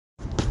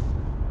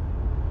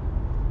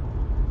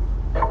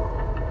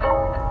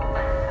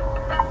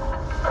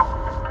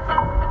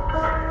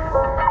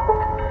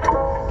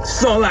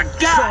That's all I got.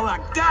 That's all I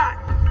got.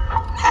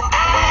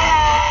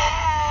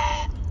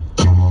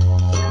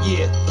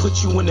 Yeah,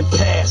 put you in the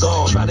past.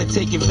 Try to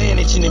take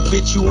advantage and then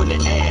bit you in the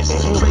ass.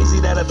 Crazy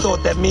that I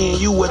thought that me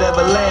and you would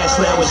ever last.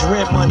 Now it's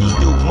rent money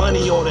due,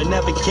 money order,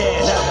 never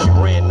cash.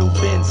 Brand new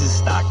Benzes,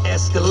 stock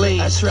Escalade.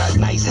 That's right,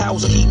 nice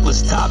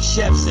housekeepers, top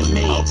chefs and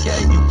maids.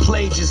 You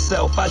played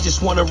yourself, I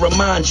just want to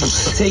remind you.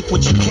 Take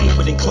what you came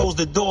with and close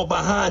the door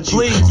behind you.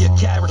 Please. Your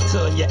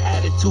character and your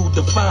attitude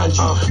defines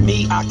you.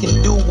 Me, I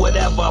can do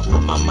whatever I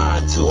put my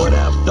mind to.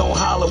 Whatever. Don't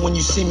holler when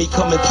you see me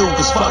coming through,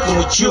 cause fucking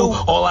with you,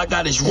 all I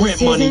got is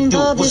rent money due.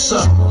 What's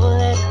up?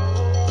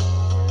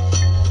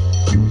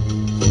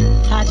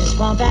 I just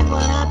want back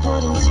what I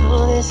put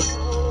into this,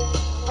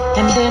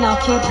 and then I'll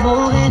keep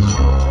moving.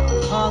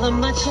 All of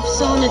my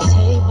chips on the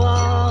table,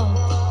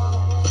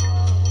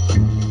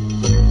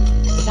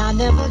 cause I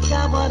never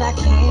got what I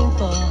came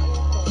for.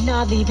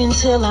 Not leaving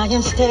till I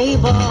am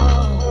stable. I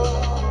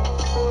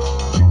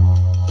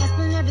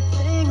spend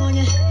everything on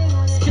you,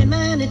 spend my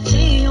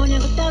energy on you,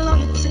 with that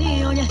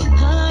loyalty on you.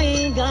 I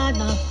ain't got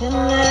nothing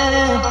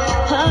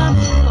left. I'm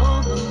in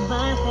over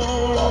my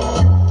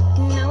head.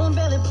 Now I'm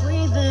barely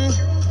breathing.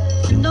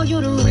 You know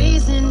you're the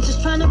reason,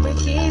 just trying to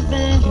break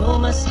even. You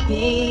must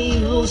be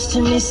used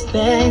to me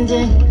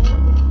spending.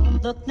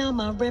 Look now,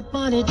 my rent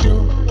money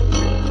due.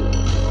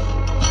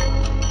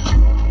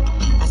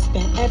 I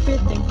spent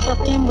everything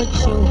fucking with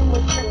you.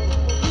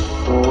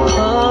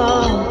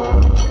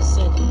 Oh,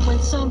 said you win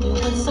some, you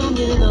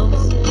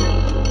lose.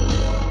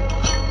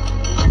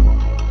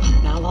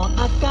 Now all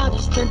I got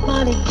is rent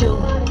money due.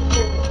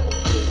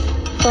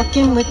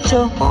 Fucking with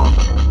you.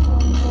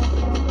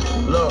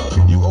 Look,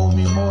 you owe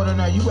me more than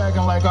that. You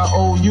acting like I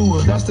owe you.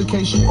 If that's the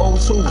case, you owe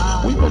too.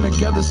 We've been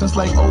together since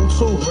like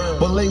 02,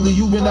 but lately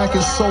you've been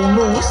acting so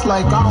new. It's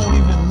like I don't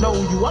even know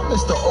you. I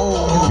miss the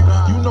old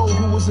you. You know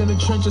who was in the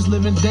trenches,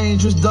 living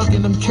dangerous,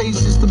 ducking them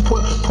cases to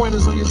put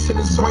pointers on your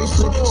tennis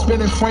bracelet,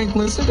 spinning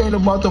Franklins. It ain't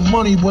about the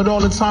money, but all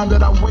the time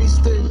that I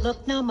wasted.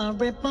 Look now, my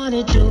rent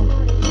money due.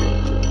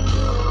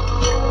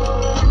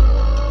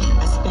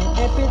 I spent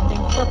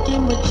everything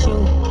fucking with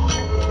you.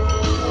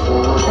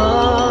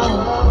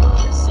 Oh.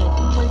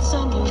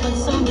 You win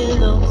some, you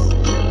lose.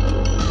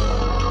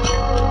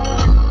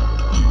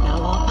 Now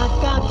all I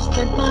got is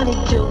rent money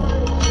due.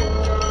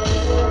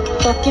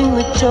 Fucking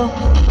with you.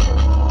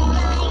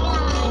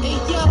 Hey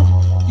yo,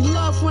 you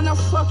love when I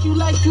fuck you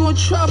like you in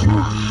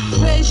trouble.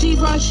 Red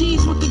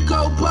Givenchy's with the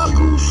gold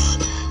buckles.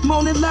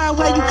 Moaning line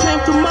while you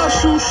clamp the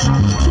muscles.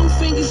 2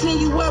 fingers and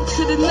you up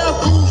to the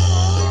knuckles.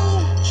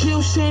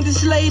 Jill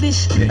Sanders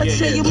latest. I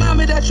tell your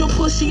mama that your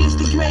pussy is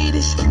the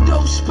greatest.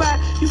 Dope spot,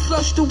 you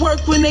flush the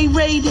work when they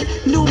raid it.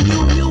 New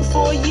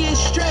for a year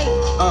straight.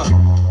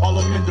 All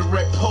them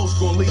indirect posts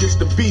gon' lead us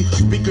to beef.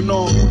 Speaking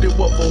on who did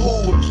what for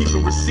who, I'm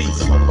keeping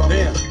receipts.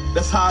 Damn,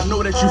 that's how I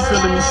know that you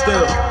feeling me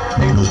still.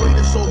 Ain't no way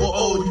this over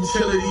old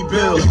utility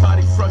bills. Your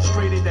body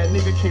frustrated, that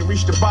nigga can't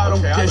reach the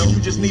bottom. Guess you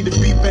just need to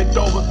be bent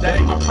over, that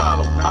ain't my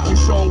problem. I can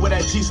show him where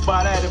that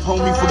G-spot at if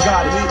homie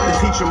forgot it. To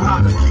teach him how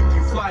to keep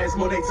you fly as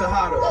Monet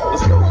Tejada.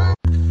 Let's go.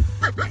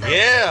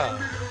 Yeah.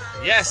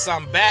 Yes,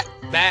 I'm back.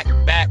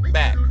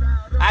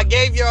 I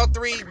gave y'all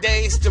 3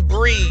 days to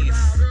breathe.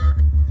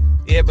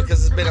 Yeah,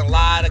 because it's been a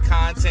lot of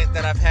content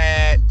that I've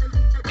had.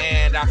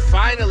 And I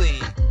finally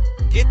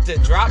get to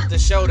drop the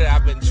show that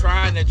I've been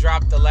trying to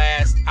drop the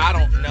last,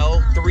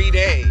 3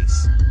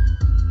 days.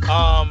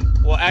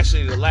 Well,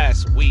 actually the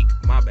last week,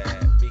 my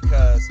bad.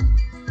 Because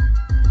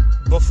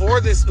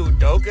before this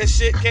Udoka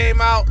shit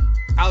came out,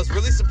 I was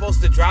really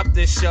supposed to drop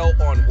this show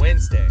on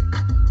Wednesday.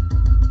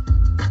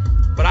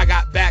 But I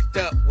got backed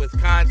up with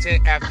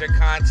content after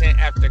content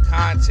after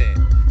content.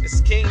 This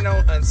is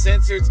Kingknown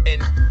Uncensored,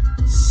 and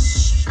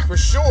for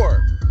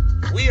sure,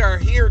 we are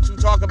here to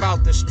talk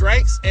about the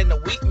strengths and the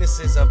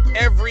weaknesses of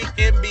every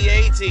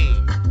NBA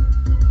team.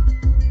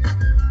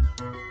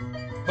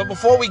 But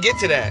before we get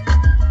to that,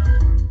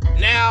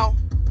 now,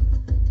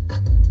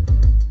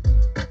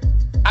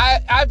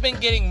 I've been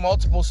getting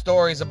multiple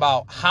stories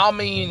about how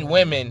many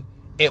women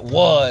it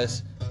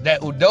was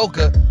that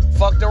Udoka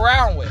fucked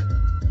around with.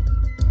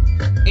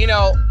 You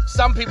know,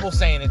 some people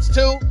saying it's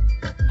 2.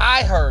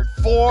 I heard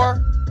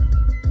 4.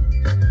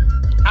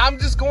 I'm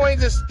just going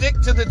to stick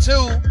to the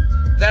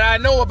 2 that I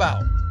know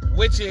about,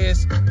 which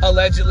is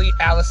allegedly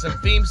Allison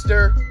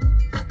Feemster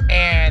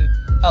and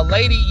a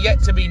lady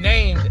yet to be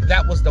named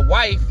that was the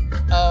wife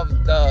of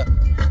the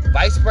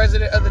vice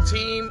president of the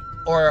team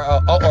or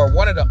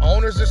one of the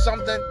owners or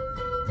something.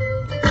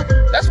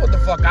 That's what the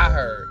fuck I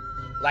heard.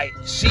 Like,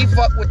 she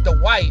fucked with the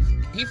wife.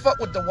 He fucked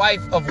with the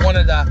wife of one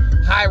of the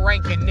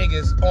high-ranking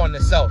niggas on the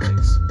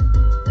Celtics.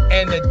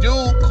 And the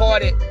dude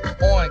caught it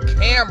on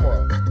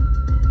camera.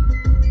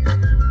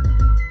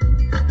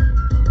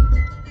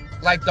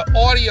 Like, the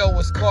audio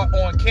was caught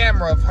on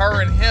camera of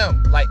her and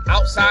him, like,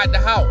 outside the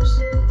house.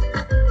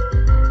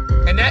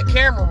 And that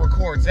camera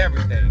records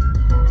everything.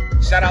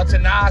 Shout out to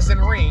Nas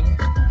and Ring.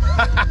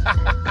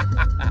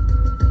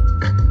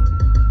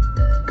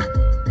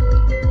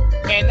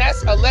 And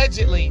that's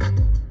allegedly,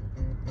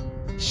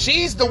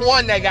 she's the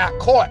one that got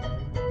caught,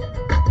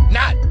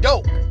 not Dope.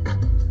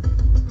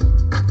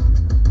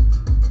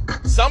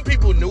 some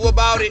people knew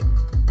about it.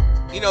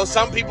 You know,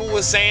 some people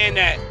were saying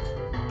that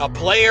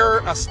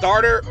a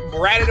starter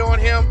ratted on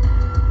him.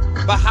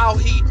 But how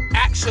he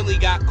actually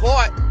got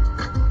caught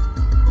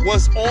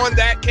was on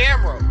that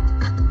camera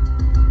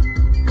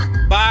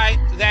by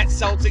that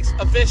Celtics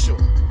official.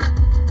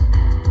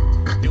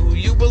 Do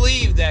you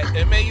believe that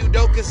Ime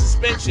Udoka's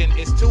suspension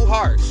is too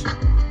harsh?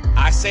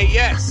 I say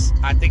yes.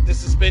 I think the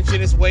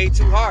suspension is way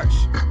too harsh.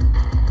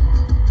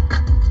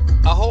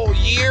 A whole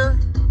year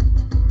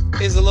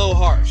is a little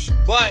harsh.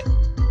 But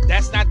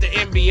that's not the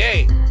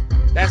NBA.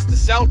 That's the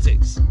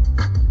Celtics.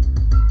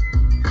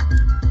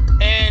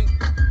 And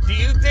do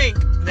you think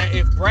that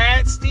if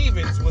Brad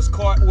Stevens was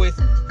caught with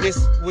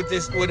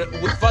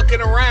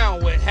fucking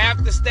around with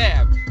half the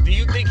staff, do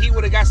you think he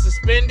would have got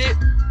suspended?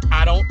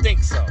 I don't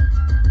think so.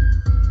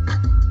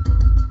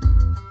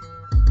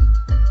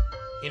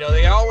 You know,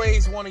 they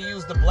always want to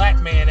use the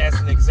black man as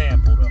an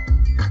example, though.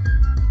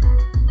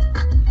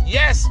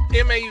 Yes,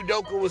 Ime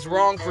Udoka was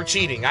wrong for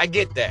cheating. I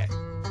get that.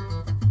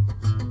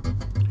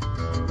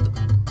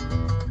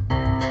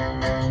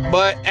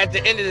 But at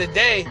the end of the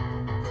day,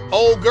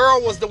 old girl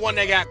was the one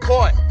that got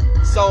caught.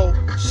 So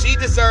she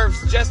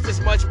deserves just as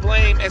much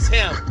blame as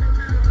him.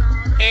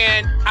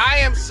 And I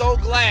am so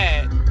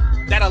glad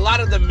that a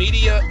lot of the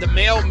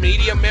male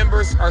media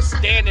members are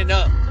standing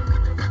up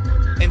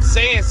and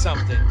saying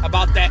something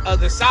about that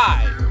other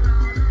side.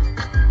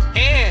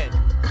 And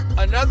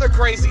another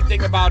crazy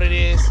thing about it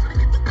is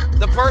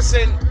the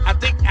person, I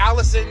think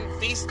Allison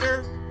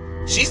Feaster,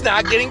 she's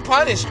not getting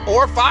punished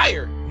or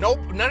fired. Nope,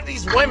 none of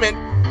these women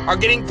are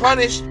getting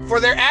punished for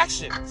their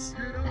actions.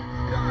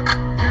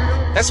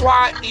 That's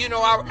why, you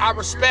know, I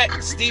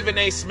respect Stephen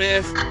A.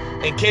 Smith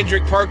and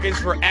Kendrick Perkins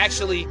for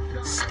actually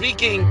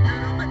speaking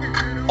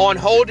on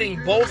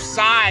holding both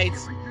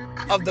sides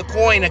of the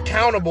coin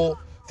accountable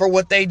for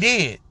what they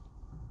did.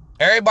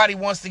 Everybody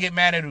wants to get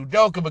mad at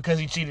Udoka because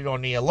he cheated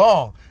on Nia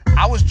Long.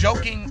 I was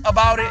joking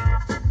about it.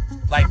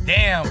 Like,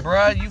 damn,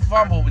 bruh, you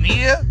fumbled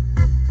Nia.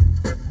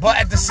 But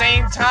at the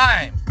same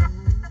time,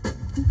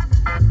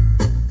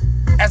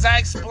 as I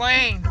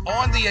explained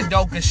on the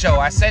Udoka show,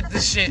 I said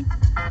this shit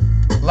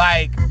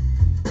like,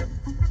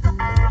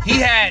 he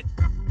had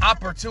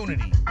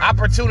opportunity.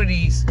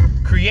 Opportunities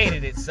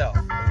created itself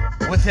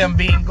with him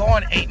being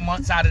gone 8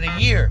 months out of the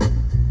year.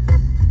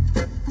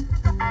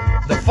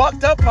 The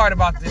fucked up part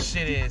about this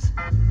shit is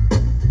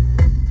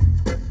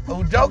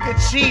Udoka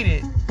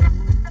cheated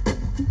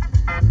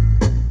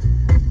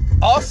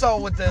also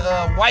with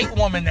the white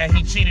woman that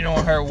he cheated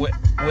on her with,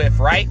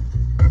 right?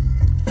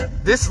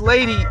 This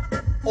lady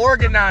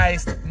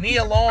organized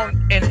Nia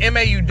Long and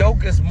Ime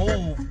Udoka's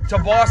move to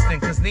Boston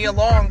because Nia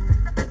Long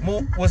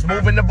was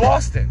moving to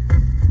Boston.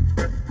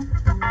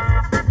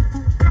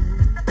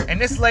 And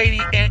this lady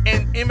and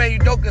Ime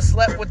Udoka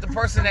slept with the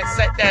person that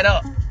set that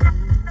up.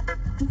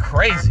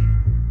 Crazy.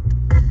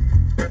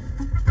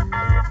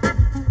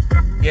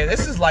 Yeah,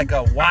 this is like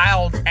a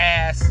wild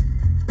ass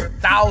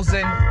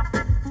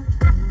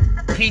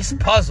 1,000-piece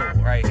puzzle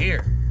right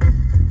here.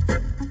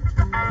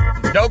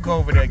 Udoka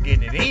over there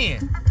getting it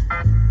in.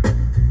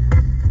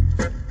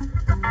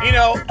 You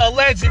know,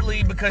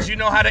 allegedly, because you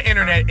know how the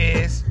internet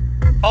is,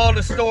 all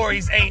the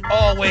stories ain't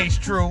always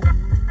true.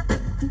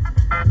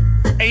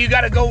 And you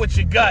got to go with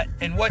your gut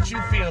and what you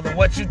feel and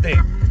what you think.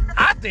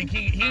 I think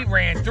he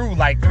ran through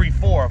like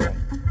 3-4 of them.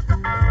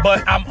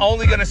 But I'm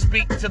only going to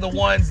speak to the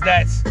ones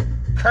that's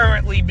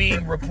currently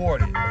being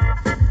reported.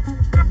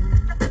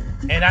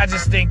 And I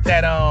just think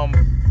that,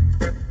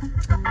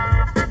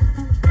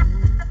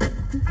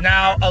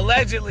 now,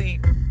 allegedly,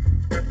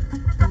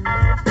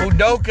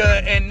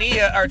 Udoka and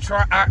Nia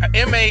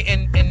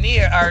Ime and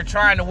Nia are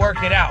trying to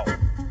work it out.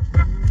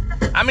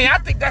 I mean, I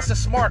think that's a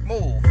smart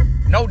move.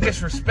 No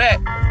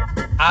disrespect.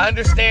 I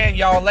understand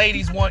y'all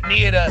ladies want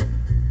Nia to,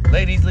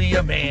 ladies, leave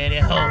your man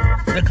at home.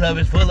 The club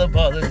is full of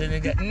ballers.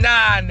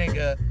 Nah,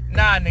 nigga.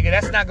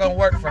 That's not gonna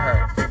work for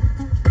her.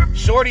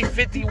 Shorty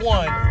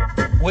 51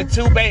 with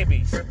 2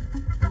 babies.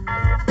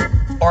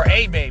 Or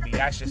a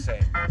baby, I should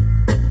say.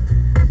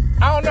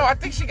 I don't know. I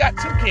think she got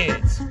 2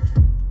 kids.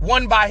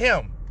 One by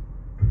him.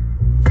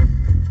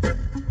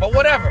 But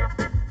whatever.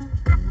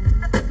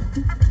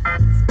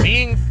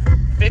 Being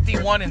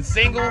 51 and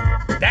single,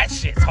 that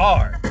shit's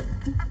hard.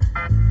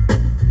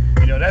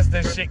 You know, that's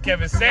the shit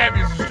Kevin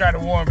Samuels was trying to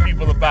warn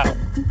people about.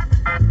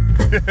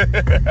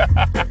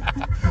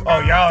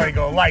 Oh, y'all ain't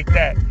gonna like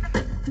that.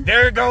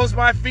 There goes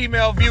my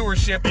female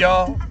viewership,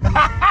 y'all.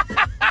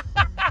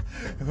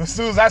 As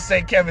soon as I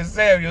say Kevin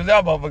Samuels,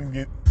 y'all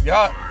motherfuckers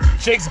y'all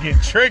chicks get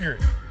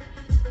triggered.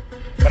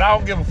 But I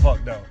don't give a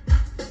fuck, though.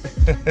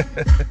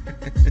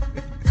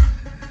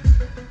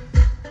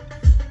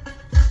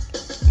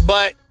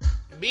 But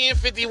being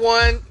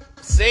 51,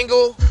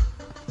 single,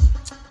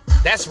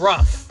 that's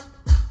rough.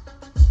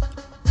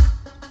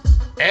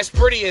 As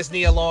pretty as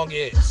Nia Long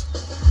is.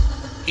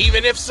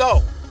 Even if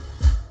so,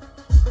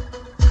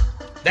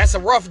 that's a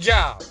rough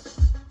job.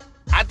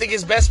 I think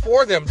it's best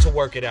for them to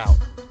work it out.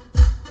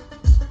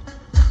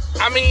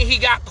 I mean, he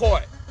got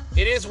caught.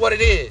 It is what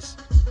it is.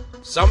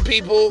 Some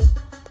people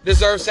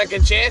deserve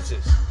second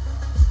chances.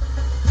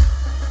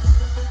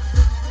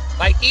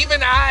 Like,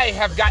 even I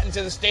have gotten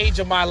to the stage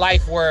of my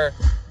life where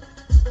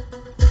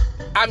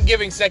I'm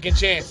giving second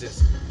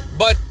chances.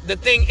 But the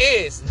thing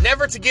is,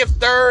 never to give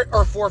third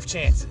or fourth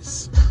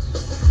chances.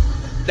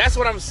 That's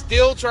what I'm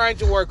still trying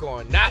to work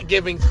on. Not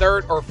giving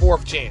third or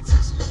fourth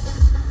chances.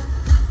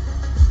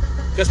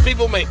 Because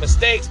people make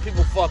mistakes.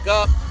 People fuck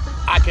up.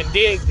 I can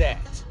dig that.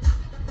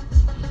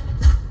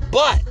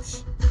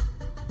 But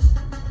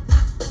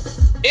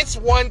it's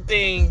one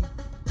thing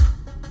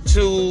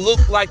to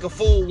look like a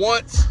fool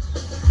once.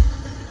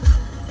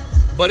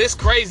 But it's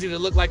crazy to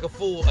look like a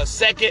fool a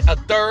second, a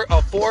third,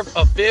 a fourth,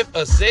 a fifth,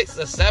 a sixth,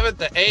 a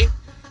seventh, a eighth.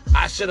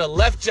 I should have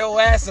left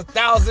your ass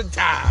 1,000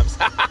 times.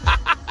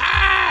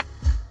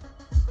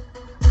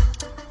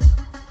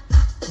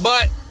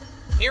 But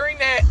hearing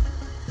that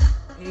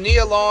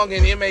Nia Long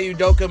and Ime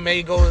Udoka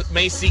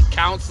may seek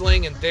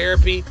counseling and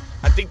therapy,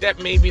 I think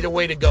that may be the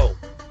way to go.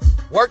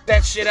 Work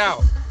that shit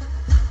out.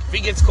 If he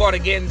gets caught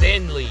again,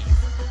 then leave.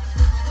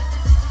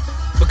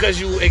 Because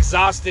you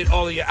exhausted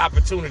all of your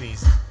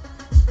opportunities.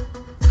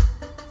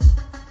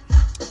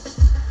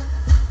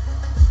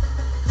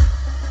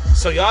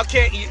 So y'all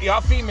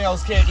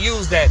females can't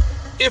use that.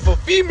 If a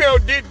female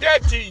did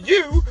that to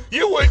you,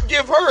 you wouldn't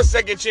give her a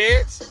second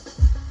chance.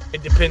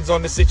 It depends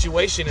on the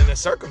situation and the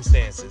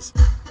circumstances.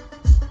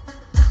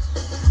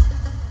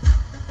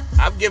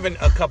 I've given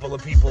a couple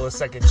of people a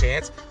second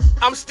chance.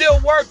 I'm still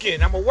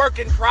working. I'm a work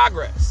in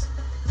progress.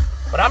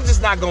 But I'm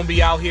just not going to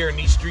be out here in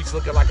these streets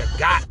looking like a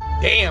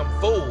goddamn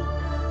fool.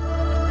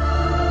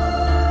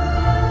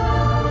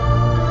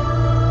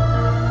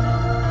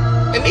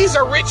 And these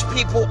are rich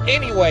people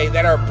anyway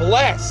that are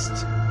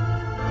blessed.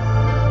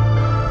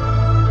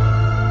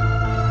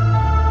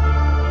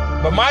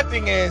 But my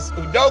thing is,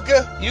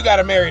 Udoka, you got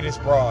to marry this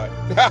broad.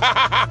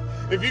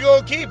 If you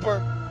going to keep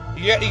her,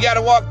 you got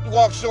to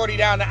walk Shorty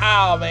down the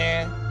aisle,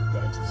 man.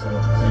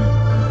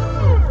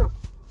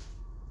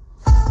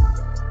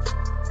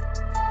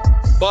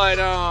 But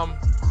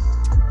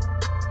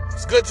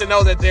it's good to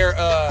know that they're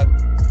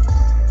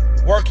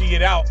working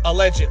it out,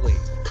 allegedly.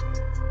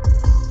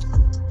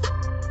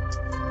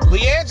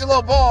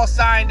 LiAngelo Ball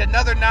signed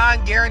another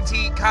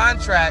non-guaranteed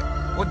contract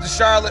with the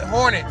Charlotte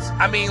Hornets.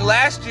 I mean,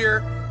 last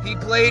year he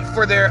played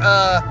for their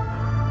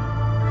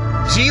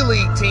G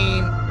League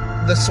team,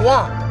 the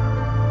Swamp.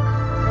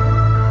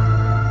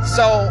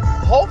 So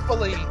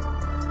hopefully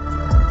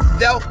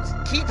they'll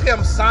keep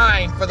him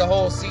signed for the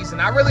whole season.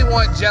 I really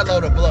want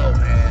Jello to blow,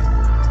 man.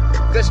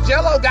 Because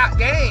Jello got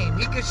game.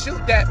 He can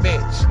shoot that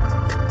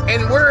bitch.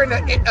 And we're in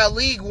a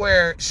league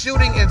where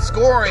shooting and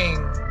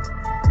scoring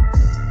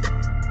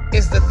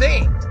is the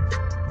thing.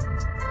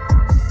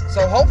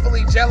 So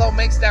hopefully Jello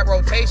makes that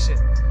rotation.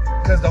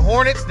 Because the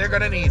Hornets, they're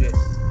going to need it.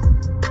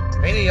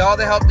 They need all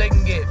the help they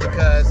can get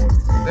because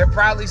they're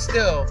probably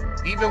still,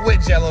 even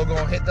with Jello,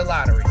 going to hit the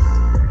lottery.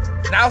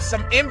 Now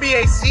some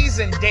NBA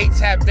season dates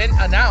have been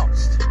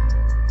announced.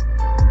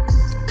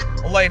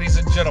 Ladies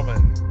and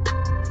gentlemen,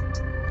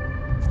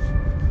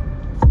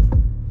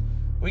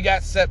 we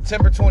got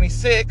September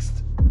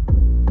 26th,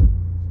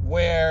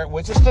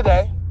 which is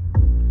today,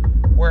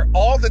 where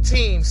all the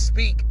teams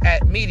speak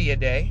at Media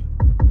Day.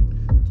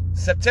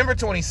 September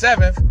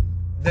 27th,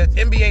 the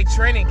NBA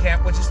training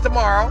camp, which is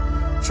tomorrow,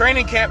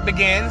 training camp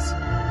begins.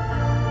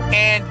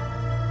 And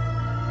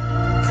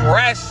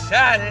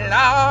pressure,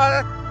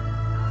 Lord.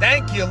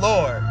 Thank you,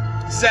 Lord.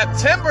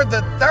 September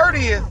the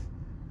 30th,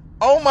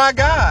 oh my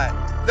God,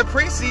 the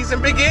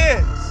preseason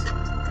begins.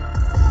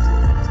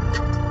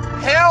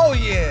 Hell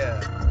yeah.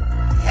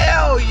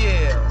 Hell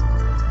yeah.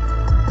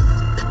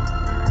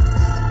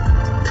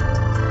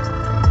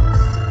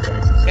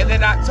 And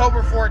then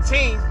October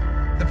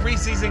 14th, the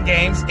preseason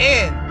games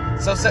end.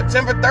 So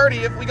September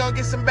 30th, we're going to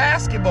get some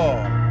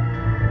basketball.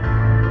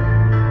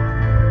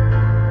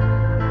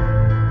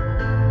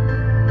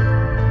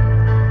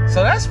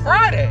 So that's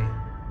Friday.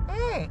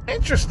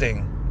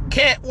 Interesting.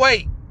 Can't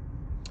wait.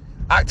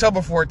 October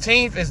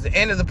 14th is the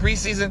end of the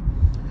preseason.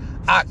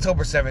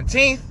 October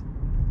 17th,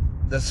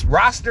 the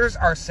rosters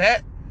are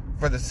set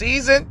for the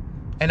season.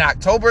 And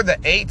October the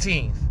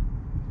 18th,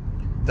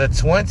 the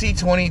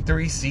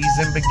 2023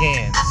 season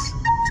begins.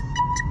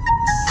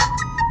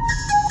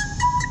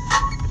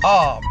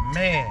 Oh,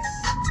 man.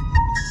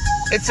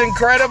 It's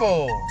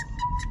incredible.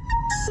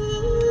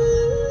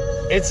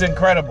 It's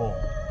incredible.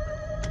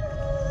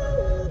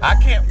 I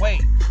can't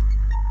wait.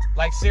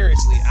 Like,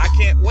 seriously, I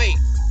can't wait.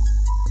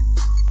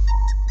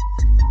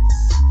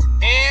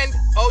 And,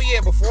 oh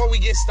yeah, before we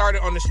get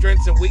started on the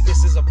strengths and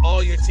weaknesses of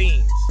all your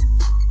teams,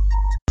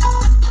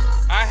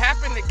 I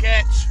happened to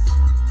catch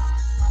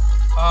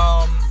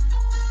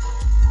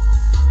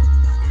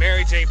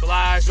Mary J.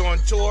 Blige on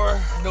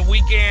tour the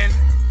weekend.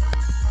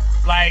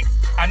 Like,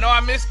 I know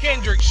I missed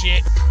Kendrick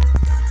shit,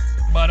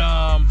 but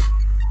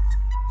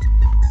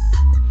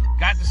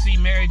got to see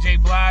Mary J.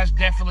 Blige.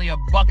 Definitely a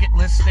bucket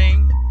list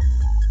thing.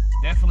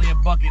 Definitely a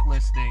bucket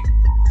list thing.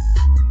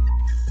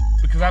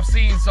 Because I've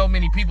seen so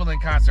many people in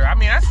concert. I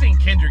mean, I've seen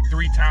Kendrick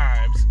 3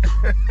 times.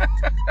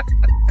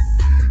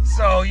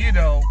 So, you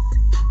know,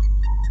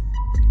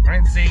 I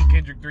didn't see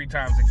Kendrick 3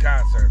 times in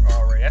concert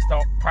already. That's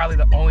probably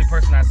the only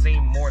person I've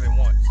seen more than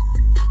once.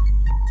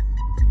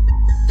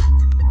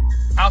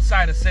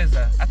 Outside of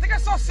SZA. I think I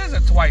saw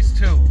SZA twice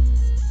too.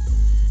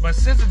 But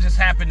SZA just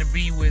happened to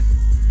be with,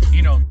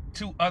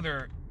 2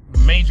 other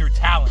major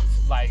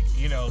talents. Like,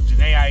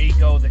 Jhené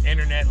Aiko, the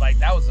internet. Like,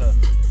 that was a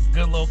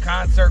good little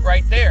concert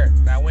right there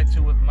that I went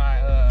to with my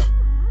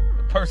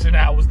the person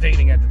I was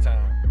dating at the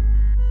time.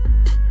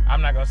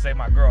 I'm not gonna say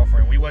my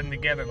girlfriend. We wasn't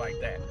together like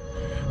that.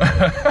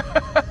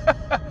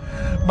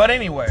 But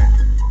anyway,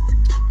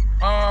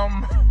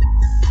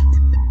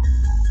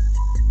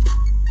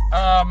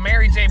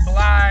 Mary J.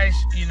 Blige,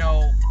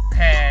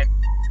 had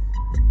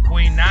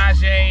Queen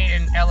Najee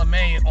and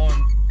LMA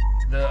on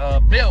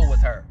the bill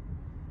with her.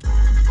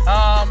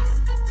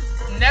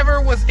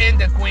 Never was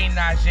into Queen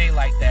Najee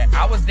like that.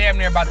 I was damn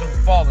near about to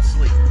fall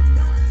asleep.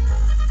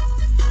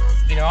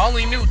 I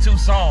only knew 2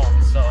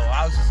 songs, so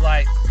I was just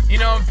like,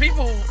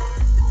 people,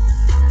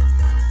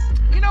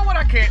 what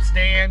I can't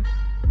stand?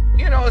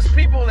 It's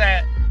people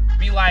that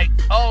be like,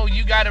 oh,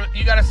 you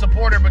gotta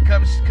support her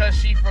because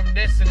she from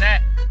this and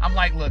that. I'm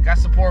like, look, I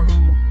support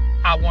who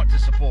I want to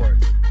support.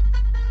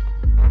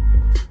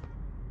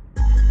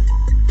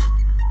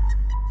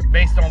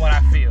 Based on what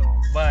I feel.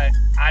 But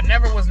I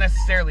never was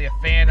necessarily a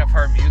fan of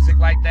her music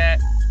like that.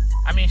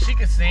 I mean, she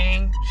could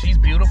sing. She's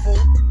beautiful.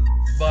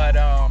 But,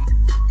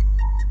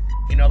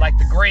 like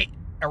the great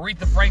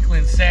Aretha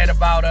Franklin said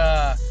about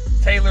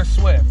Taylor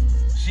Swift,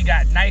 she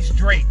got nice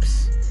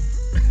drapes.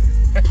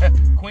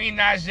 Queen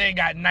Najee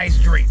got nice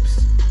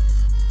drapes.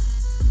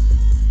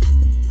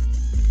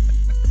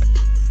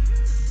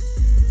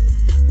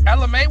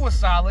 LMA was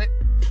solid.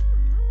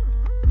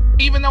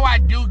 Even though I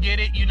do get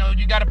it, you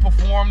got to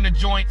perform the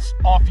joints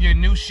off your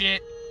new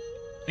shit.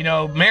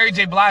 Mary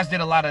J. Blige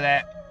did a lot of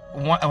that.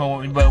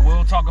 But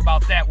we'll talk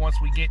about that once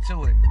we get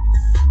to it.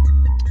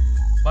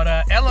 But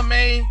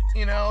LMA,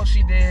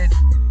 she did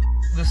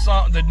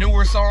the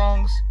newer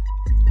songs.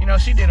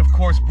 She did, of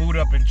course, Boot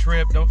Up and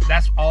Trip.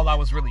 That's all I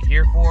was really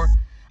here for.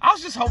 I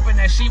was just hoping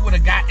that she would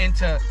have got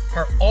into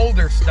her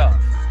older stuff.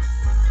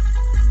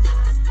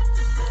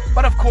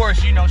 But of course,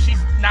 she's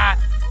not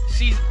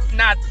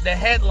the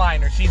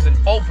headliner. She's an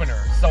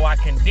opener. So I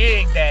can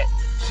dig that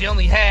she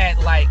only had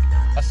like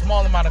a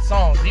small amount of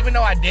songs. Even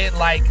though I did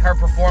like her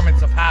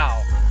performance of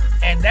How.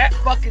 And that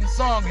fucking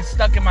song is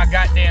stuck in my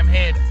goddamn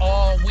head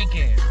all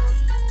weekend.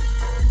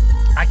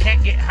 I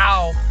can't get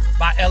How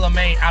by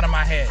LMA out of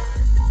my head.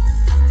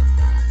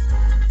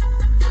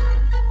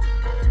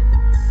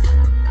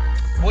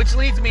 Which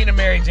leads me to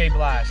Mary J.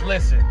 Blige.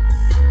 Listen,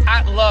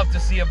 I'd love to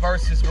see a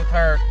versus with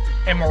her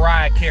and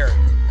Mariah Carey.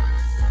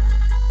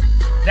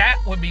 That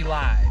would be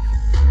live.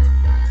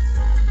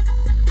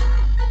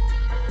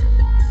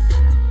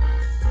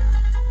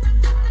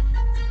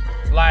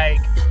 Like,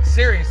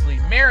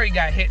 seriously, Mary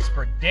got hits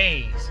for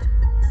days.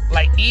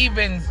 Like,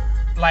 even,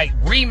 like,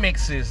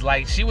 remixes.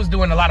 Like, she was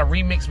doing a lot of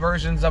remix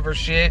versions of her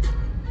shit.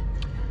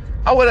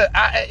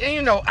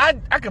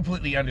 I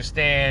completely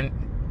understand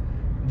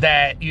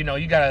that, you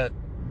gotta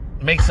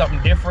make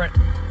something different.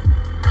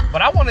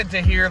 But I wanted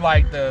to hear,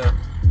 like, the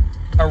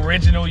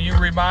original You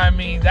Remind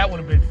Me. That would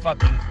have been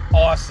fucking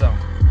awesome.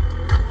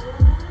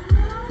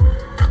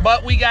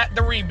 But we got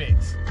the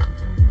remix,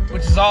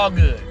 which is all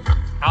good.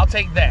 I'll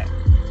take that.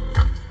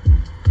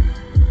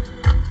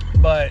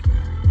 But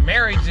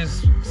Mary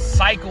just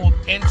cycled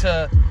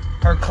into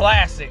her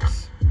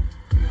classics.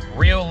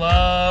 Real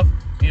Love.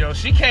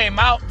 She came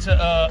out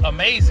to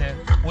Amazing,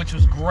 which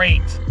was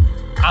great.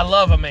 I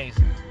love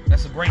Amazing.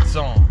 That's a great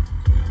song.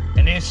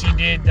 And then she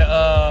did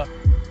the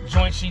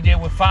joint she did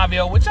with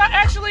Fabio, which I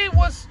actually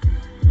was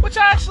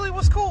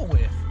cool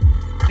with.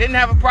 Didn't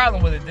have a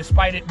problem with it,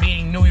 despite it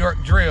being New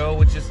York drill,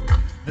 which is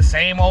the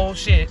same old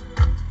shit.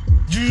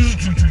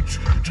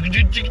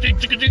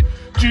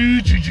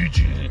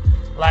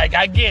 Like,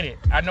 I get it.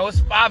 I know it's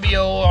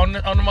Fabio on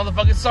the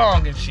motherfucking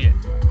song and shit.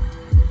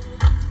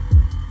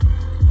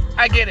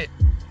 I get it.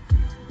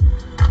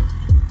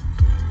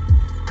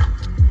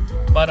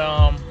 But,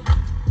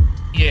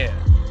 yeah.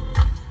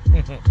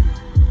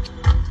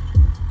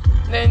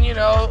 Then,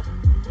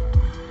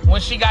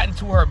 when she got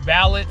into her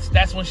ballads,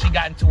 that's when she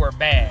got into her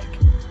bag.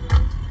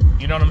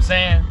 You know what I'm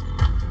saying?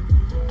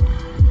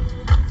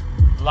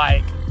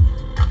 Like,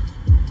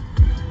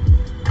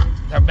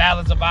 her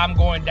ballads of I'm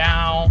Going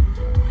Down,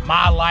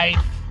 My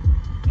Life,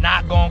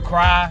 Not Gonna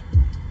Cry.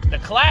 The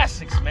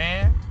classics,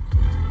 man.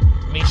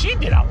 I mean, she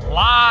did a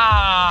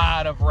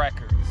lot of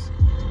records.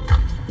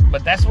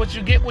 But that's what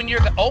you get when you're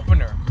the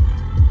opener.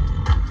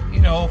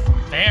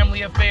 From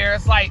Family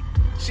Affairs. Like,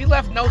 she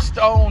left no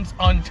stones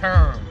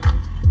unturned.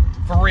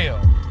 For real.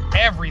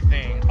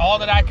 Everything. All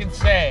that I can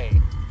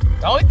say.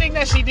 The only thing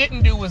that she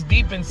didn't do was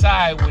Deep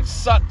Inside, which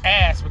sucked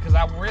ass because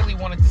I really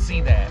wanted to see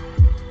that.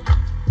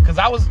 Because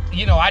I was,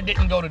 I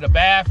didn't go to the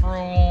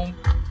bathroom.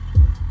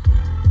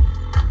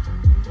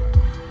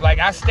 Like,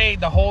 I stayed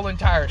the whole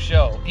entire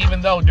show.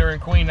 Even though during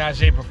Queen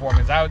Najee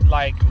performance, I would,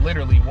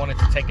 literally wanted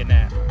to take a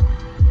nap.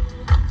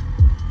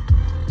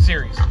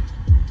 Seriously.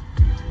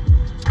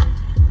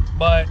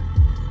 But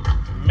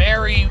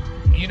Mary,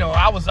 you know,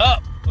 I was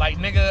up. Like,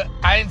 nigga,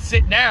 I didn't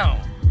sit down.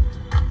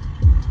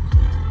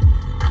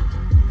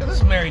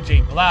 This is Mary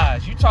J.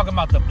 Blige. You talking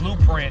about the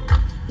blueprint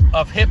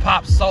of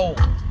hip-hop soul.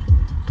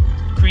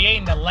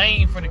 Creating the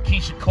lane for the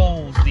Keisha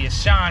Coles, the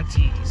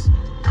Ashantis,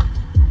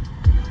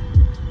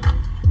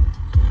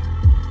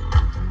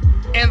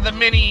 and the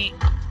many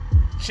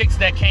chicks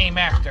that came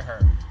after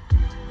her,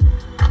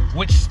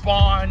 which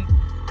spawned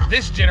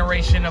this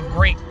generation of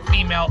great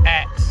female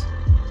acts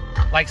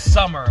like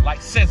Summer, like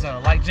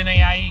SZA, like Jhené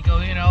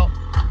Aiko, you know,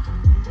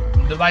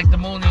 like the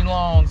Mooney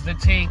Longs, the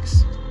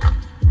Tinks.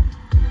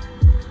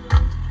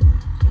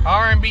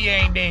 R&B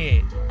ain't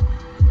dead.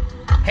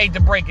 Hate to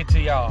break it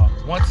to y'all.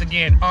 Once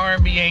again,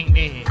 R&B ain't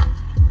dead.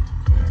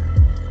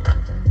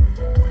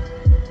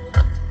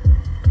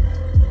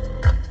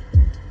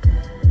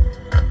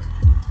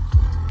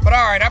 But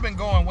alright, I've been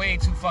going way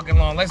too fucking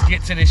long. Let's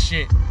get to this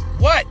shit.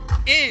 What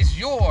is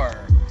your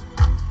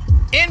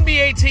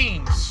NBA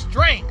team's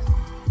strength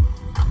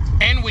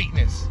and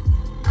weakness?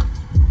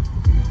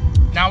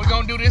 Now we're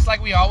gonna do this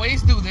like we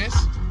always do this.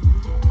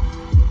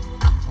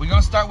 We're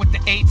gonna start with the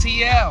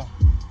ATL.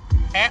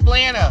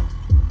 Atlanta.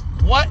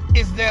 What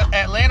is the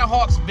Atlanta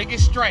Hawks'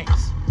 biggest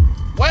strengths?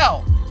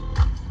 Well,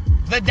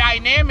 the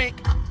dynamic,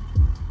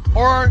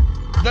 or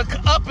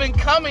the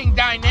up-and-coming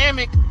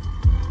dynamic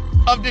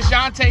of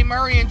DeJounte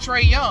Murray and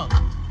Trae Young.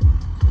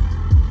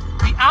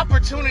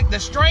 The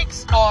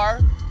strengths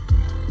are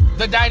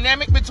the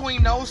dynamic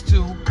between those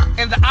two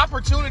and the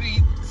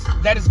opportunity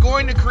that is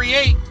going to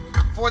create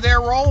for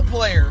their role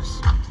players.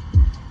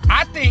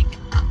 I think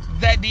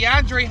that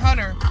DeAndre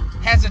Hunter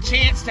has a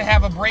chance to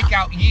have a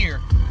breakout year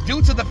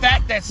due to the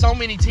fact that so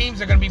many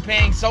teams are going to be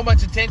paying so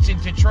much attention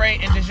to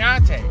Trae and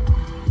DeJounte,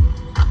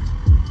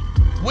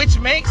 which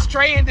makes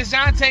Trae and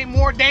DeJounte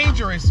more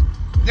dangerous.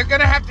 They're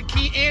going to have to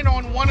key in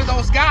on one of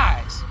those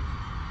guys.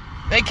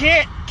 They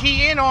can't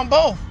key in on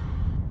both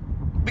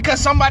because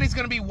somebody's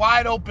going to be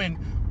wide open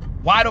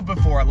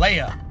for a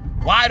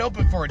layup, wide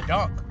open for a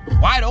dunk,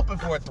 wide open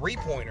for a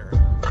three-pointer.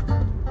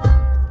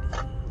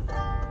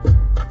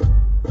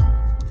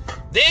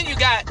 Then you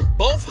got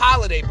both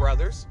Holiday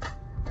brothers,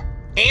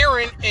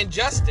 Aaron and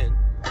Justin,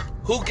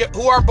 who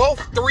are both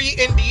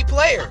 3-and-D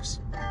players.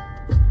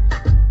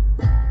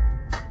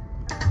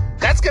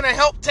 That's going to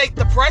help take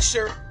the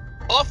pressure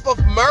off of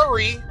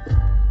Murray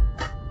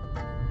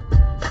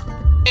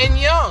and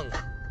Young.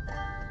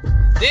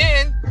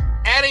 Then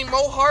adding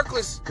Mo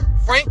Harkless,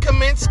 Frank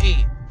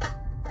Kaminsky.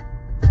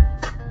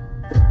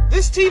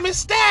 This team is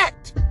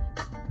stacked.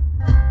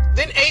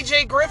 Then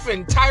AJ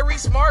Griffin,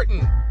 Tyrese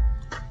Martin.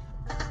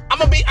 I'm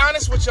going to be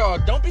honest with y'all.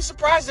 Don't be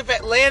surprised if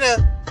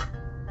Atlanta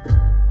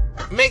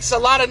makes a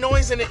lot of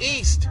noise in the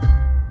East.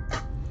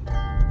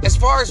 As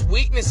far as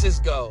weaknesses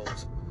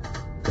goes,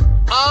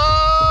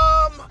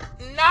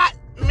 not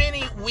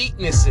many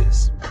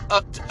weaknesses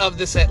of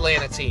this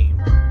Atlanta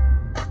team.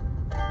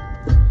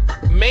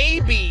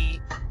 Maybe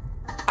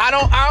I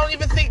don't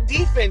even think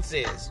defense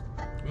is.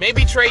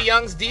 Maybe Trae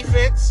Young's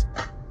defense.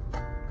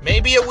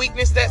 Maybe a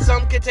weakness that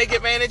some could take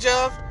advantage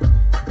of.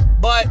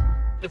 But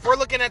if we're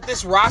looking at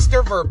this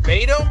roster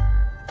verbatim,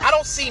 I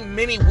don't see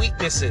many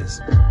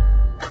weaknesses.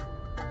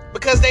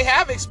 Because they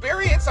have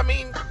experience. I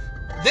mean,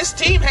 this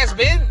team has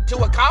been to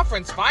a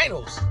conference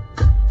finals.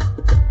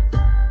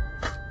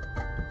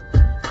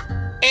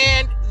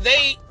 And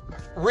they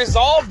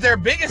resolved their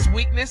biggest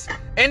weakness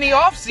in the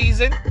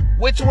offseason,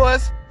 which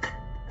was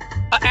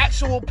an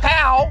actual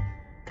pal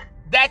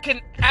that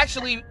can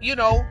actually, you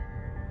know,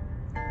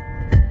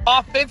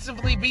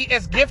 offensively be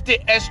as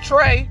gifted as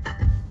Trae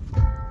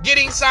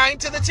getting signed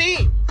to the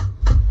team.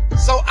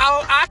 So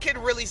all I could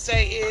really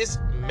say is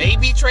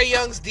maybe Trae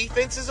Young's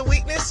defense is a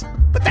weakness,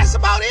 but that's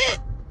about it.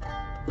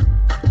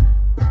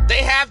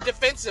 They have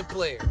defensive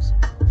players.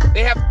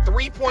 They have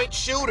three-point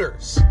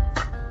shooters.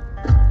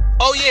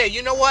 Oh yeah,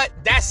 you know what?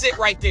 That's it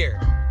right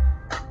there.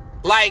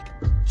 Like,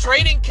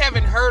 trading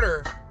Kevin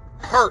Huerter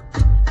hurt.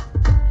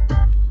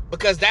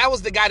 Because that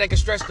was the guy that could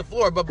stretch the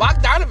floor. But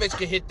Bogdanovich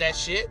could hit that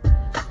shit.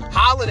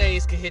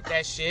 Holidays could hit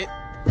that shit.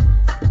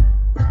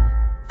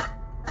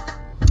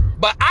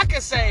 But I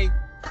could say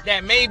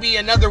that maybe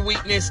another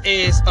weakness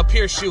is a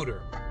pure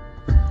shooter.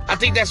 I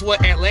think that's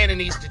what Atlanta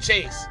needs to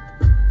chase.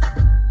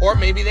 Or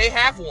maybe they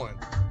have one.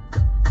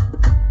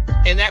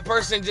 And that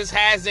person just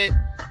hasn't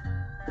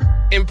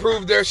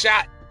improved their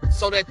shot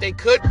so that they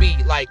could be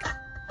like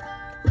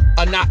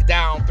a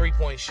knockdown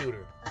three-point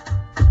shooter.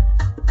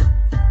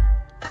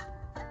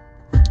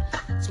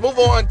 Let's move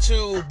on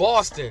to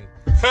Boston.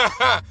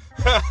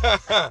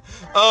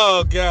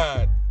 Oh,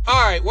 God.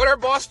 All right, what are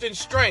Boston's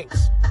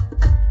strengths?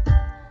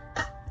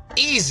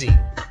 Easy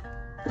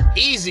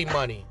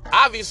money.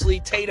 Obviously,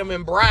 Tatum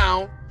and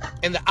Brown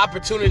and the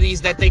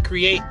opportunities that they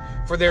create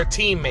for their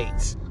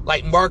teammates,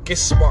 like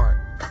Marcus Smart.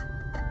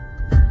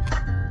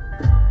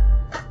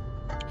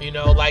 You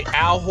know, like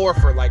Al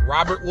Horford, like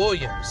Robert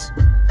Williams,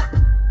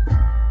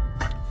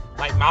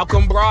 like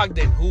Malcolm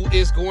Brogdon, who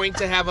is going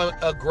to have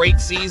a great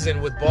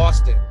season with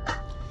Boston.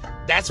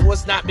 That's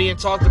what's not being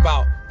talked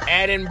about.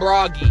 Adding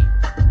Broggy.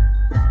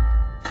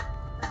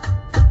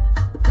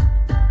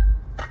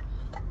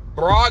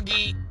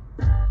 Broggy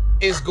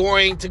is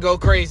going to go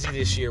crazy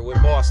this year with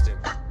Boston.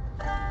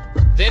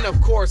 Then,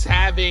 of course,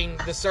 having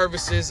the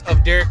services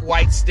of Derek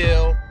White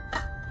still,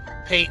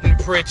 Peyton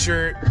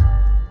Pritchard.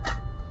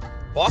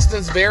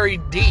 Boston's very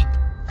deep.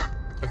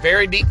 A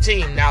very deep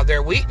team. Now,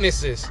 their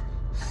weaknesses.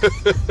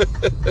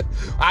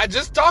 I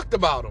just talked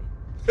about them.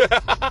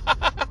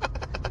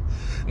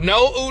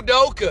 No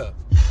Udoka.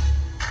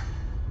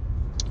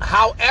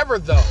 However,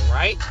 though,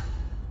 right?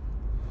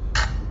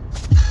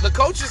 The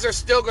coaches are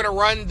still going to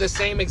run the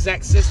same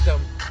exact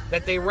system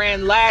that they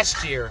ran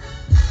last year.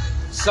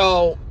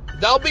 So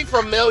they'll be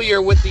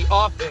familiar with the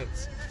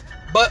offense.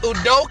 But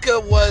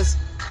Udoka was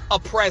a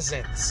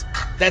presence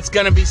that's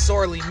going to be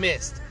sorely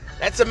missed.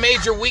 That's a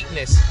major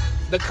weakness.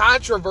 The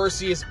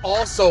controversy is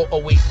also a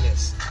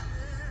weakness.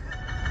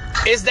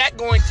 Is that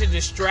going to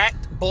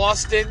distract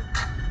Boston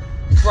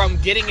from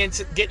getting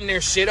their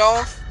shit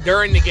off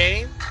during the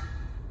game?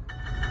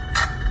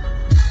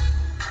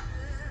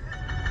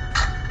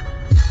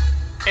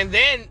 And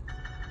then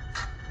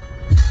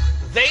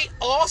they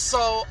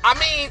also,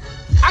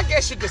 I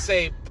guess you could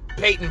say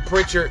Peyton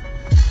Pritchard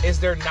is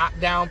their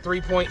knockdown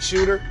three-point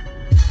shooter.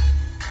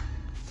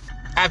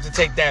 I have to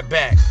take that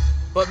back.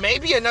 But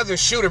maybe another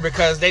shooter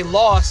because they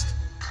lost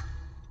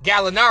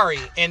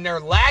Gallinari and they're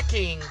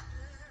lacking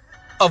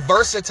a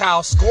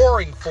versatile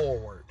scoring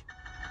forward.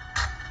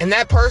 And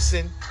that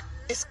person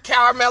is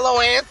Carmelo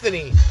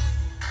Anthony.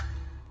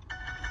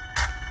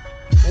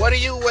 What are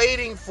you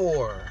waiting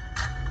for?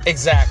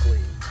 Exactly.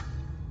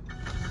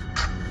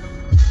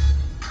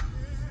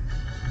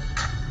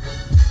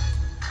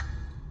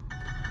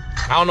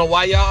 I don't know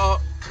why y'all.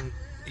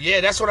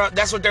 Yeah, that's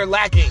what they're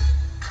lacking.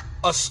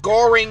 A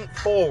scoring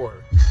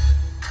forward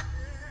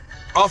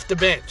off the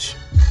bench.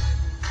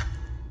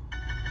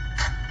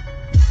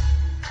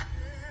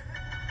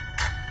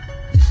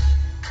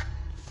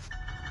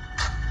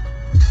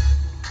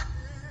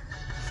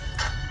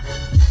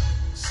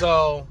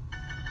 So,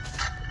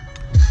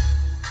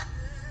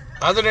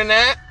 other than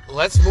that,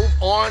 let's move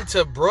on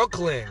to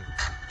Brooklyn.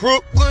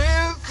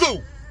 Brooklyn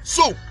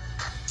Zoo.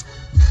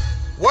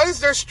 What is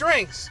their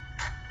strengths?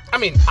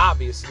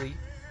 Obviously,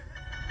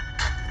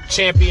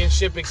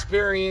 championship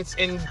experience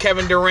in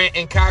Kevin Durant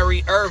and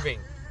Kyrie Irving.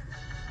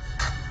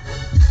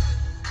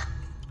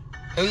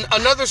 And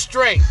another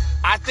strength,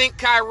 I think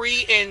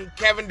Kyrie and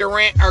Kevin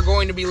Durant are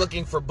going to be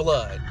looking for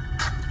blood.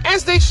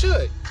 As they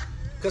should.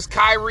 Because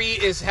Kyrie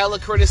is hella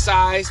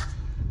criticized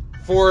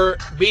for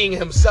being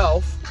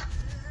himself.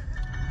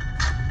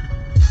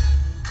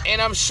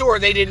 And I'm sure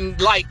they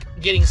didn't like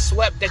getting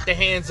swept at the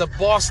hands of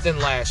Boston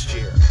last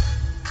year.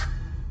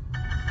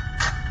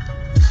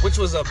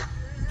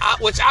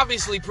 Which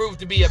obviously proved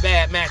to be a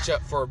bad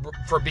matchup for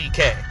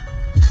BK,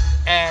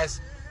 as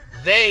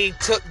they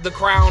took the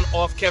crown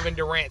off Kevin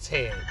Durant's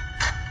head.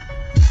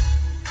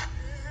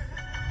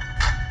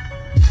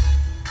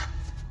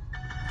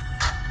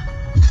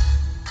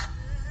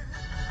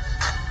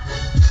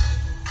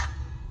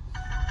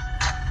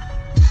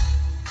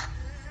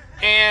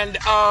 And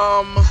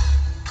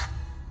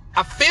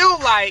I feel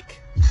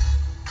like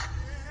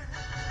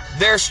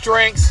their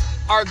strengths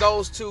are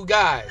those two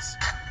guys.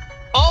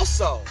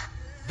 Also,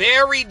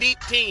 very deep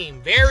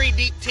team,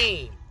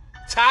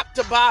 top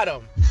to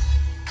bottom.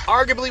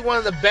 Arguably one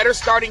of the better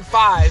starting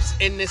fives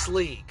in this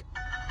league.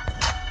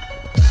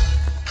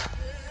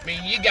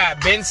 You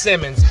got Ben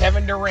Simmons,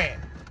 Kevin Durant,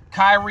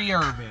 Kyrie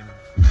Irving,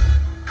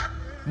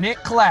 Nick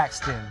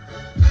Claxton,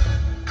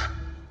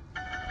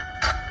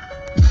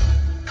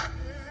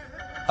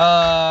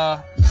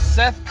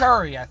 Seth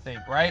Curry, I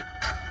think, right?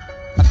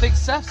 I think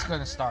Seth's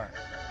going to start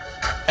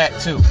at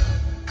 2.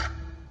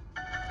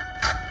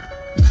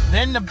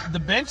 Then the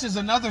bench is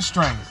another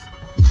strength.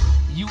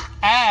 You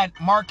add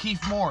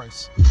Markieff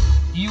Morris.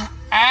 You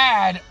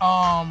add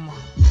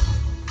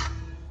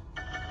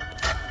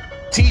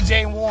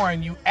TJ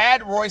Warren. You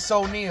add Royce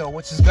O'Neal,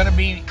 which is going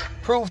to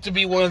prove to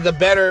be one of the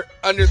better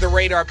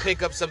under-the-radar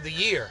pickups of the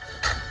year.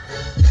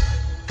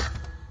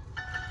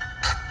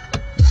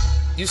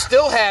 You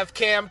still have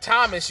Cam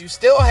Thomas. You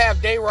still have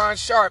Day'Ron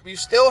Sharpe. You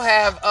still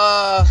have,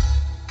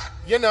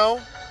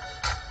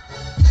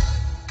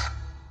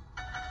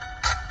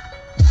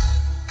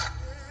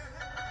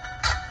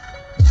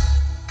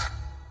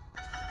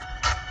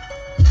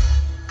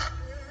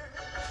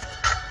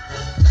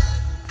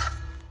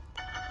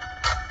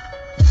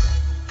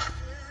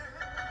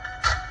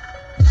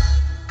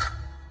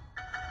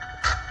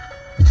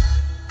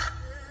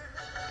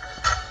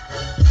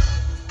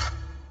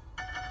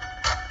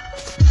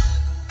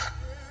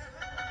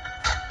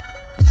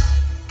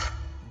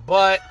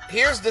 But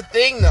here's the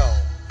thing, though.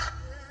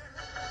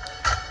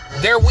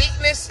 Their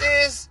weakness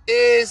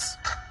is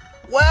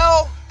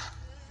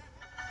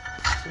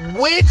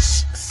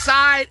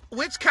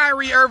which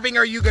Kyrie Irving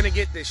are you going to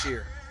get this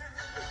year?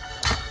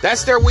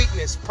 That's their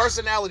weakness,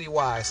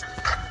 personality-wise.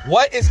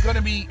 What is going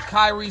to be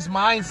Kyrie's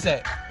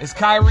mindset? Is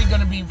Kyrie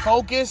going to be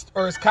focused,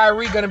 or is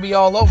Kyrie going to be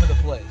all over the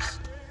place?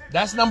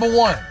 That's number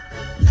one.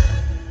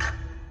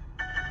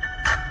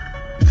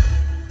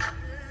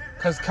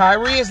 Because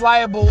Kyrie is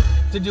liable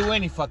to do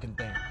any fucking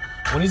thing.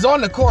 When he's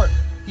on the court,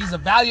 he's a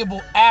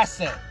valuable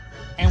asset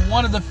and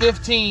one of the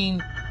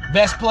 15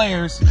 best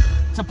players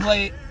to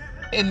play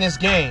in this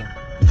game.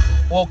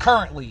 Well,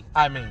 currently,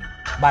 I mean,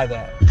 by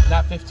that.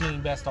 Not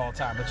 15 best all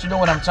time, but you know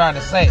what I'm trying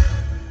to say.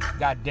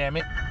 God damn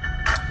it.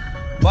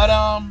 But,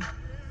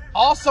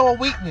 also a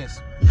weakness.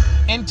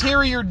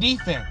 Interior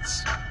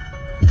defense.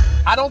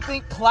 I don't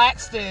think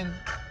Claxton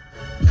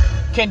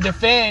can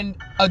defend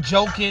a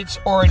Jokic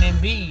or an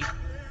Embiid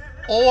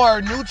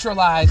or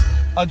neutralize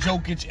a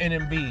Jokic and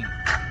Embiid.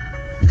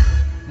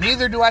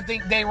 Neither do I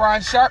think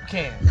Day'Ron Sharpe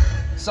can.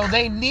 So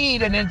they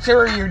need an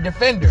interior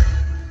defender.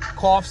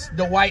 Coughs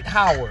Dwight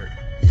Howard.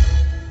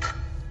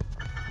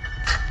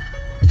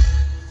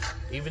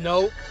 Even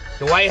though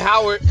Dwight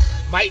Howard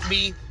might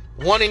be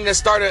wanting to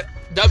start a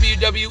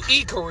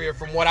WWE career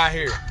from what I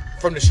hear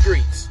from the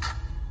streets.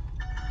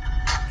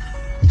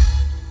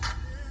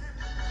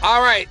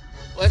 All right,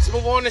 let's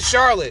move on to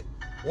Charlotte.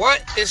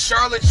 What is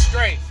Charlotte's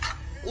strength?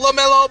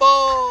 LaMelo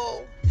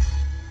Ball.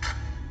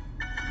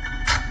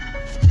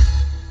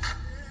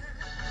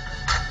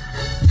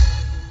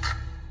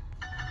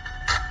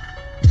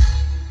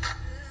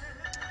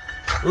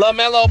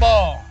 LaMelo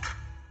Ball.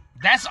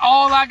 That's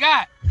all I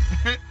got.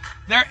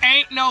 There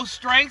ain't no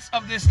strengths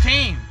of this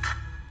team.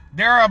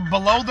 They're a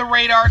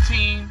below-the-radar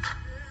team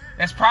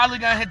that's probably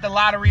going to hit the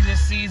lottery this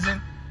season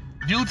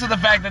due to the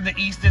fact that the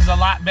East is a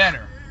lot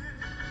better.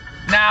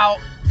 Now,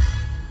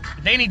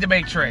 they need to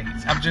make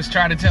trades. I'm just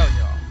trying to tell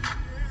y'all.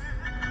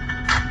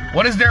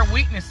 What is their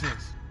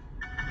weaknesses?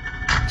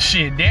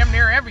 Shit, damn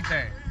near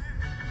everything.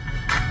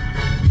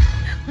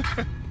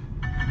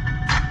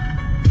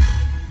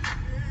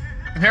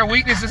 Their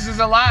weaknesses is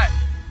a lot.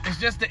 It's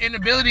just the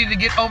inability to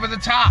get over the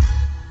top.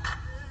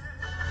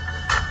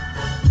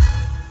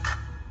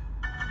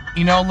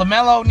 You know,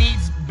 LaMelo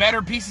needs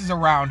better pieces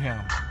around him.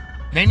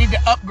 They need to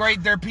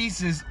upgrade their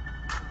pieces.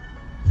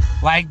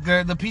 Like,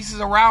 the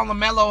pieces around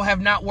LaMelo have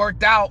not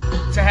worked out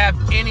to have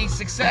any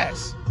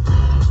success.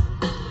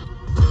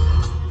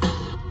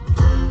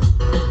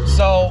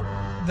 So,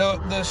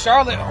 the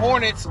Charlotte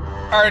Hornets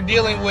are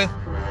dealing with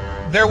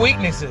their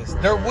weaknesses.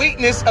 Their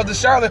weakness of the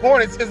Charlotte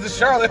Hornets is the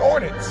Charlotte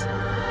Hornets.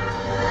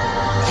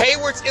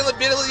 Hayward's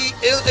inability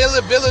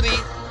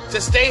to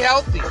stay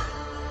healthy.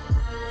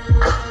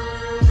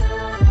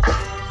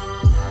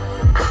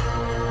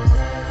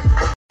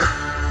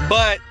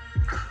 But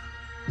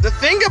the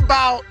thing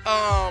about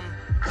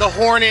the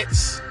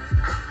Hornets,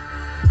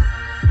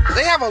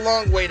 they have a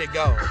long way to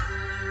go.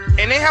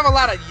 And they have a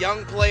lot of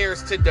young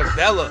players to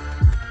develop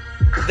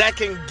that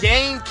can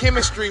gain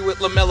chemistry with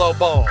LaMelo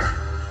Ball.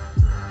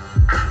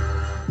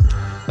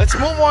 Let's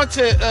move on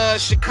to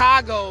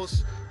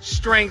Chicago's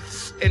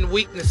strengths and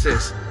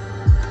weaknesses.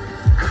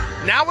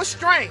 Now with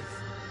strength,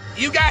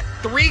 you got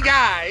 3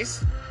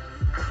 guys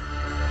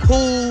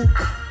who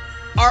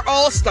are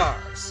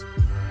all-stars.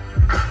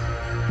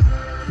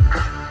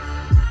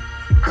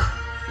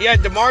 You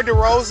had DeMar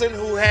DeRozan,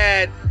 who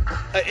had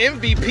an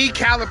MVP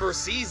caliber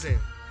season,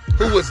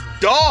 who was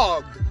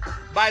dogged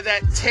by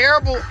that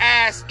terrible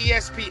ass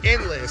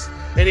ESPN list.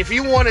 And if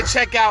you want to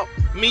check out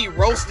me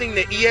roasting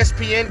the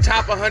ESPN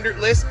Top 100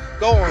 list,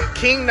 go on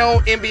Kingknown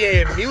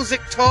NBA and Music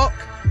Talk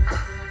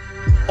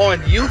on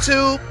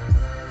YouTube,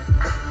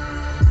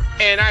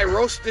 and I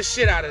roast the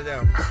shit out of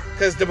them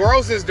because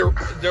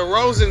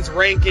DeRozan's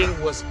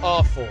ranking was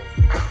awful.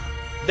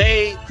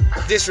 They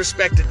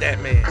disrespected that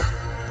man.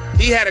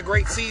 He had a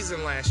great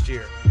season last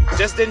year.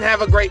 Just didn't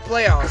have a great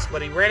playoffs,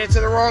 but he ran into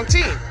the wrong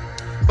team.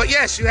 But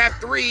yes, you have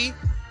 3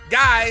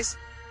 guys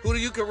who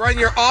you can run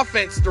your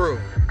offense through.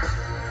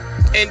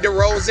 And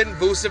DeRozan,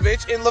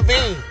 Vucevic, and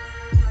LaVine.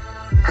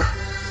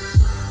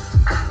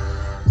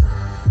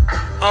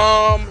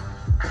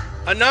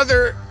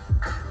 Another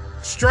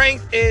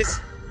strength is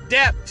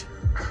depth.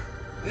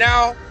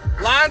 Now,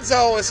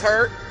 Lonzo is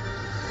hurt,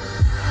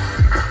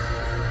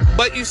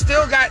 but you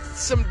still got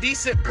some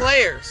decent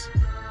players.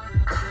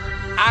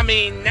 I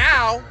mean,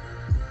 now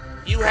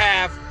you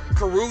have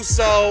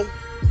Caruso,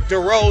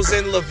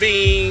 DeRozan,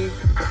 LaVine,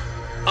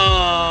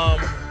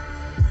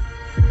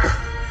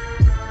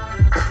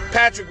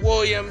 Patrick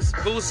Williams,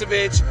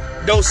 Vucevic,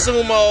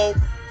 Dosumo,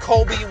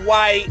 Kobe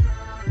White,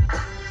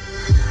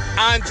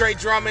 Andre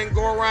Drummond,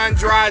 Goran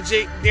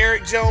Dragic,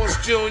 Derrick Jones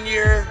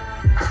Jr.,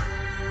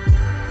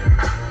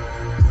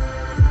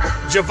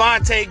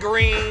 Javonte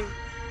Green.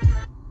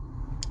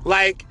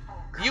 Like,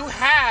 you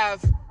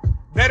have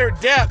better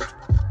depth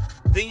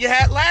than you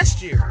had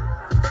last year.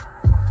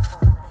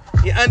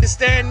 You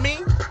understand me?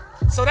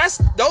 So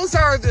those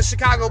are the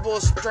Chicago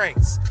Bulls'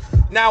 strengths.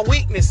 Now,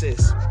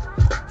 weaknesses.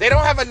 They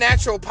don't have a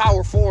natural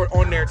power forward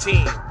on their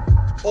team.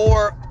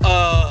 Or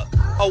a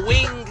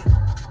wing.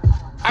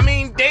 I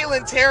mean,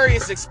 Dalen Terry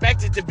is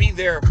expected to be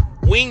their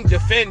wing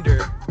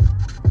defender,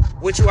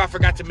 which I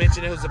forgot to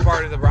mention, it was a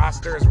part of the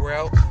roster as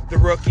well, the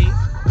rookie.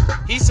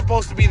 He's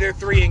supposed to be their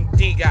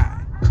 3-and-D guy.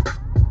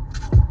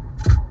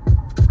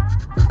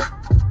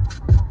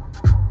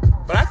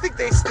 But I think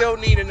they still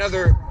need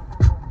another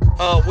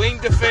wing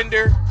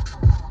defender.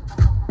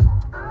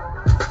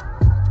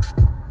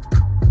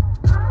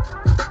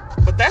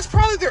 But that's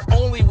probably their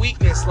only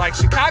weakness. Like,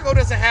 Chicago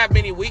doesn't have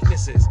many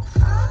weaknesses.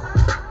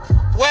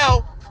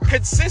 Well,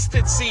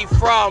 consistency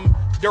from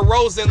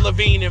DeRozan,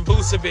 Levine, and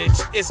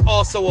Vucevic is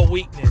also a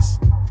weakness.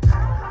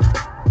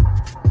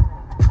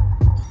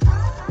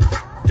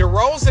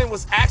 DeRozan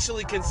was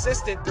actually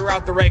consistent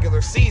throughout the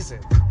regular season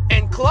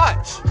and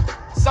clutch.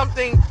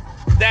 Something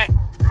that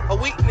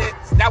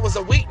was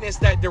a weakness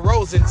that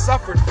DeRozan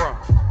suffered from.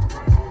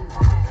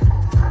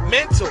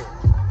 Mental.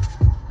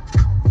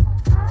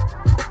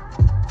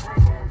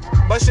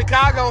 But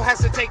Chicago has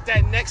to take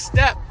that next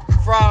step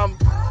from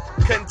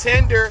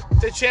contender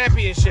to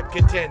championship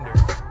contender.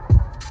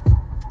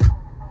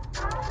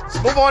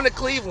 Let's move on to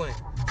Cleveland.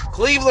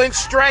 Cleveland's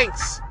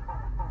strengths.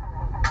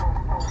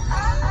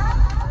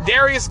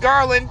 Darius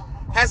Garland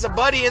has a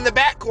buddy in the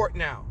backcourt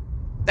now.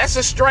 That's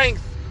a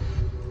strength.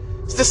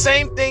 It's the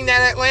same thing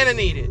that Atlanta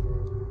needed.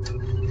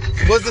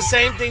 It was the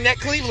same thing that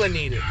Cleveland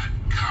needed.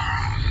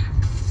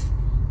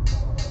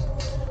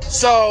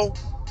 So,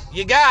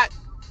 you got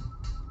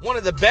one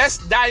of the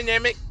best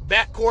dynamic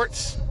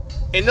backcourts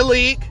in the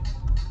league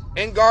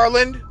in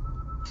Garland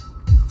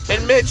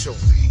and Mitchell.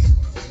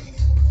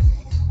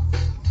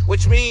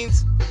 Which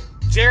means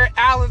Jarrett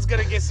Allen's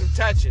going to get some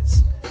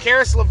touches.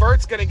 Karis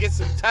LeVert's going to get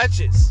some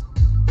touches.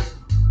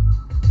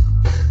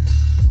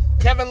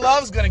 Kevin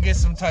Love's going to get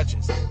some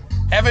touches.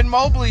 Evan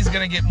Mobley's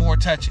going to get more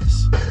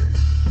touches.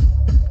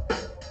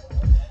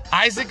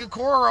 Isaac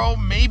Okoro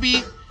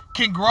maybe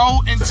can grow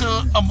into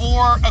a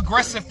more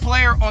aggressive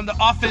player on the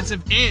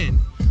offensive end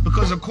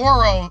because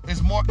Okoro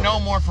is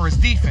known more for his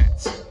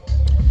defense.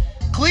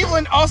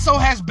 Cleveland also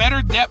has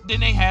better depth than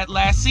they had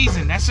last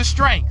season. That's a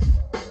strength.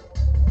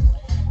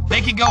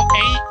 They can go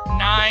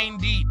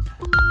 8-9 deep,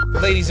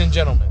 ladies and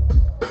gentlemen.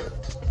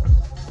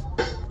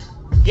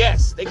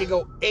 Yes, they can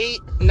go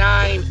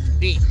 8-9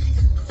 deep.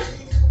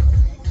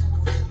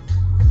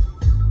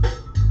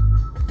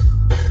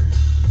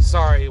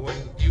 Sorry, when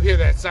you hear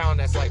that sound,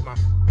 that's like my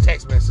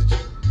text message.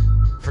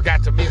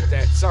 Forgot to mute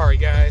that. Sorry,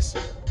 guys.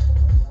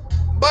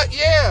 But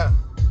yeah,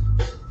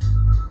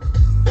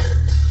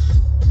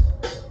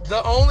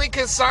 the only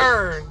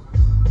concern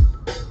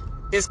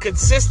is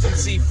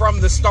consistency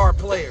from the star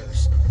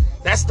players.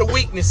 That's the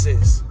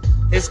weaknesses.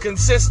 It's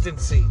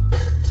consistency.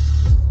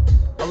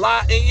 A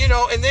lot,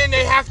 and then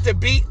they have to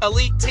beat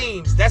elite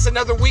teams. That's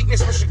another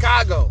weakness for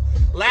Chicago.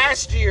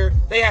 Last year,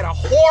 they had a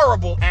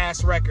horrible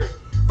ass record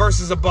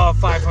versus above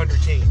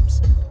 500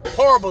 teams.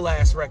 Horrible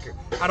ass record.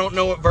 I don't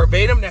know it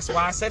verbatim. That's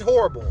why I said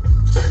horrible.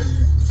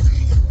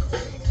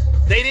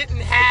 They didn't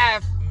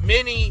have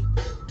many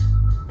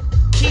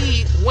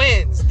key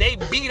wins. They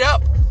beat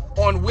up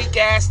on weak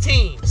ass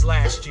teams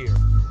last year.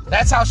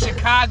 That's how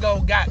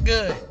Chicago got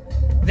good.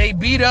 They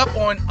beat up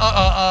on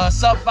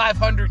sub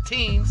 500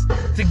 teams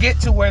to get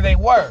to where they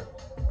were.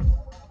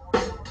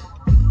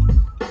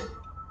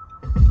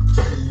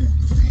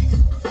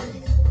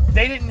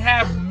 They didn't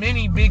have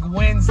many big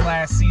wins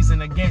last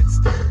season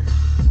against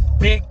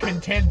big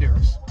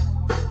contenders.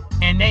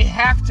 And they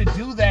have to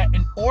do that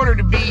in order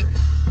to be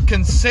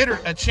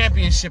considered a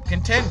championship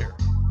contender.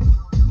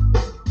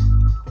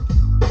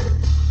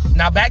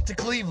 Now back to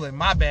Cleveland.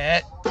 My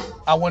bad.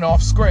 I went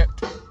off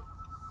script.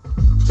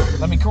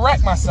 Let me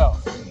correct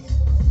myself.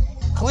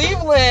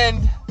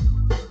 Cleveland,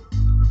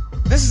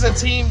 this is a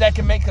team that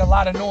can make a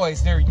lot of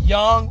noise. They're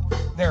young.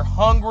 They're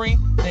hungry.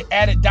 They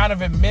added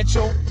Donovan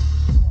Mitchell.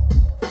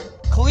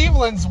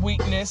 Cleveland's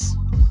weakness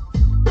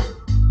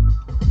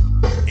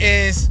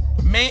is,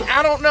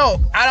 I don't know.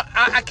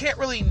 I can't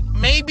really,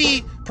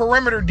 maybe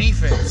perimeter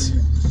defense.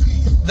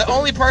 The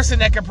only person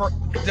that can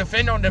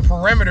defend on the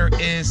perimeter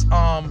is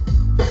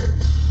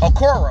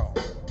Okoro.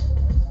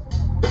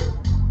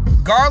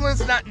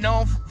 Garland's not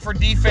known for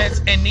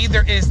defense, and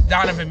neither is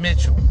Donovan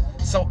Mitchell.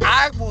 So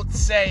I would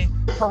say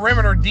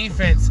perimeter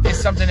defense is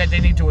something that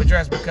they need to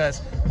address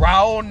because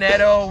Raul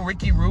Neto,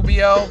 Ricky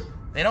Rubio,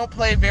 they don't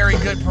play very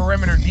good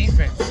perimeter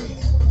defense.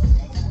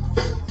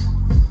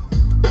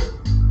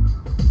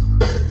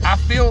 I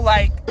feel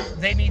like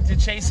they need to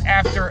chase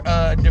after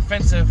a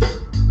defensive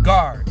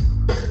guard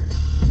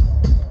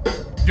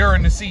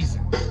during the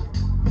season.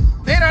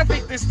 Then I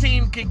think this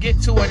team can get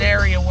to an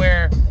area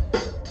where,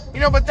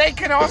 but they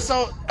can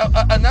also,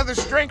 another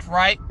strength,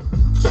 right?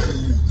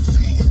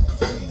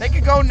 They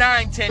could go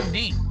 9-10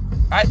 deep.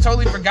 I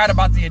totally forgot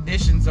about the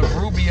additions of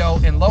Rubio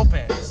and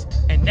Lopez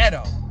and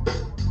Neto.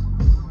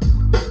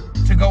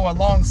 To go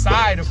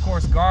alongside, of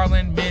course,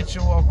 Garland,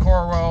 Mitchell,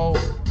 Okoro,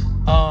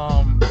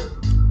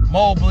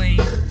 Mobley,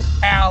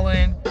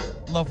 Allen,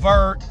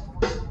 LeVert,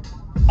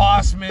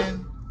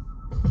 Osman.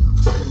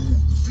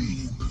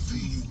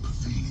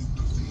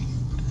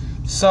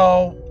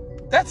 So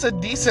that's a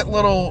decent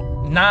little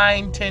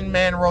 9-10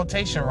 man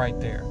rotation right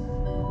there.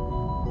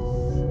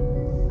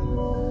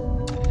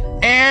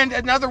 And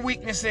another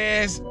weakness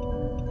is,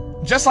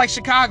 just like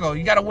Chicago,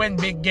 you got to win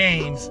big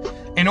games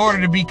in order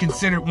to be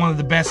considered one of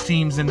the best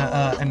teams in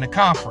the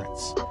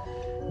conference.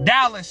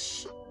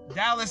 Dallas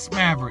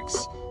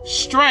Mavericks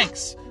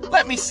strengths.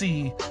 Let me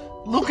see.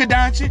 Luka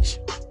Doncic.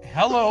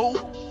 Hello.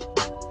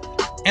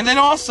 And then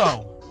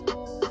also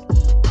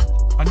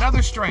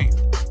Another strength.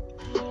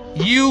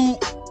 You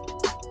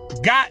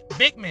got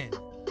big men.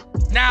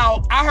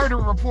 Now, I heard a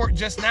report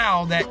just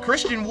now that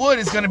Christian Wood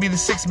is going to be the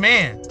 6th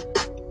man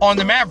on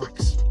the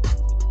Mavericks.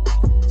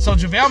 So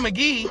JaVale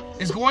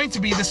McGee is going to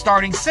be the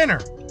starting center.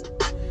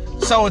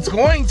 So it's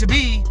going to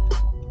be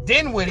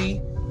Dinwiddie,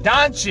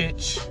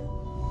 Doncic.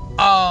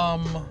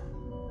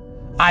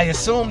 I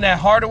assume that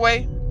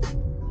Hardaway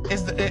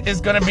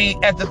is going to be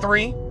at the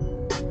 3.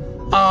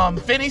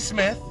 Finney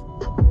Smith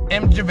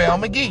and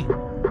JaVale McGee.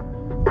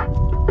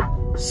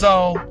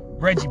 So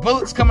Reggie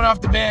Bullock's coming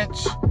off the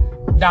bench.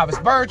 Davis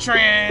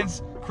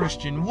Bertans,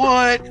 Christian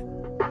Wood.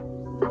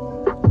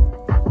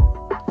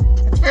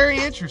 It's very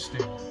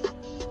interesting.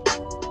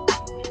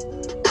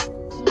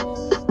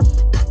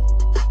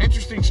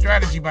 Interesting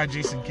strategy by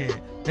Jason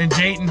Kidd. Then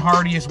Jaden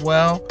Hardy as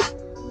well.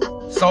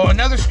 So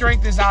another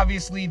strength is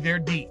obviously they're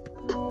deep.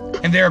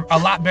 And they're a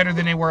lot better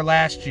than they were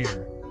last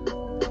year.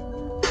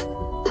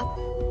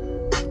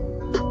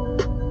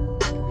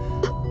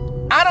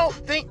 I don't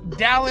think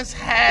Dallas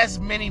has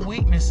many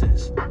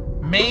weaknesses.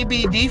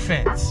 Maybe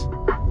defense.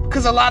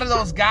 Because a lot of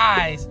those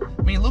guys,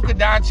 I mean, Luka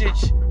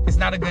Doncic is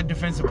not a good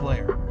defensive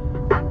player.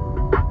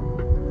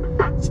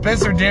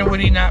 Spencer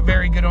Dinwiddie, not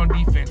very good on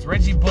defense.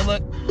 Reggie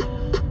Bullock,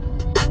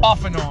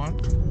 off and on.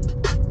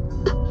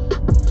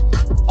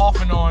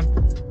 Off and on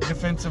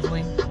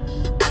defensively.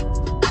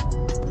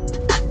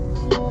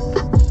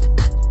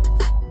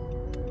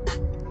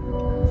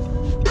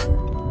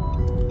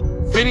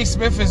 Finney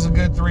Smith is a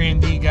good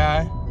 3-and-D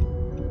guy.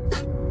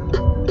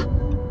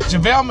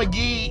 JaVale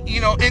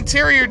McGee,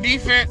 interior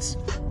defense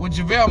with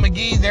JaVale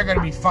McGee, they're going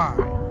to be fine.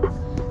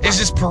 It's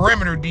just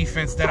perimeter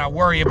defense that I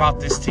worry about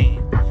this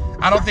team.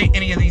 I don't think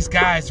any of these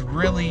guys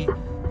really,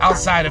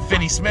 outside of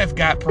Finney Smith,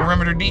 got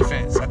perimeter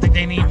defense. I think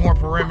they need more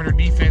perimeter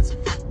defense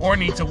or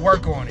need to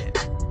work on it.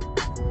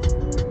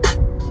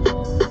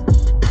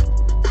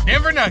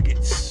 Denver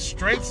Nuggets,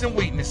 strengths and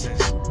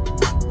weaknesses.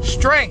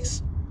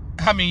 Strengths.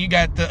 I mean, you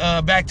got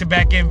the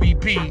back-to-back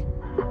MVP.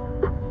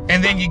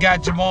 And then you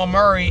got Jamal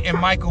Murray and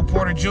Michael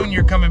Porter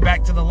Jr. coming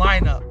back to the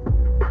lineup.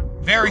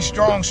 Very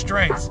strong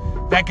strengths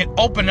that can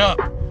open up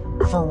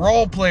for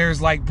role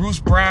players like Bruce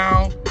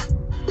Brown,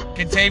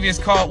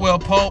 Kentavious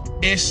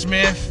Caldwell-Pope, Ish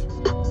Smith,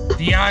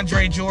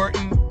 DeAndre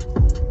Jordan.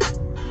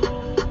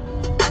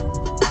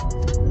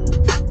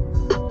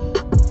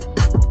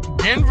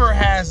 Denver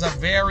has a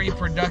very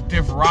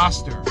productive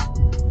roster.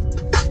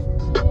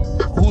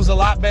 Who's a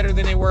lot better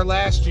than they were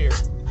last year.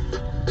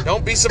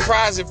 Don't be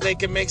surprised if they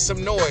can make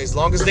some noise, as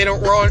long as they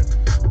don't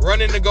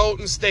run into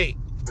Golden State.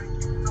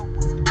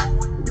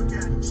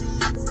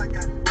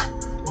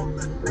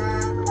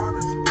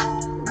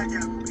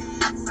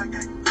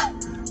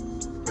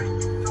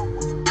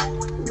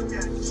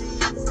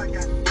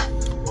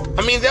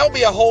 I mean, they'll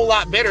be a whole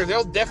lot better.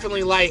 They'll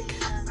definitely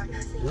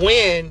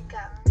win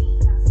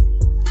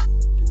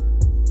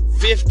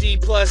 50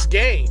 plus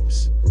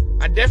games.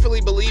 I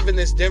definitely believe in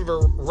this Denver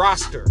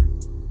roster.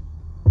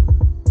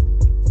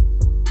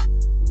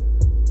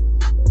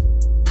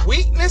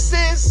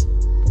 Weaknesses?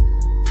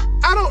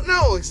 I don't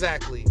know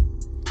exactly.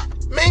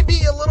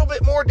 Maybe a little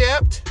bit more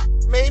depth.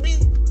 Maybe.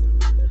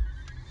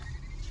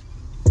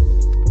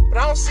 But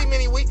I don't see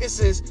many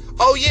weaknesses.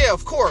 Oh, yeah,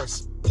 of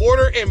course.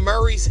 Porter and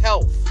Murray's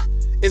health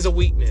is a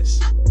weakness.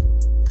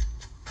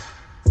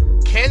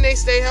 Can they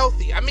stay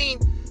healthy? I mean,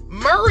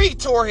 Murray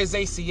tore his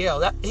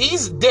ACL.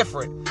 He's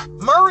different.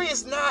 Murray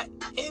is not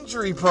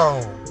injury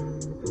prone.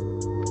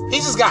 He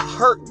just got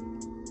hurt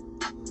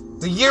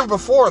the year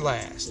before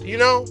last,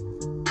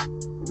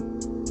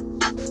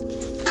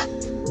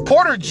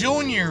 Porter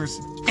Jr.'s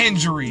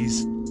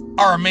injuries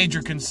are a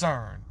major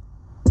concern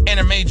and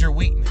a major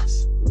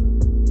weakness.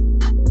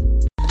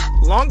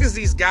 As long as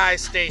these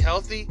guys stay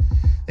healthy,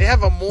 they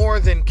have a more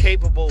than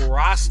capable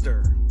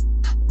roster.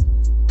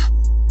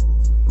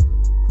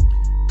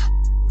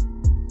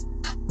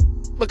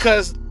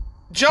 Because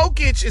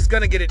Jokic is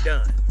going to get it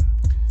done.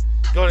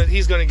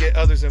 He's going to get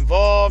others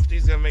involved.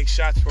 He's going to make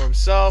shots for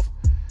himself.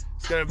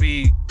 He's going to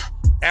be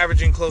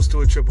averaging close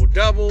to a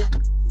triple-double.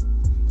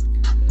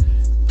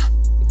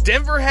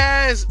 Denver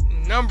has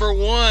number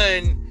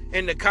 1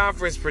 in the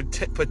conference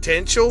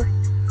potential.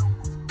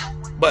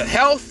 But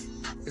health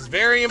is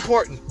very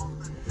important.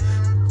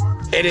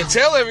 And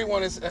until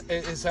everyone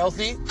is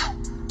healthy,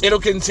 it'll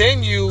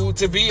continue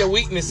to be a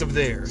weakness of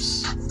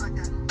theirs.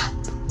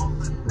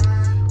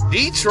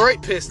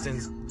 Detroit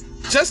Pistons,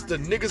 just the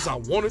niggas I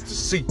wanted to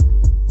see.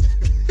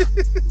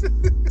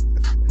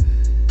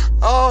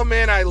 Oh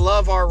man, I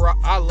love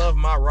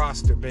my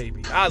roster,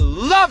 baby. I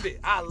love it.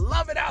 I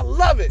love it. I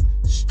love it.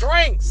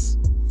 Strengths.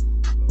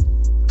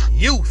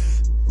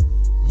 Youth.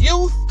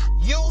 Youth.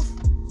 Youth.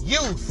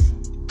 Youth.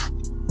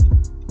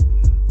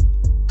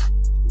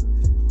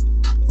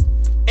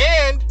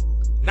 And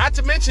not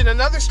to mention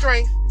another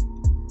strength,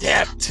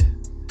 depth.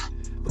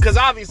 Because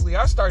obviously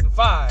our starting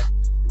 5,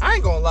 I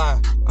ain't gonna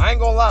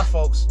lie,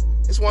 folks.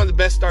 It's one of the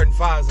best starting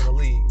 5s in the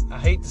league. I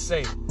hate to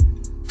say it.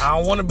 I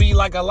don't want to be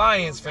like a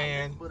Lions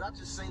fan,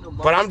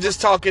 but I'm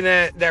just talking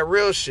that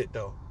real shit,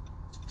 though.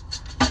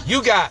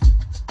 You got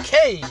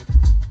Cade,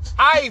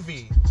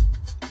 Ivy,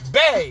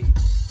 Bay,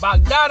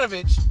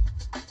 Bogdanovich,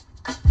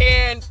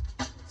 and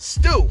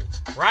Stu,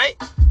 right?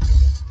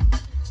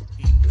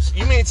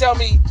 You mean to tell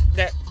me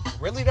that,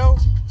 really though?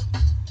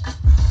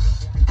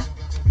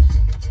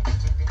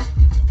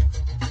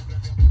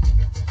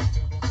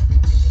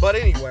 But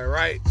anyway,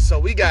 right? So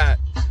we got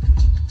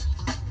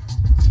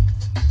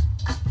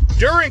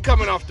Duran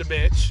coming off the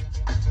bench,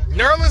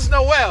 Nerlens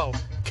Noel,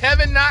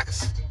 Kevin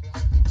Knox,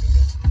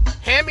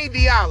 Hammy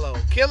Diallo,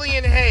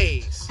 Killian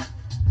Hayes,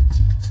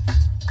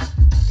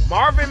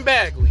 Marvin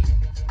Bagley,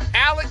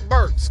 Alec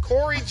Burks,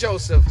 Corey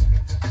Joseph,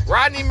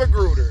 Rodney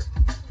Magruder.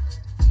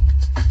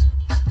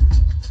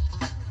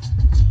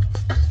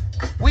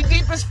 We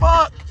deep as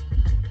fuck.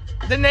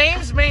 The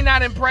names may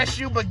not impress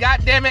you, but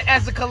goddammit,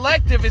 as a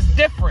collective, it's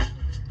different.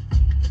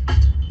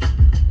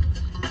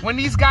 When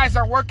these guys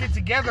are working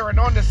together and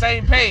on the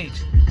same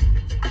page.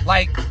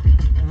 Like,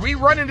 we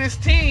running this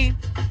team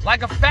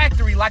like a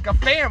factory, like a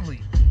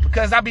family.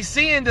 Because I be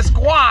seeing the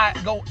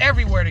squad go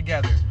everywhere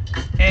together.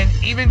 And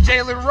even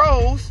Jalen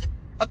Rose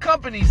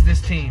accompanies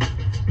this team.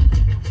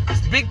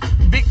 It's big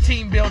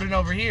team building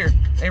over here.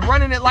 They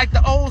running it like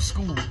the old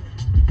school.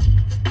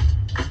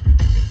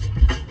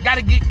 Got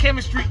to get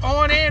chemistry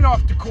on and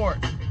off the court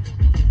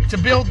to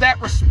build that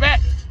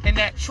respect and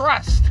that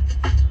trust.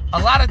 A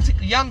lot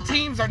of young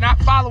teams are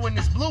not following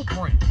this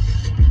blueprint.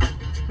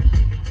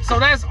 So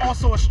that's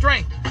also a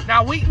strength.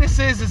 Now,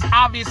 weaknesses is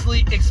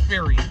obviously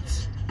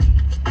experience.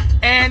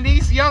 And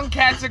these young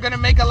cats are going to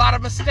make a lot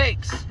of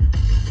mistakes.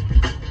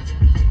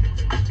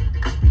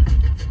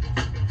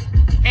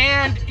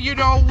 And, you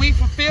know, we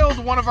fulfilled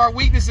one of our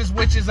weaknesses,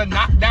 which is a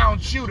knockdown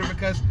shooter,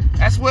 because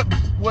that's what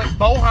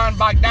Bojan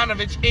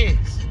Bogdanovich is.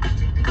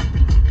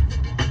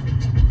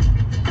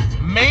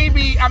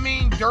 Maybe,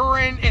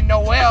 Duran and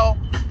Noel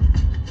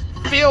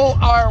fill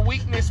our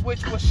weakness,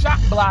 which was shot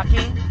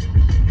blocking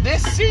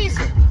this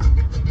season.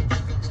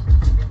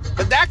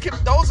 But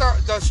those are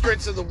the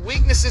strengths of the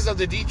weaknesses of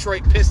the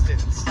Detroit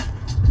Pistons.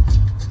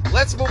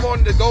 Let's move on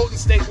to the Golden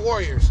State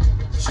Warriors.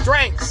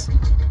 Strengths,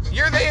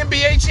 you're the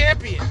NBA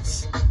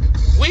champions.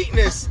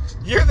 Weakness,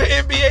 you're the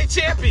NBA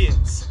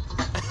champions.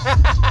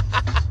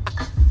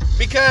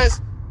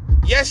 Because,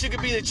 yes, you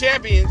could be the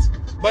champions,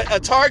 but a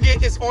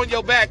target is on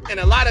your back, and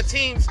a lot of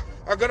teams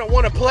are going to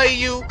want to play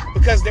you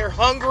because they're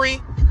hungry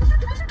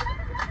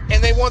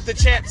and they want the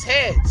champs'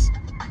 heads.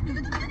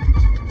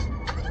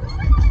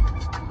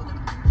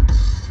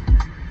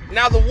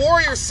 Now, the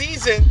Warriors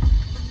season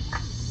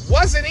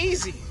wasn't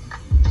easy.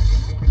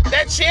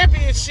 That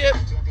championship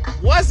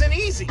wasn't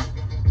easy.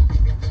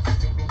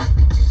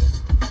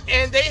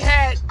 And they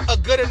had a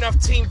good enough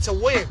team to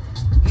win,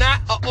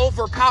 not an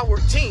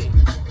overpowered team.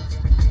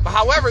 But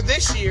however,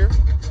 this year,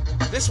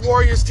 this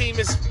Warriors team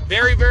is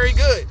very, very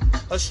good.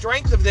 A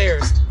strength of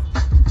theirs.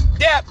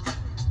 Depth.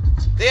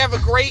 They have a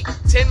great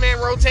 10-man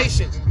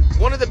rotation.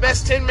 One of the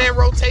best 10-man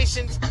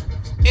rotations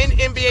in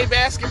NBA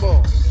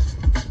basketball.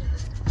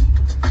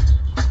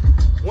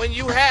 When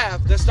you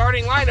have the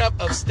starting lineup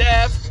of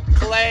Steph,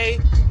 Clay,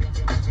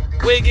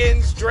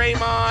 Wiggins,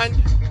 Draymond,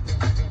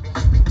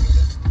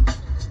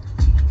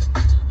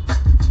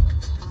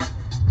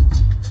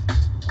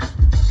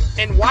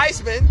 and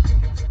Wiseman,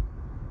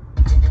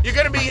 you're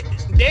going to be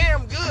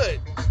damn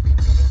good.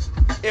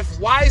 If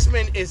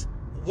Wiseman is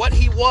what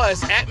he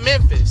was at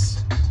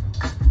Memphis,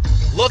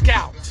 look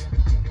out.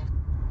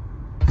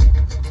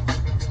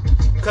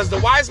 Because the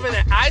Wiseman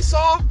that I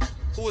saw,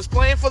 who was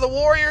playing for the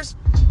Warriors,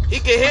 he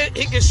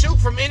can shoot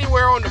from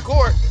anywhere on the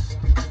court.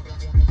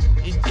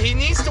 He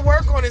needs to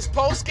work on his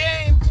post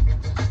game,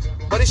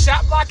 but his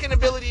shot blocking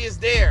ability is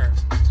there.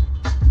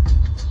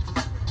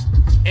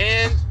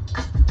 And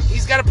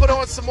he's got to put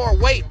on some more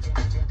weight.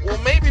 Well,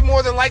 maybe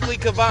more than likely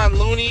Kevon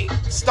Looney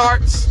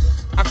starts.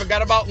 I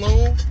forgot about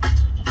Loon.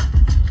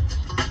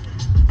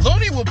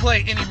 Looney will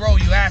play any role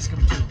you ask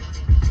him to.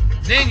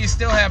 Then you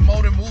still have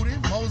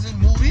Moses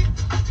Moody,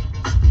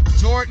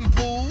 Jordan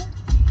Poole,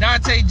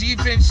 Dante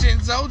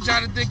DiVincenzo,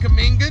 Jonathan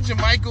Kuminga,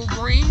 Jermichael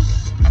Green.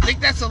 I think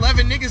that's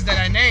 11 niggas that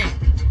I named.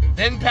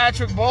 Then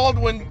Patrick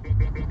Baldwin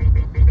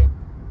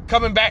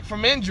coming back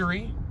from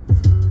injury.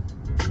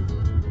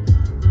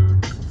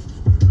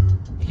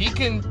 He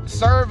can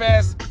serve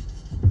as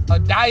a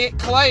diet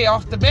Clay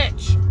off the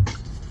bench.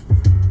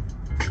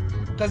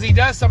 Because he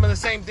does some of the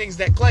same things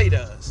that Clay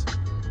does.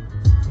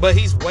 But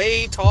he's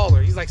way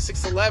taller. He's like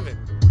 6'11",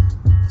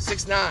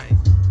 6'9".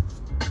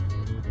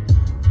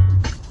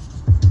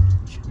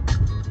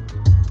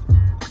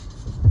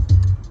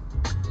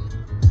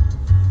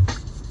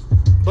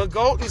 But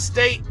Golden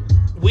State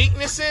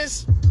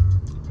weaknesses,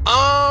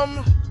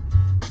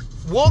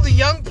 will the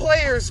young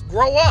players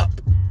grow up?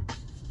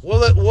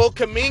 Will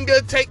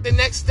Kuminga take the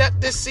next step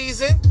this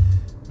season?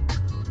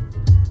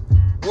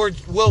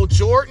 Will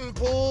Jordan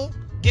Poole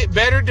get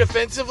better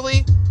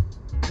defensively?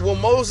 Will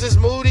Moses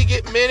Moody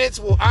get minutes?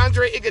 Will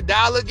Andre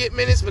Iguodala get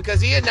minutes?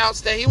 Because he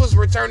announced that he was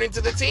returning to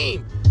the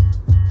team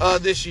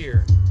this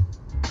year.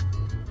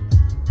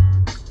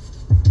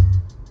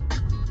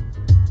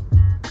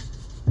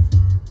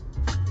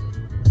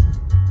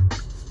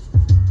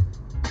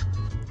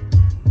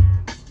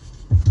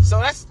 So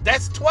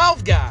that's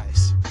 12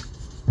 guys.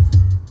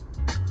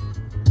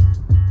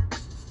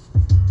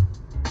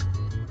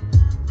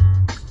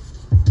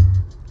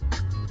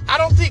 I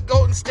don't think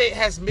Golden State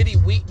has many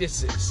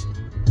weaknesses.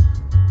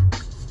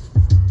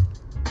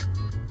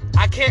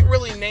 I can't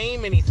really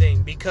name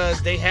anything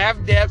because they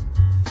have depth,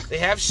 they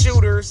have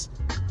shooters.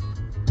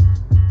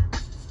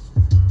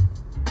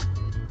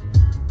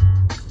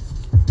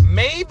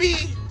 Maybe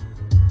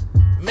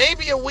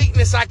a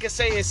weakness I could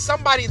say is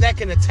somebody that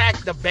can attack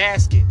the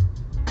basket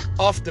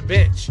off the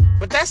bench.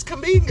 But that's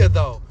Kuminga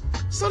though.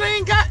 So they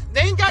ain't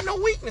got no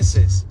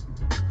weaknesses,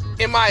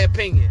 in my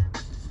opinion.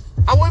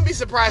 I wouldn't be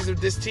surprised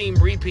if this team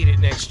repeated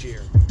next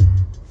year.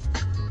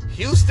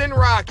 Houston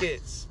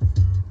Rockets.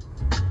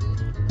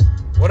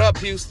 What up,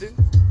 Houston?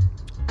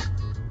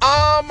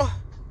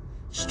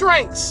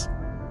 Strengths.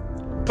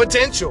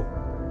 Potential.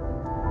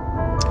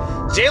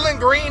 Jalen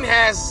Green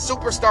has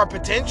superstar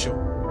potential.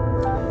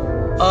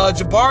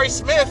 Jabari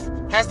Smith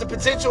has the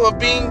potential of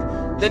being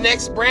the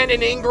next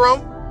Brandon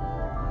Ingram.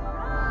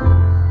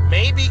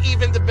 Maybe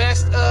even the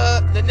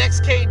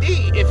next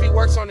KD if he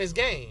works on his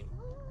game.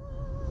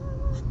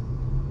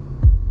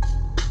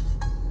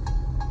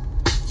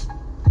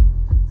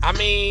 I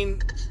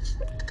mean,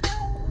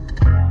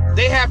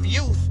 they have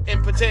youth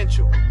and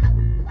potential.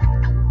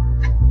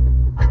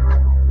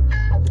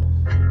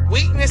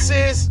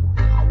 Weaknesses,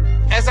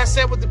 as I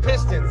said with the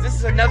Pistons, this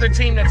is another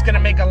team that's going to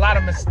make a lot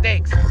of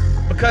mistakes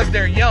because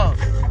they're young.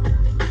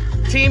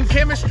 Team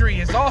chemistry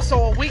is also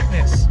a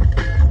weakness.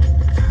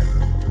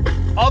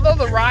 Although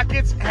the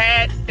Rockets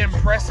had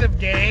impressive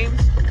games,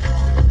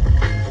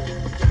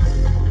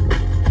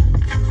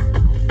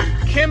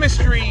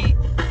 chemistry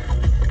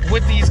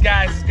with these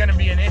guys is going to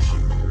be an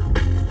issue.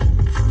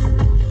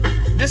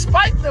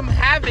 Despite them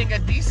having a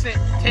decent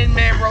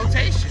 10-man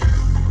rotation.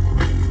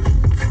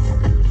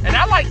 And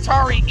I like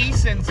Tari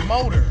Eason's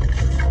motor.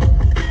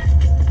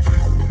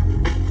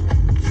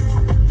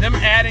 Them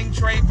adding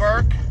Trey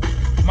Burke,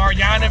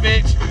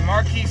 Marjanovic,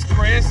 Marquise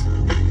Chris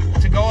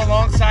to go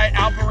alongside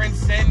Alperen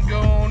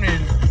Sengun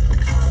and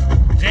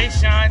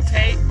Jayshawn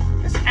Tate.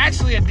 It's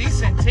actually a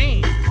decent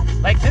team.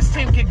 Like, this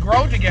team can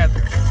grow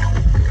together.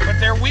 But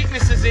their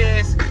weaknesses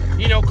is,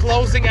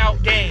 closing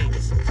out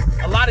games.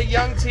 A lot of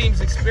young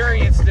teams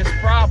experience this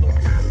problem.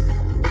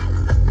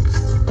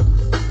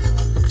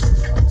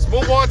 Let's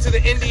move on to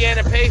the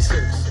Indiana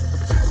Pacers.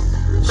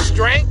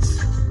 Strengths,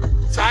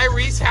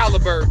 Tyrese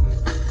Halliburton.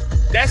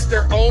 That's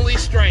their only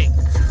strength.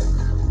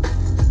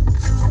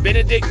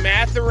 Benedict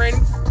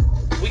Mathurin,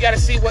 we got to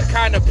see what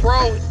kind of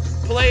pro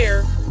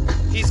player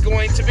he's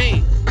going to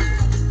be.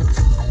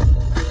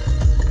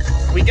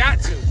 We got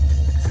to.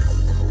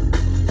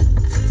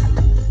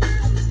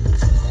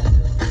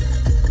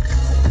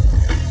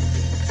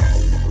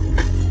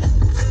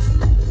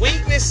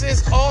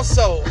 Weaknesses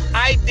also,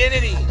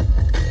 identity.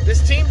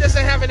 This team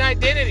doesn't have an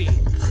identity.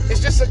 It's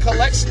just a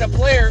collection of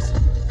players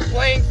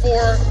playing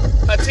for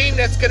a team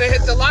that's going to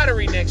hit the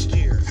lottery next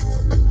year.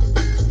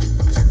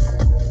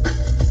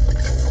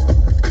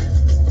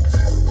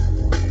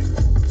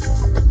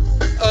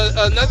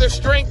 Another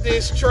strength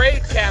is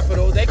trade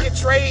capital. They can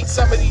trade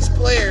some of these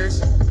players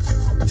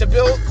to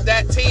build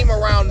that team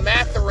around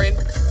Mathurin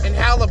and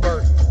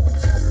Halliburton.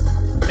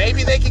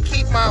 Maybe they can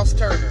keep Miles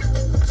Turner,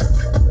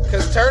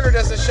 because Turner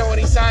doesn't show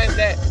any signs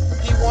that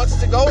he wants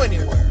to go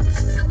anywhere.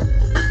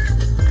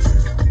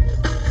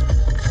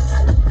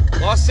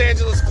 Los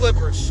Angeles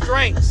Clippers,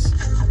 strengths.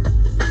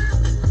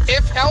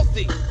 If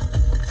healthy,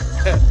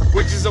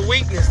 which is a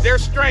weakness. Their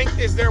strength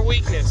is their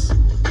weakness.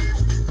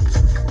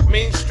 I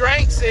mean,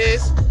 strengths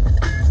is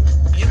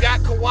you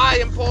got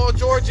Kawhi and Paul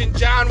George and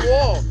John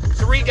Wall.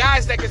 3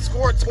 guys that can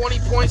score 20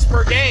 points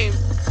per game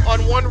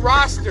on one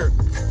roster,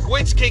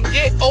 which can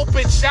get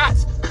open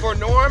shots for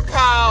Norm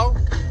Powell,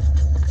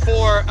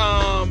 for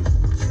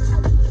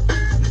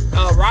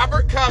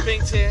Robert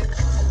Covington,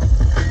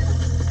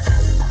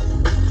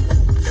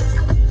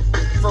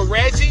 for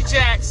Reggie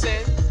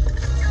Jackson,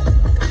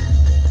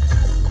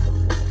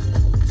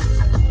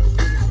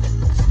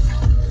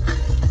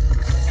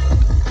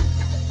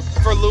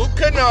 for Luke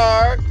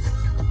Kennard.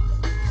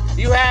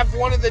 You have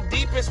one of the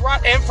deepest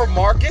and for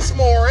Marcus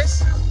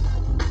Morris.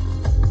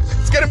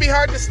 It's going to be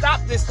hard to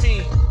stop this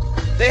team.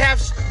 They have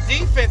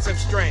defensive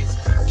strengths.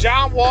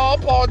 John Wall,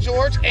 Paul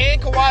George, and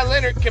Kawhi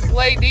Leonard can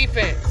play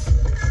defense.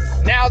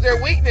 Now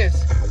their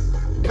weakness,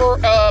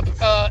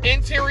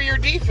 interior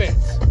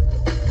defense.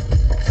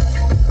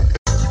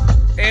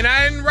 And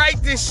I didn't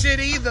write this shit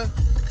either.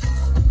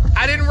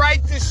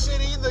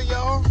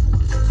 Y'all.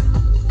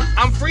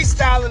 I'm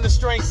freestyling the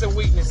strengths and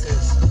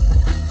weaknesses.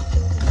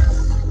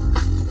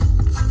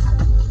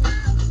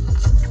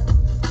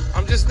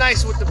 I'm just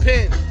nice with the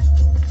pen.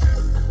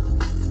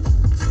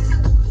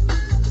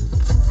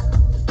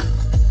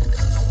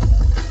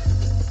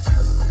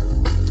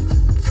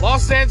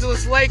 Los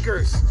Angeles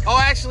Lakers. Oh,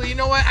 actually, you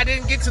know what? I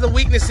didn't get to the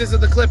weaknesses of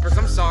the Clippers.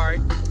 I'm sorry.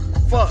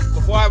 Fuck.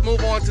 Before I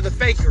move on to the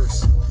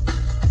Fakers.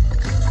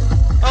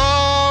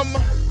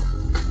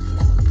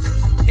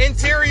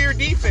 Interior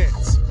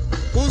defense.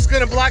 Who's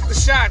going to block the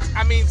shots?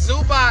 I mean,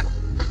 Zubac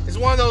is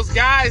one of those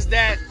guys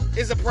that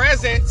is a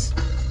presence,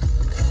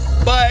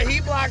 but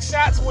he blocks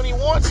shots when he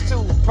wants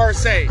to, per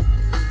se.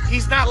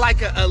 He's not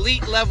like an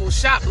elite level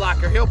shot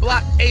blocker. He'll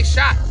block a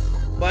shot,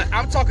 but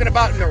I'm talking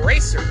about an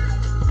eraser.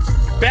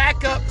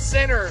 Backup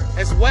center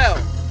as well.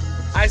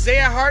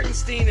 Isaiah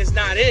Hartenstein is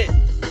not it.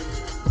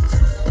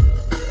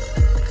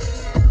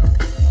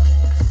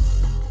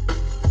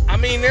 I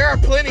mean, there are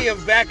plenty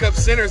of backup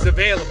centers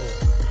available,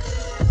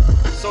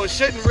 so it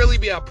shouldn't really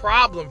be a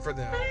problem for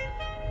them.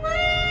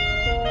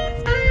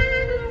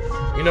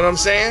 You know what I'm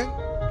saying?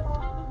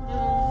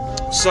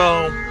 So,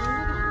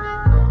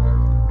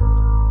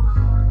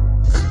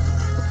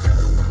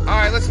 all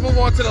right, let's move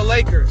on to the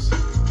Lakers.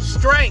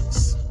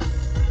 Strengths.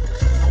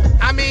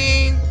 I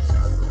mean,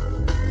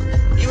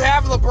 you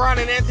have LeBron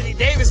and Anthony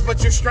Davis,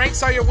 but your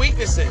strengths are your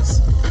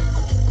weaknesses.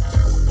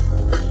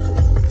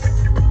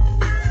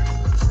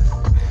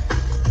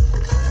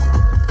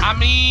 I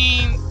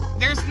mean,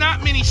 there's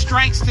not many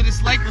strengths to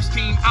this Lakers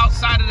team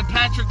outside of the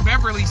Patrick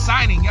Beverley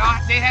signing. Y'all,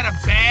 they had a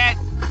bad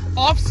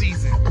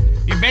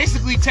offseason. You're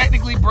basically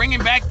technically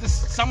bringing back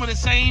some of the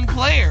same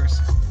players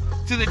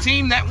to the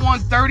team that won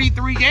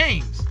 33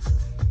 games.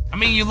 I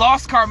mean, you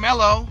lost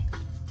Carmelo.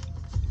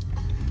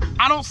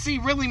 I don't see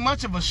really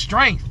much of a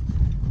strength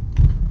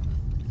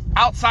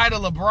outside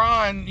of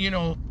LeBron, you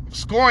know,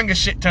 scoring a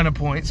shit ton of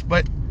points.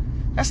 But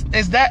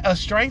is that a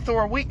strength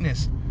or a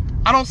weakness?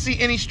 I don't see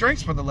any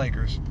strengths for the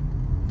Lakers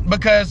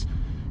because,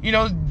 you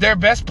know, their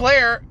best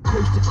player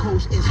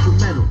coast-to-coast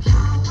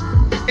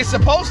instrumentals. It's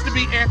supposed to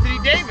be Anthony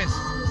Davis,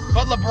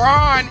 but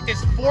LeBron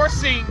is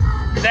forcing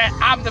that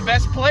I'm the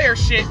best player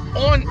shit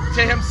on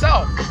to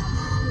himself.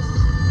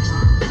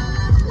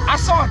 I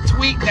saw a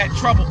tweet that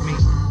troubled me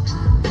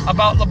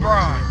about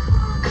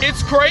LeBron.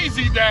 It's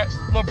crazy that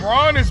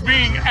LeBron is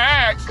being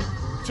asked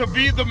to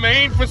be the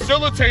main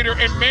facilitator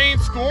and main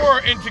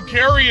scorer and to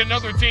carry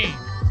another team.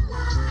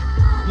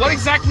 What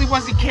exactly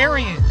was he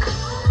carrying?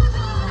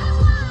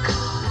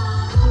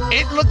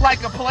 It looked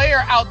like a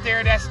player out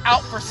there that's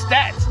out for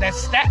stats, that's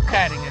stat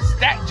padding and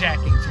stat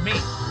jacking to me,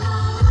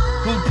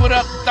 who put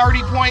up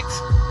 30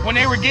 points when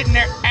they were getting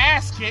their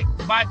ass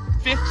kicked by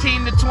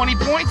 15 to 20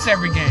 points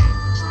every game.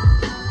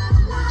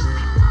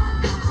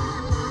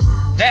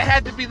 That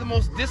had to be the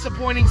most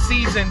disappointing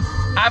season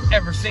I've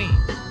ever seen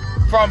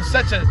from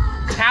such a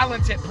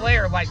talented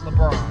player like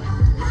LeBron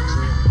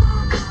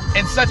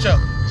and such a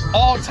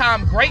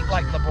all-time great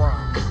like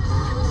LeBron.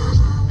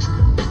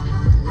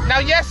 Now,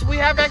 yes, we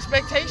have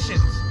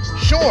expectations,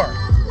 sure,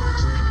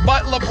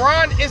 but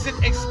LeBron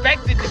isn't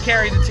expected to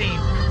carry the team,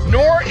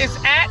 nor is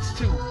asked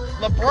to.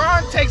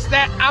 LeBron takes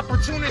that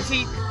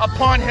opportunity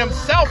upon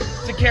himself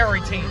to carry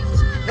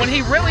teams when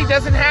he really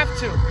doesn't have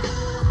to.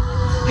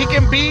 He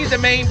can be the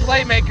main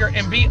playmaker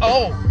and be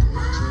old.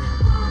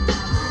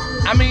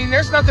 I mean,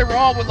 there's nothing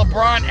wrong with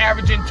LeBron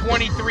averaging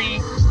 23,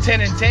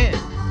 10, and 10.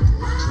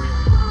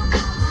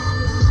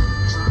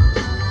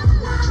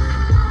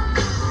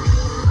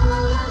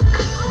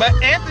 But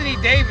Anthony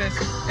Davis,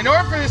 in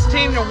order for this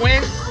team to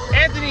win,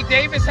 Anthony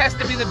Davis has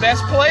to be the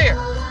best player.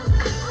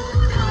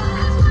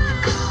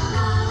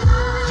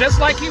 Just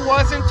like he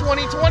was in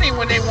 2020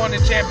 when they won the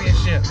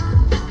championship.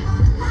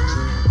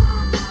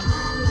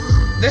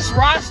 This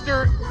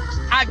roster,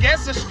 I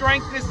guess the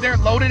strength is they're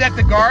loaded at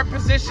the guard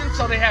position,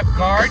 so they have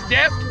guard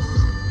depth.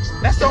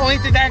 That's the only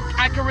thing that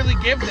I can really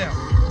give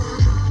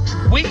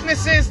them.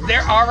 Weaknesses,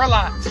 there are a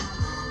lot.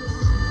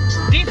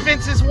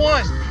 Defense is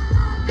one.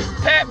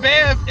 Pat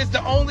Bev is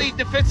the only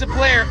defensive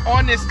player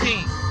on this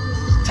team.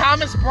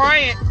 Thomas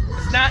Bryant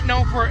is not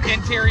known for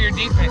interior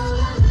defense.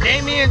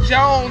 Damian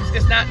Jones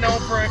is not known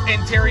for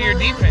interior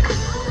defense.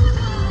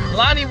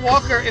 Lonnie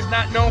Walker is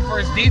not known for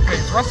his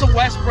defense. Russell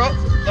Westbrook,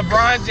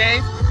 LeBron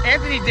James,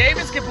 Anthony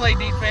Davis can play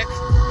defense,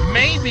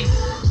 maybe,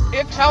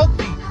 if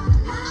healthy.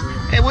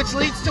 And which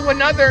leads to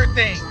another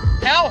thing,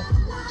 health.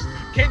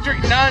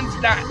 Kendrick Nunn's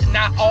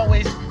not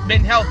always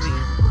been healthy.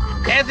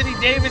 Anthony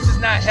Davis is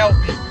not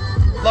healthy.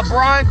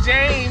 LeBron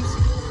James,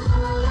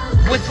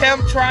 with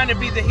him trying to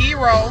be the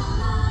hero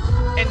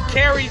and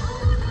carry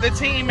the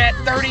team at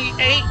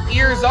 38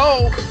 years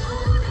old,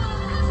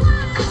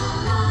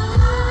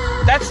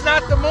 that's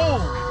not the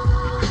move.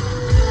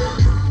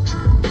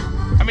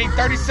 I mean,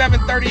 37,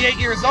 38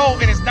 years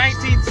old in his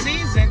 19th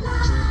season,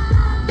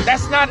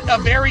 that's not a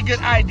very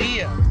good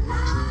idea.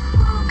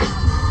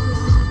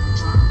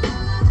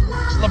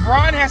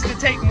 LeBron has to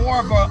take more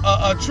of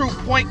a true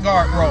point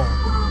guard role.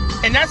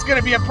 And that's going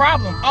to be a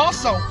problem.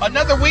 Also,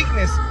 another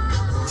weakness,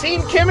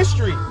 team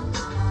chemistry.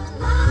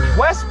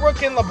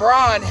 Westbrook and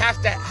LeBron have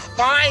to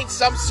find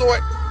some sort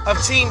of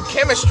team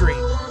chemistry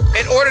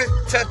in order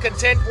to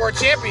contend for a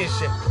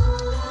championship.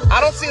 I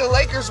don't see the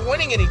Lakers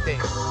winning anything.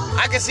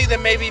 I can see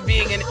them maybe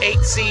being an 8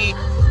 seed,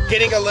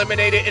 getting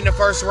eliminated in the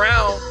first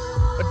round,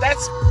 but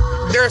that's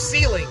their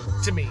ceiling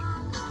to me.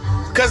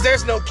 Because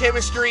there's no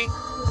chemistry,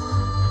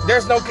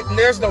 there's no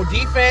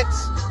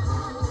defense.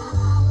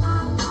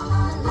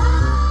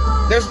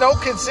 There's no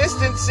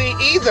consistency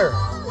either.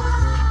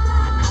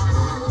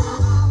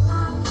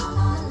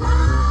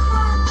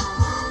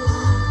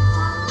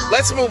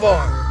 Let's move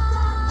on.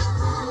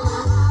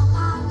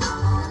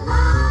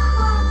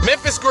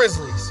 Memphis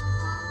Grizzlies.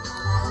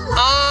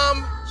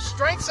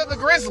 Strengths of the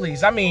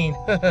Grizzlies. I mean,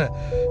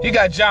 you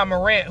got Ja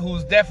Morant,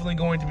 who's definitely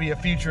going to be a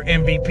future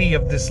MVP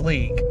of this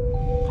league.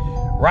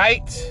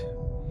 Right?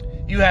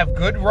 You have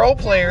good role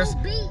players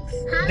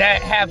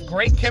that have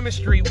great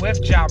chemistry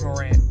with Ja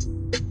Morant.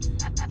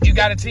 You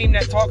got a team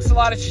that talks a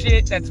lot of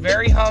shit, that's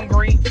very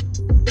hungry,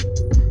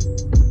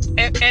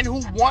 and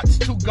who wants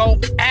to go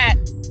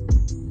at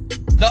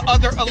the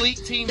other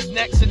elite teams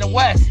next in the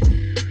West.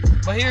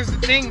 But here's the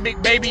thing, big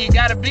baby, you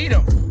got to beat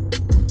them.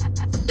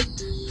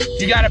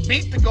 You got to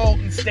beat the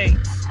Golden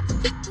States.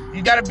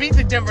 You got to beat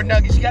the Denver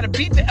Nuggets. You got to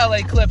beat the LA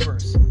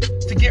Clippers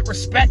to get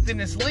respect in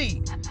this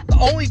league. The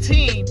only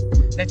team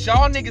that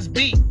y'all niggas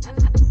beat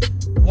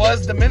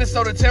was the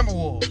Minnesota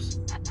Timberwolves,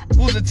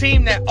 who's a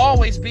team that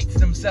always beats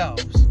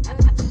themselves.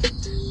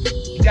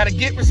 You got to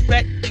get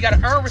respect. You got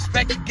to earn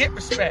respect to get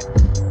respect.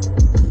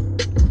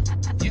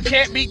 You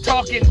can't be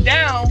talking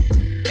down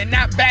and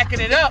not backing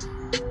it up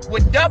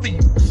with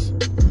W's.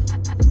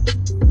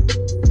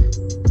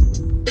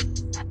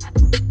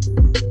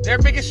 Their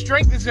biggest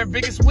strength is their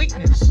biggest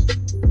weakness.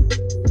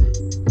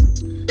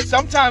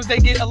 Sometimes they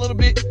get a little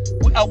bit,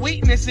 a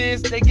weakness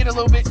is they get a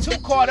little bit too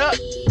caught up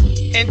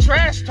in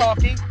trash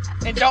talking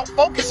and don't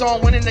focus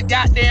on winning the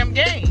goddamn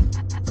game.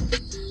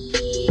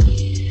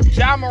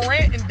 Ja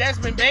Morant and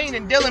Desmond Bane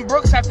and Dylan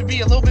Brooks have to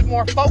be a little bit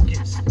more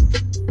focused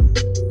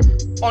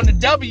on the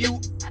W,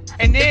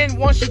 and then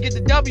once you get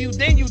the W,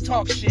 then you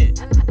talk shit.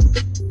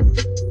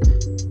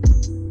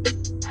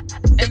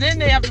 And then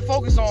they have to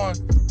focus on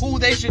who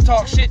they should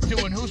talk shit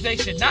to and who they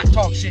should not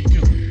talk shit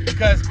to.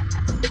 Because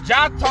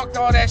Ja talked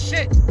all that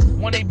shit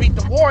when they beat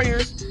the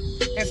Warriors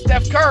and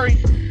Steph Curry.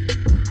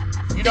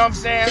 You know what I'm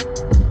saying?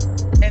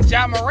 And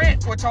Ja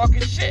Morant were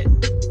talking shit.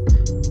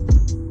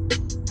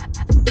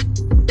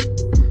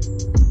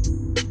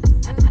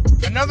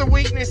 Another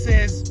weakness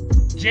is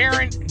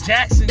Jaren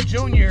Jackson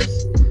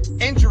Jr.'s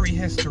injury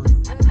history.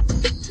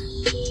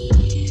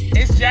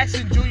 Is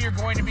Jackson Jr.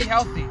 going to be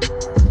healthy?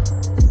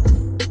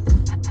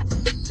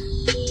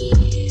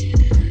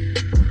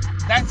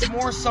 That's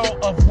more so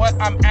of what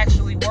I'm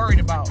actually worried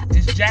about,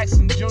 is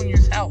Jackson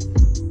Jr.'s health.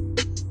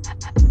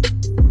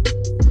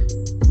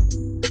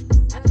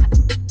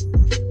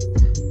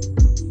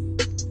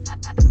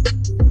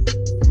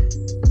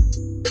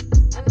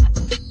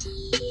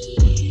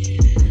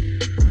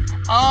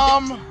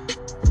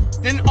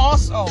 Then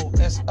also,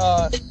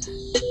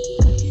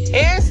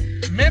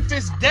 is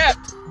Memphis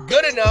depth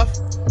good enough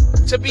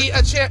to be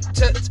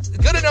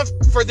good enough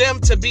for them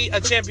to be a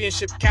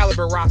championship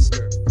caliber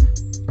roster?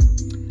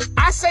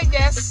 I say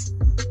yes,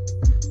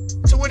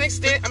 to an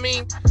extent. I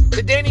mean,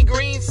 the Danny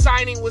Green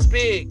signing was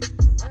big.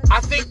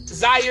 I think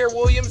Zaire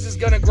Williams is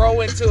going to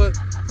grow into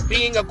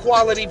being a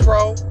quality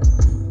pro.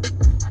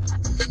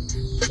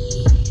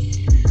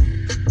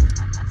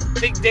 I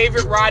think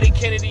David Roddy,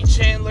 Kennedy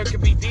Chandler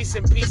could be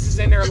decent pieces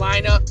in their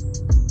lineup.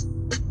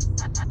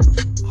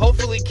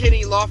 Hopefully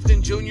Kenny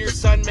Lofton Jr.'s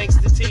son makes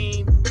the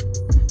team.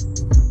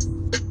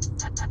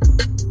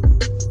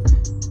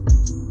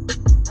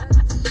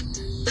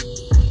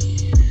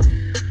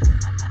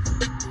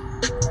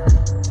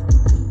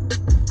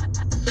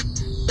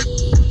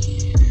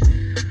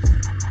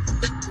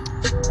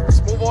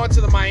 On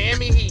to the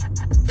Miami Heat.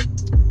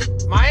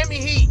 Miami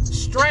Heat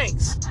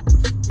strengths.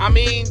 I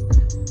mean,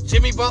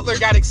 Jimmy Butler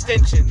got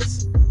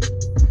extensions,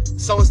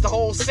 so it's the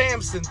whole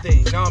Samson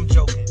thing. No, I'm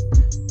joking.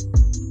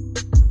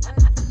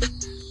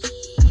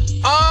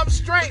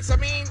 Strengths. I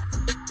mean,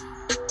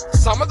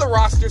 some of the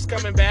rosters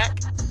coming back.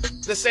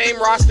 The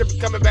same roster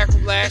coming back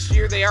from last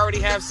year. They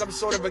already have some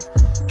sort of a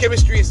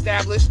chemistry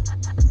established.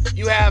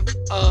 You have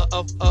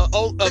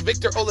a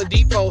Victor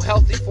Oladipo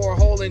healthy for a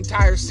whole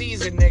entire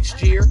season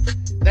next year.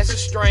 That's a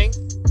strength.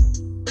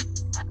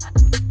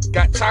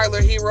 Got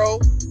Tyler Hero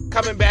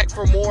coming back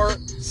for more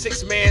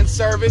six-man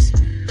service.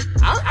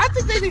 I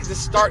think they need to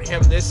start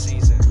him this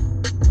season.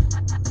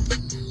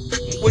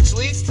 Which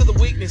leads to the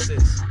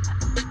weaknesses.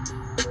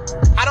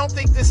 I don't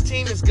think this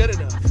team is good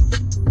enough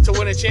to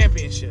win a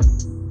championship.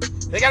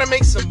 They got to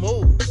make some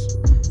moves.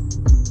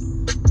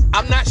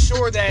 I'm not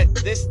sure that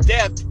this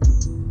depth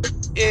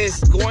is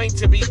going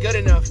to be good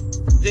enough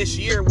this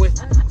year with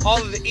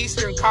all of the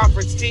Eastern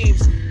Conference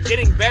teams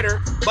getting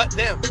better, but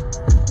them.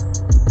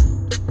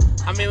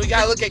 I mean, we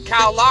gotta look at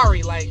Kyle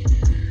Lowry. Like,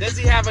 does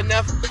he have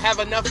enough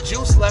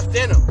juice left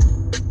in him?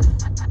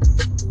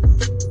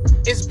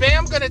 Is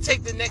Bam gonna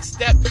take the next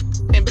step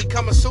and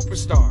become a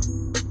superstar?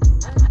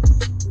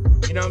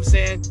 You know what I'm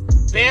saying?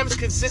 Bam's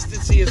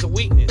consistency is a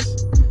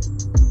weakness.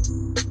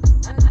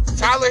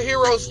 Tyler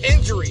Hero's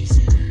injuries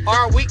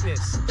are a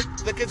weakness.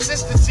 The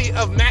consistency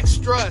of Max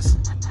Struss,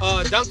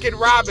 Duncan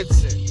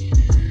Robinson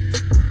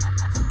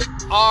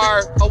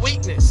are a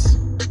weakness.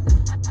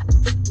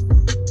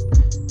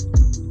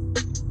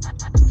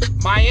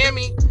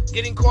 Miami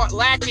getting caught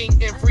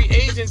lacking in free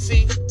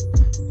agency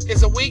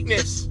is a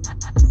weakness.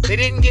 They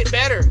didn't get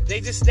better.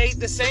 They just stayed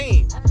the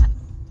same.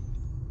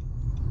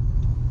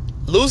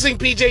 Losing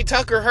PJ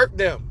Tucker hurt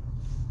them.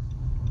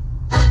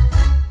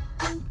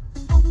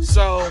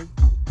 So,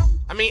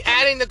 I mean,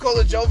 adding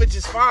Nikola Jovic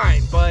is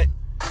fine, but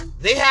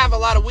they have a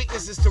lot of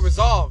weaknesses to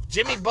resolve.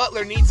 Jimmy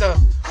Butler needs a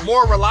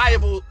more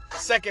reliable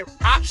second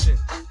option.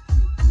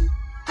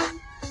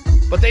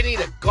 But they need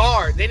a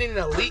guard. They need an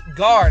elite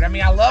guard. I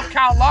mean, I love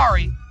Kyle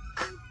Lowry,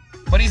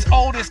 but he's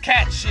old as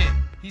cat shit.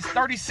 He's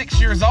 36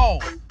 years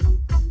old.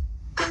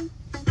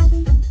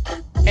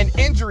 And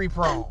injury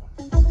prone.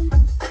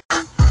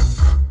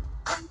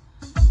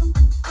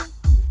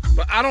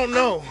 But I don't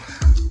know.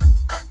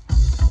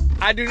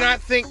 I do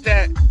not think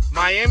that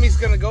Miami's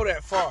going to go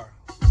that far.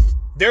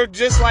 They're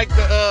just like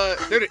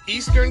they're the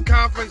Eastern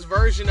Conference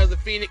version of the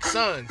Phoenix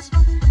Suns.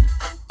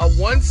 A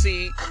 1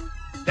 seed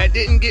that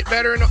didn't get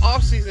better in the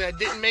offseason, that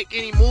didn't make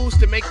any moves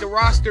to make the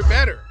roster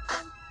better.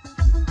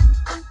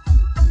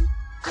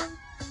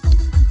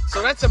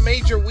 So that's a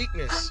major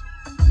weakness.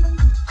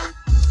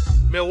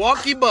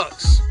 Milwaukee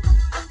Bucks.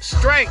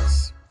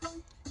 Strengths.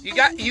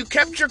 You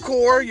kept your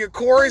core. Your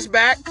core is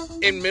back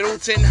in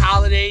Middleton,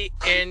 Holiday,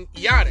 and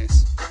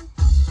Giannis.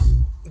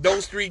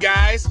 Those three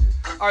guys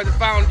are the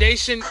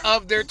foundation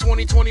of their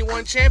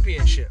 2021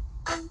 championship.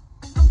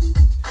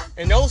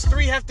 And those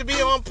three have to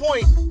be on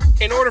point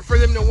in order for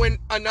them to win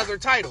another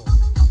title.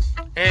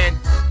 And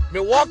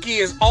Milwaukee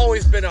has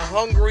always been a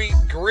hungry,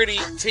 gritty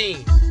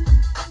team,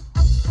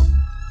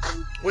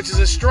 which is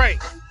a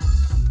strength.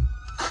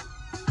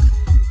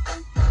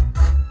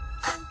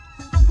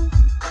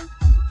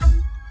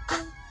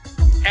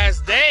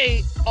 As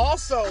they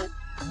also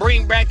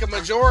bring back a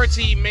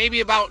majority, maybe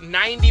about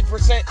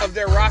 90% of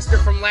their roster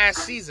from last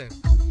season.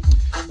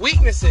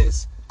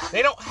 Weaknesses.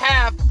 They don't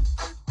have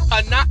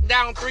a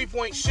knockdown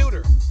three-point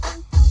shooter.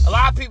 A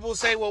lot of people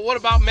say, well, what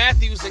about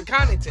Matthews and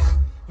Connaughton?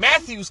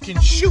 Matthews can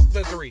shoot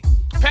the three.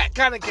 Pat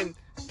Connaughton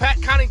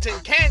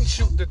can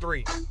shoot the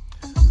three.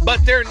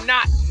 But they're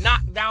not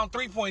knockdown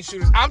three-point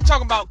shooters. I'm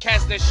talking about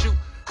cats that shoot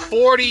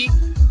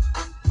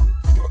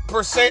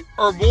 40%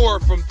 or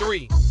more from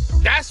three.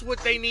 That's what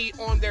they need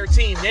on their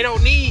team. They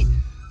don't need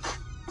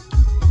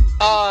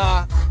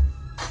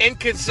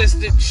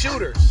inconsistent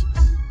shooters.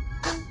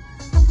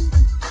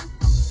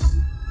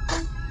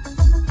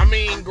 I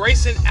mean,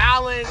 Grayson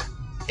Allen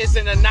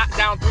isn't a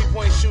knockdown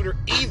three-point shooter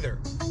either.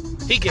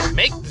 He can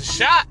make the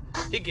shot.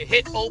 He can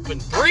hit open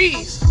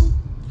threes.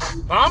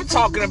 But I'm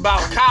talking about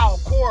Kyle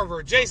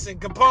Korver, Jason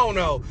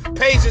Kapono,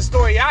 Peja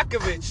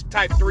Stojakovic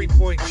type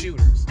three-point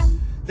shooters.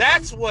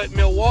 That's what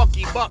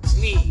Milwaukee Bucks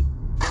need.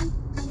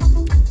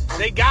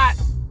 They got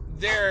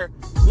their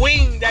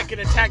wing that can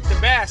attack the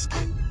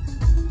basket.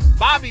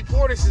 Bobby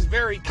Portis is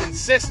very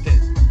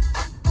consistent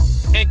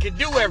and can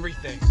do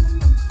everything.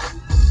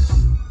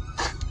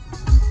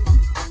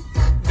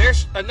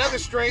 There's another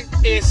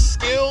strength is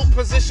skilled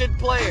position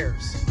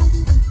players.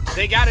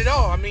 They got it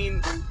all. I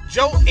mean,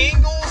 Joe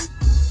Ingles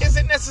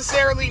isn't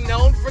necessarily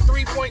known for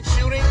three-point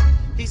shooting.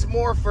 He's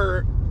more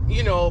for,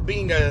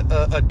 being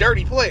a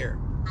dirty player.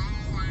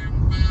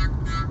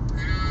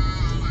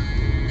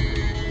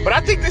 But I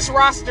think this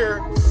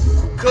roster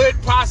could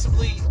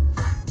possibly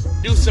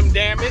do some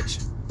damage.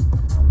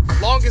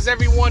 Long as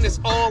everyone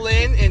is all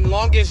in and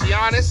long as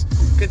Giannis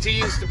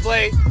continues to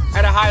play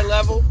at a high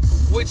level,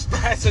 which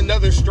that's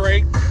another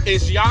strength,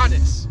 is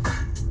Giannis.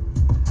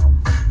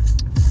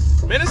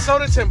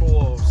 Minnesota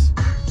Timberwolves.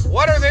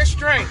 What are their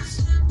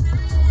strengths?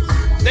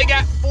 They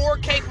got 4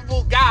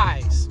 capable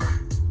guys.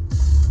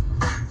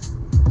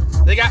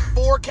 They got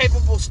 4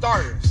 capable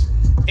starters.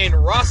 In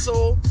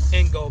Russell,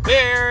 and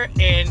Gobert,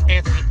 and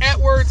Anthony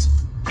Edwards,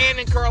 and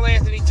in Karl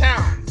Anthony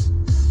Towns.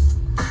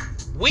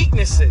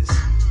 Weaknesses.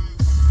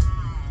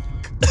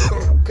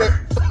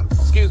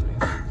 Excuse me.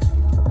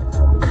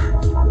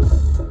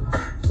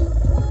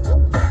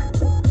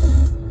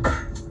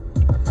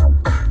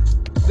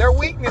 Their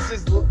weakness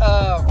is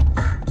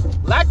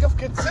lack of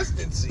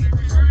consistency.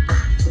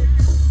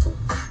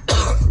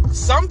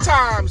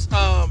 Sometimes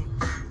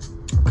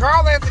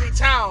Karl Anthony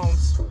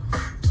Towns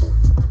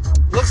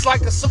looks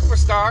like a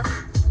superstar,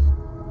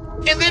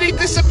 and then he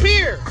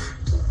disappears.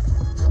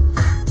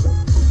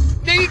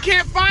 Then you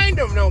can't find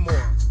him no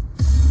more.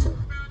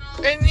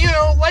 And,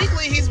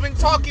 lately he's been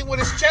talking with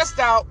his chest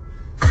out.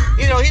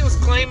 He was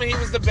claiming he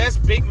was the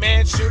best big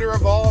man shooter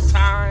of all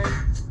time.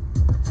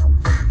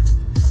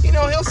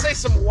 He'll say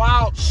some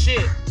wild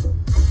shit.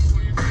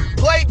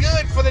 Play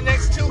good for the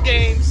next 2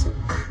 games,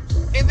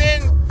 and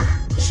then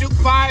shoot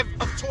 5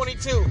 of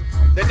 22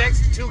 the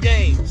next 2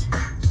 games.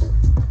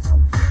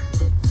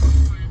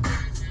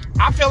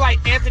 I feel like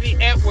Anthony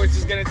Edwards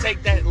is going to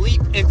take that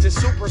leap into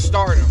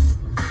superstardom.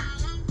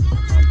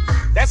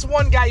 That's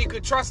one guy you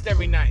could trust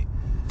every night.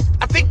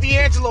 I think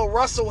D'Angelo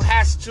Russell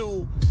has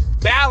to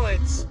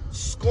balance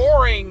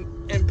scoring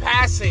and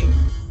passing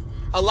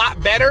a lot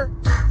better,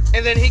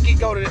 and then he could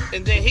go to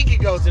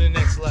the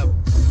next level.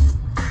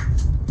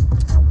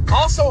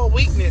 Also a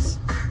weakness,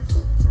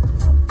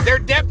 their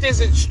depth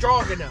isn't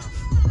strong enough.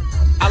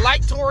 I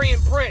like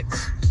Taurean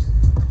Prince.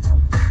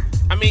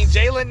 I mean,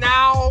 Jalen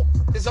now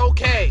is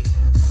okay.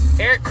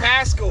 Eric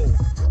Paschall,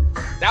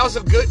 that was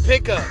a good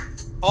pickup.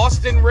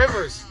 Austin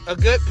Rivers, a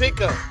good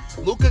pickup.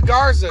 Luka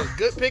Garza,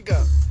 good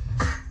pickup.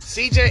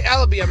 CJ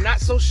Ellaby, I'm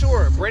not so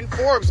sure. Bryn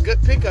Forbes, good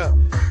pickup.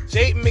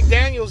 Jaden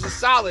McDaniels is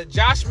solid.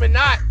 Josh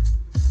Minott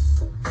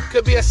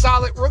could be a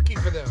solid rookie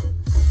for them.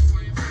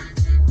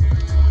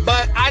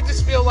 But I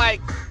just feel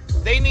like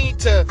they need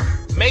to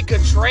make a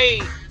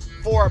trade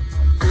for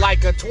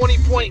like a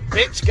 20-point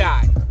bench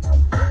guy.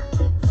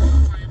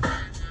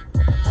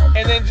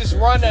 And then just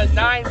run a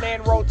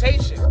 9-man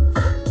rotation.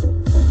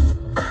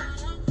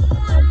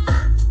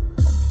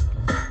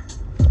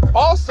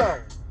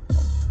 Also,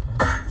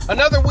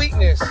 another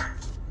weakness.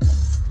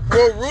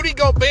 Well, Rudy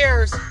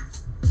Gobert's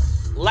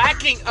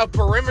lacking a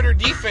perimeter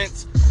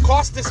defense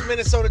cost this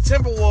Minnesota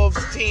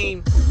Timberwolves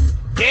team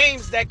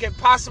games that could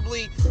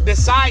possibly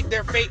decide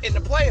their fate in the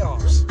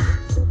playoffs.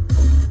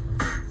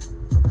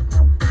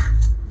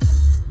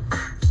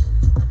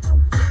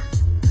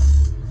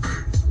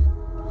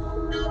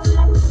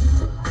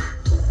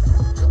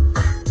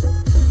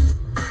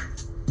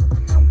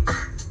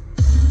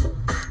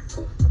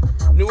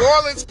 New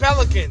Orleans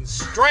Pelicans,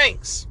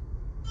 strengths.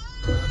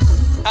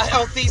 A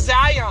healthy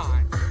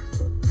Zion.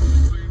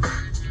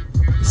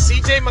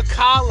 CJ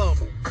McCollum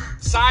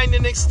signed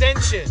an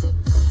extension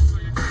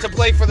to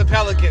play for the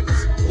Pelicans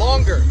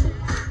longer.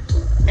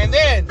 And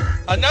then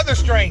another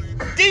strength,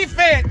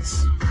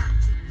 defense.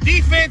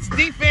 Defense.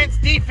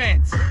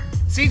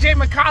 CJ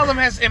McCollum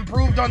has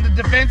improved on the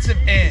defensive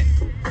end.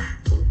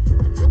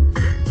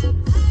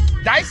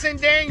 Dyson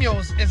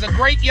Daniels is a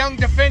great young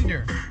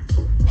defender.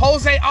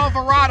 Jose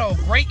Alvarado,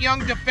 great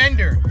young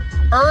defender.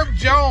 Herb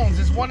Jones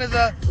is one of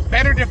the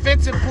better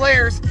defensive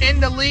players in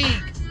the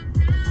league.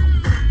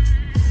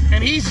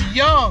 And he's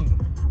young.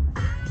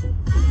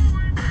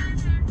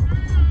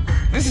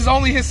 This is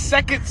only his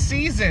second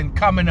season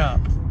coming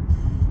up.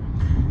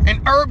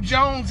 And Herb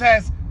Jones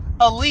has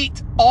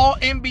elite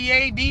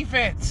all-NBA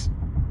defense.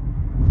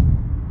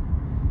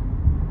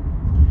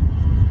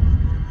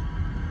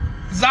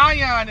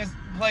 Zion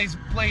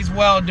plays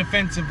well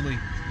defensively.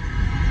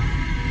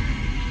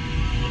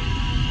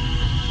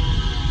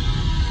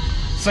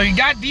 So you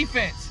got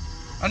defense.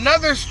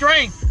 Another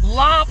strength,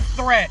 lob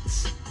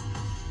threats.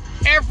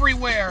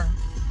 Everywhere.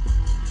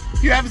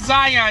 You have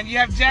Zion. You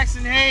have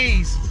Jackson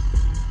Hayes.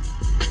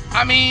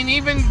 I mean,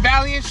 even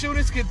valiant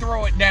shooters can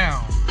throw it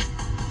down.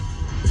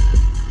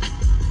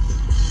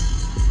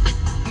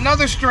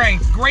 Another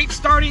strength, great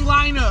starting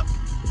lineup.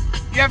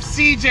 You have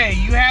CJ.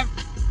 You have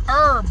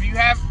Herb. You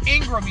have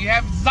Ingram. You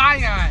have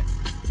Zion.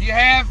 You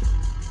have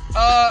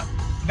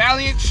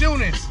valiant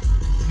shooters.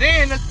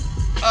 Then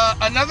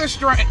another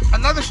strength.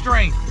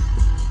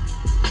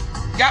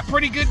 Got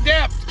pretty good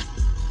depth.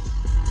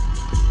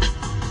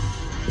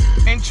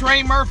 And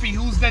Trey Murphy,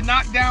 who's the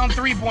knockdown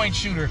three-point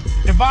shooter.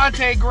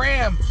 Devontae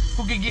Graham,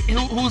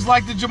 who's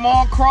like the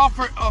Jamal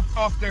Crawford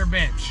off their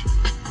bench.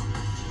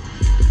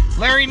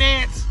 Larry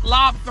Nance,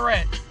 lob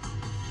threat.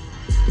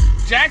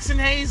 Jackson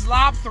Hayes,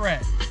 lob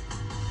threat.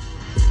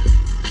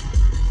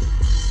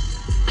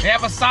 They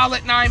have a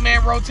solid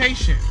 9-man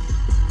rotation.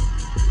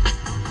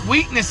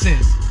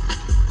 Weaknesses.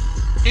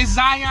 Is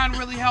Zion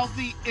really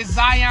healthy? Is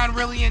Zion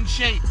really in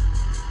shape?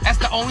 That's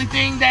the only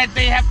thing that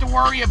they have to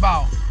worry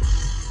about.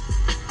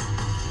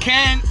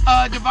 Can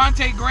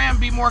Devontae Graham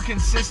be more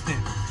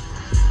consistent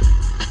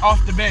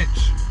off the bench?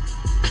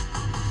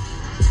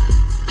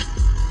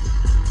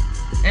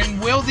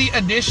 And will the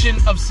addition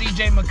of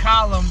CJ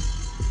McCollum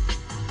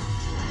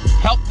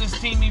help this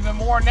team even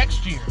more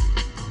next year?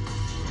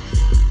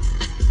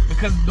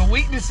 Because the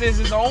weaknesses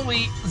is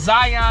only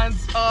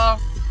Zion's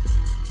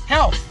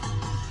health.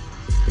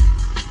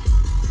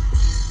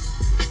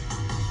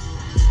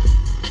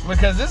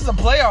 Because this is a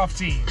playoff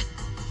team.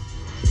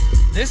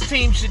 This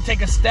team should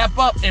take a step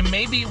up and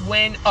maybe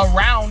win a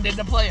round in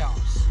the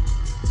playoffs.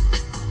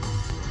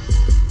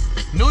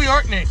 New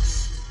York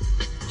Knicks.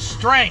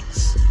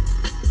 Strengths.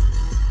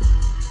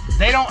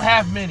 They don't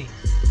have many.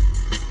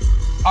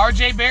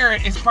 RJ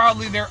Barrett is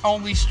probably their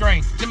only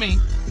strength. To me.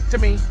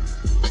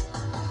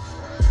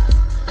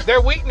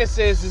 Their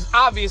weaknesses is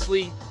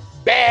obviously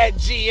bad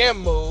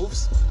GM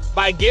moves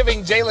by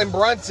giving Jalen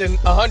Brunson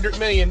 $100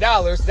 million.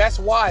 That's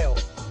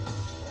wild.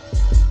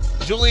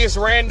 Julius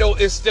Randle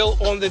is still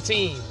on the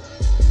team.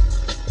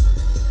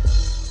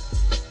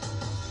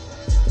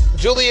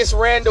 Julius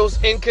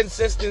Randle's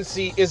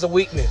inconsistency is a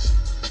weakness.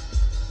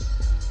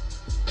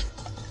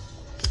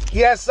 He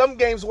has some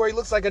games where he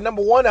looks like a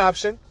number one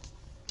option.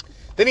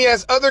 Then he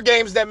has other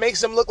games that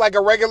makes him look like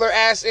a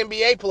regular-ass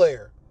NBA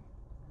player.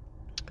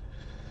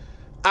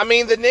 I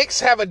mean, the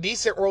Knicks have a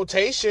decent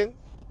rotation.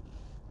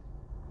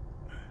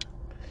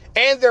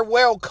 And they're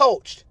well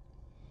coached.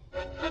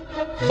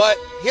 But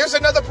here's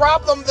another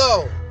problem,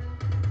 though.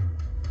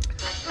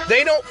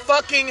 They don't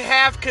fucking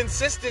have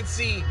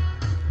consistency.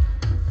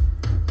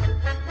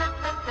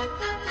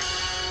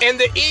 And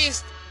the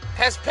East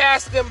has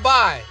passed them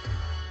by.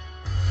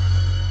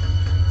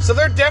 So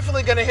they're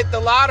definitely going to hit the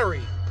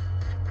lottery.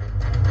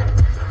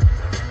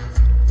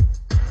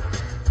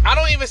 I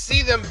don't even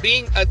see them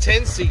being a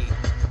 10 seed.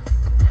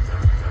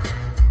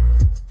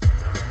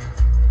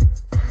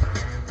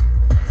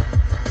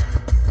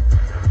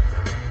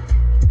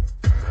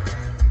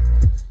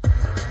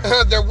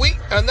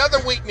 Another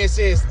weakness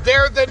is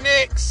they're the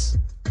Knicks.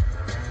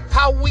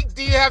 How weak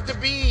do you have to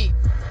be?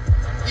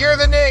 You're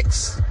the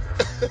Knicks.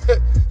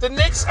 The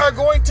Knicks are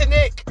going to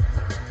Nick.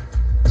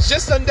 It's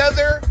just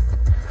another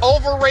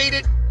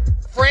overrated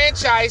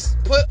franchise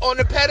put on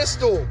the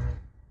pedestal.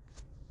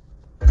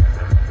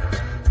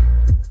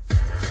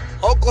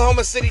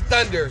 Oklahoma City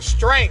Thunder,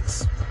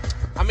 strengths.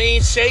 I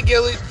mean, Shai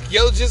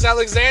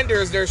Gilgeous-Alexander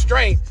is their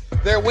strength.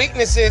 Their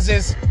weaknesses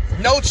is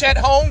no Chet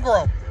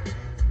Holmgren.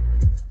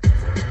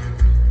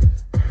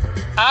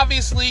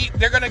 Obviously,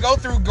 they're going to go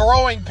through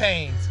growing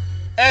pains.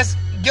 As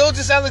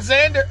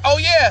Gilgeous-Alexander, oh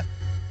yeah,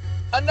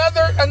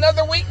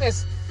 another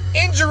weakness,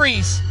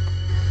 injuries,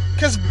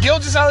 because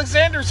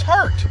Gilgeous-Alexander's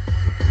hurt.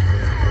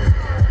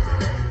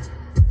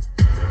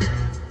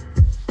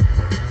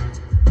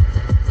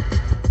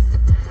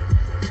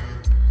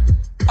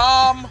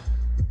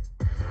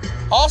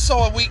 Also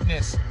a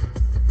weakness,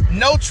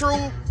 no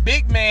true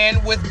big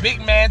man with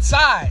big man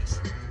size.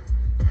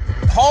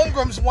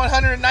 Holmgren's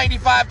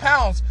 195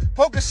 pounds.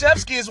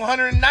 Pokusevski is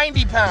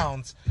 190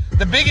 pounds.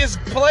 The biggest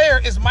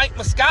player is Mike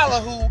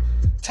Muscala, who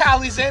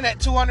tallies in at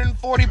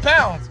 240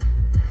 pounds.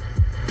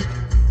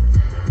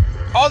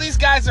 All these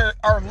guys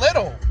are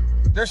little.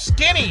 They're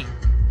skinny.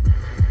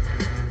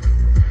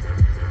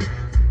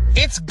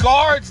 It's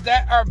guards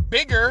that are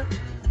bigger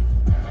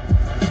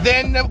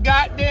than the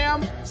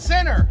goddamn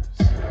center.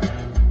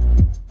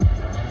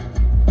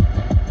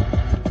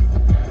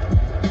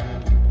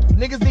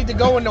 Niggas need to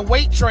go into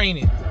weight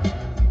training.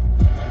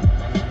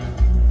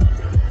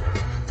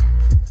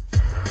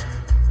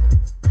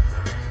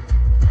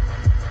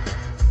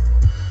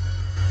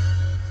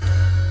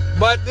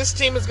 But this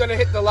team is going to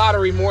hit the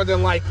lottery more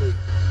than likely.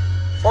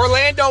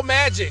 Orlando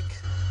Magic.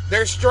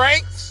 Their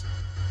strengths?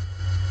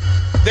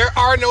 There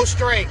are no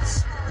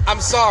strengths. I'm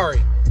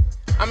sorry.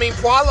 I mean,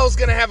 Paolo's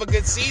going to have a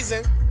good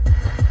season.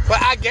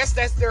 But I guess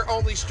that's their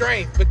only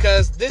strength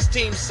because this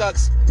team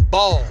sucks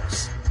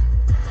balls.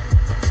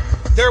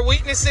 Their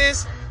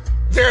weaknesses?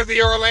 They're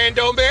the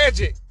Orlando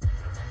Magic.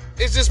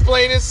 It's just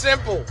plain and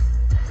simple.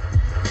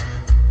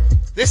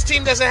 This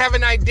team doesn't have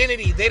an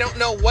identity. They don't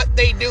know what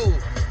they do.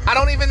 I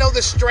don't even know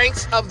the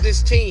strengths of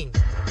this team.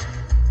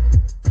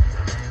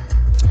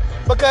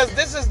 Because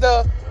this is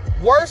the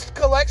worst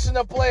collection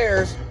of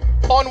players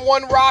on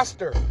one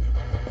roster.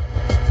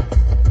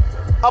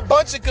 A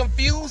bunch of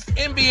confused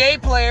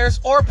NBA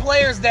players or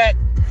players that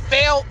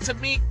failed to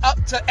meet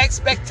up to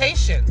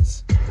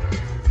expectations.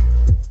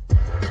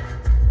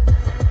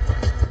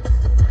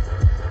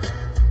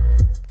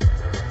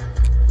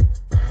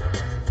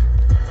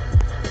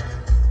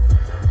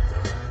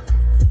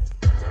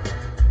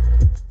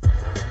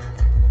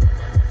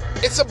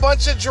 It's a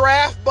bunch of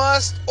draft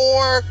busts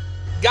or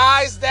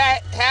guys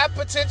that have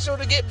potential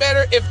to get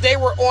better if they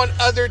were on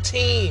other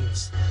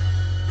teams.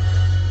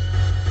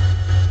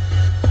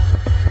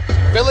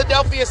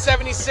 Philadelphia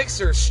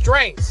 76ers,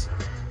 strengths.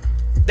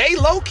 They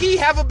low-key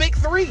have a big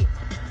three.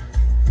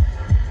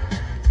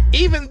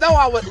 Even though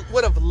I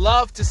would have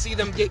loved to see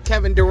them get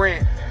Kevin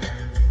Durant.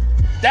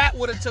 That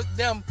would have took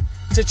them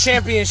to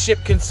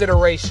championship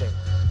consideration.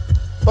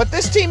 But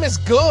this team is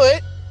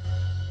good.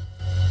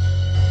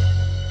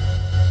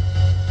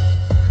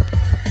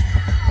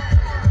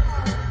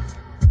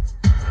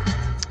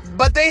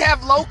 But they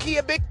have low-key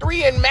a big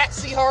three in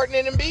Maxey, Harden,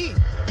 and Embiid.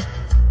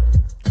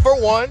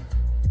 For one.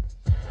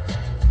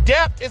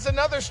 Depth is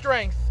another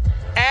strength.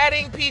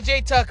 Adding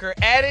PJ Tucker,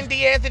 adding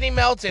DeAnthony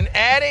Melton,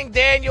 adding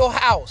Daniel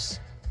House.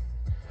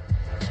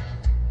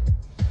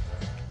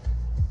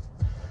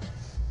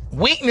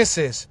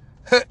 Weaknesses.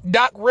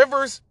 Doc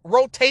Rivers'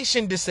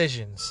 rotation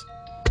decisions.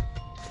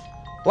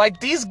 Like,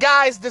 these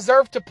guys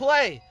deserve to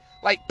play.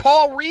 Like,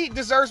 Paul Reed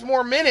deserves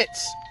more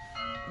minutes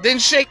than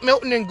Shake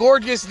Milton and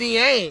Gorgeous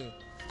Niang.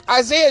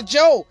 Isaiah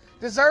Joe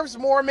deserves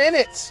more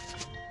minutes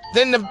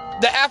than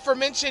the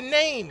aforementioned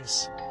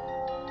names.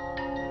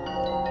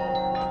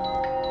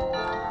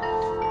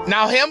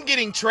 Now, him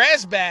getting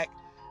Trez back,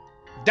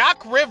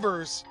 Doc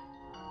Rivers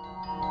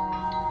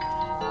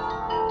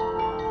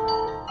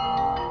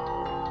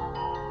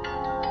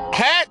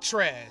had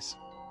Trez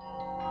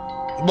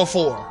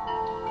before.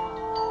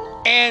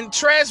 And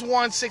Trez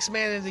won Sixth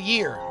Man of the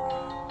Year.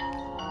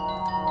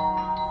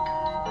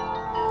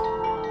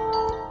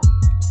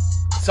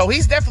 So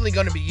he's definitely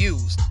going to be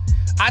used.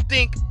 I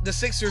think the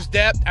Sixers'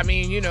 depth, I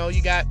mean, you know,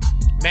 you got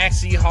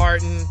Maxey,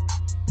 Harden,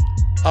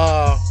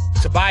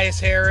 Tobias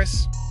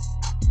Harris,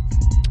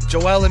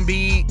 Joel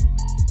Embiid,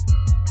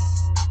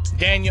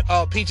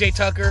 PJ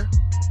Tucker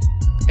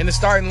in the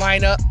starting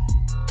lineup.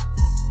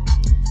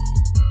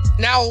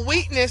 Now, a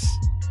weakness,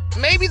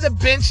 maybe the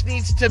bench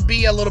needs to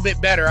be a little bit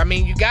better. I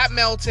mean, you got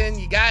Melton,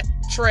 you got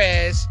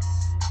Trez.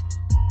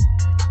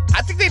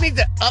 I think they need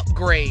to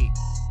upgrade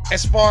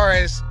as far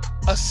as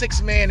a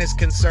sixth man is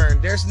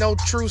concerned. There's no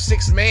true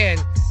sixth man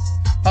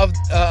of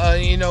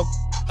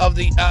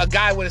the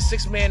guy with a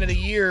Sixth Man of the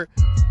Year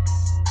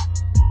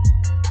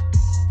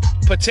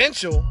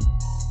potential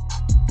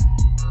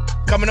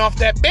coming off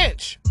that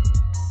bench.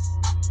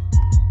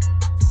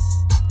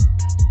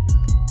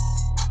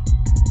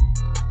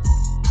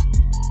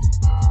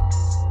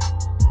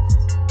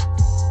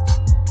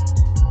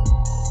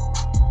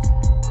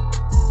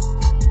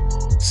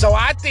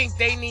 think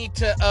they need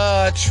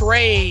to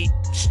trade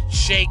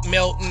Shake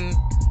Milton,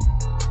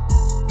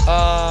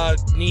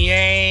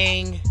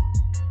 Niang,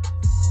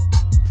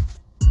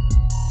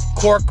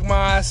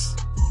 Korkmaz,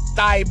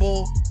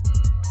 Thibault,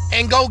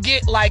 and go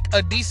get like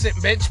a decent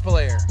bench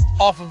player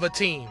off of a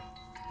team.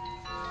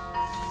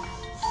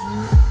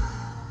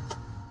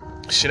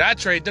 Should I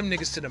trade them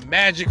niggas to the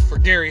Magic for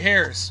Gary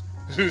Harris?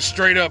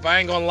 Straight up, I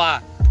ain't gonna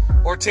lie.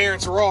 Or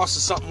Terrence Ross or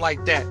something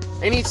like that.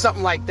 They need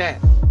something like that.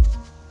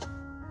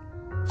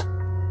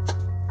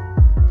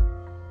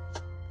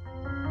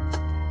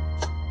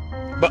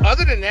 But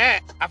other than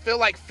that, I feel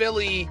like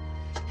Philly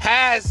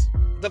has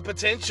the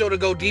potential to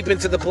go deep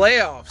into the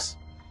playoffs.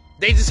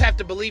 They just have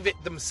to believe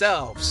it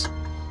themselves.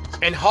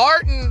 And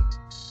Harden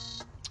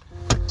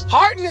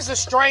is a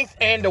strength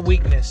and a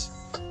weakness.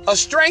 A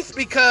strength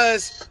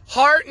because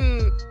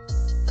Harden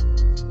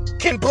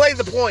can play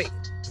the point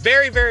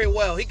very, very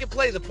well. He can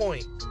play the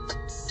point.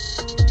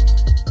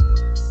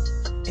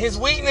 His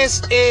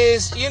weakness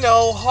is,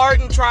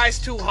 Harden tries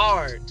too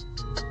hard.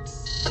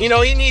 He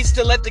needs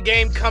to let the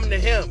game come to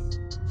him.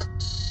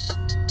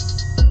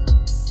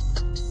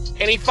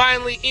 And he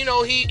finally,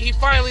 he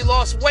finally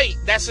lost weight.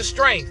 That's a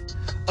strength.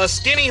 A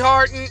skinny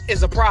Harden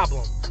is a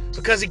problem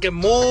because he can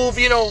move.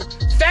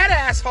 Fat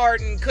ass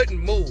Harden couldn't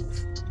move.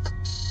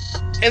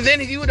 And then,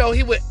 he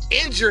would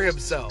injure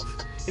himself.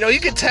 You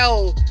could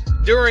tell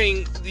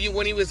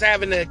when he was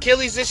having the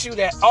Achilles issue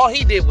that all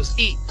he did was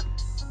eat.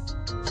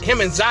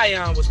 Him and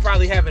Zion was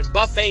probably having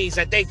buffets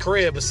at their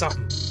crib or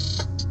something.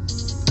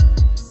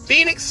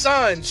 Phoenix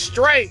Suns,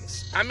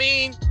 strengths.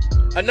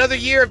 Another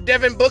year of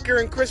Devin Booker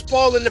and Chris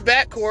Paul in the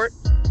backcourt.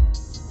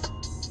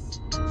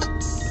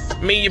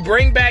 You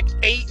bring back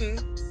Ayton.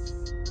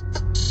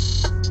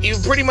 You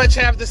pretty much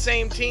have the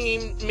same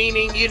team,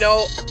 meaning,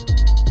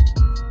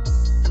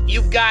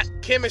 you've got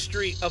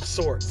chemistry of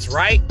sorts,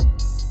 right?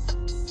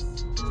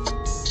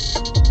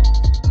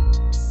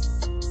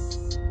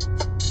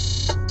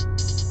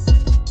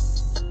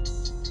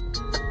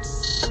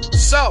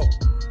 So,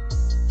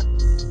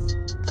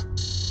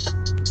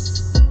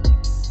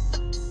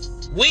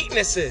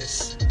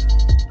 weaknesses.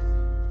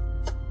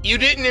 You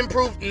didn't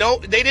improve. No,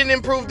 they didn't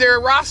improve their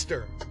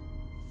roster.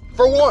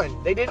 For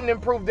one, they didn't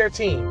improve their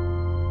team.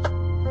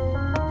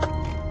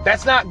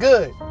 That's not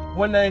good.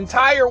 When the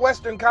entire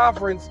Western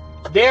Conference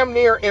damn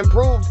near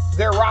improved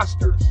their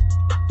rosters.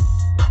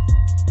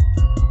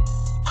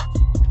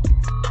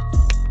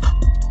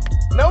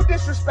 No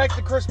disrespect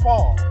to Chris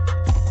Paul,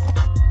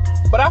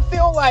 but I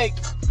feel like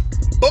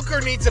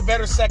Booker needs a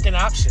better second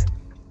option.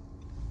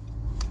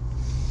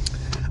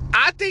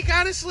 I think,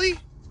 honestly,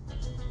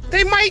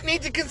 they might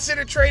need to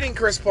consider trading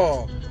Chris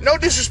Paul. No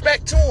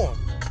disrespect to him.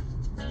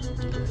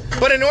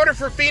 But in order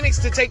for Phoenix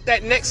to take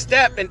that next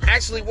step and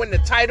actually win the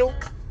title,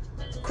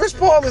 Chris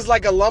Paul is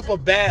like a lump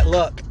of bad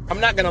luck. I'm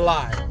not going to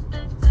lie.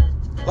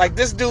 Like,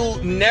 this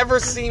dude never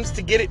seems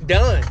to get it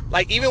done.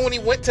 Like, even when he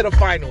went to the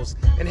finals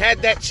and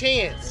had that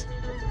chance,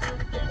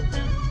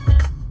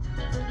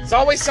 it's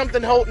always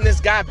something holding this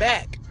guy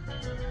back.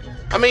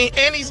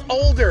 And he's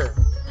older.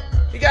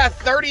 You got a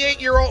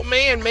 38-year-old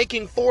man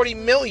making $40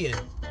 million.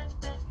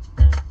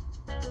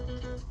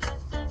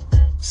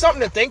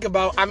 Something to think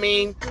about.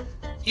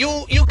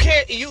 You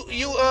can't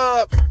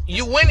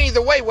you win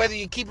either way, whether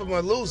you keep him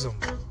or lose him.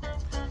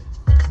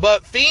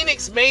 But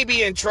Phoenix may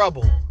be in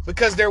trouble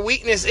because their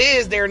weakness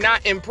is they're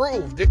not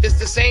improved. It's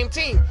the same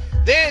team.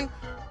 Then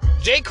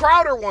Jay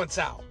Crowder wants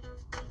out,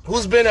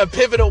 who's been a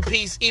pivotal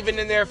piece even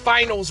in their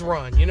finals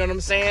run. You know what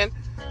I'm saying?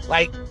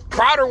 Like,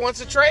 Crowder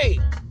wants a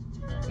trade.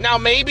 Now,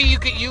 maybe you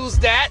could use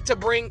that to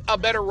bring a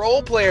better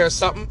role player or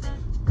something.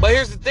 But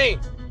here's the thing.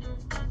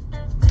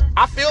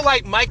 I feel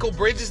like Michael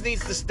Bridges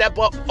needs to step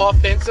up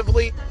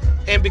offensively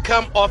and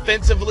become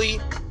offensively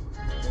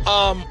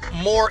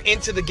more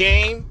into the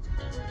game.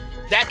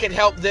 That could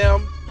help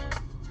them.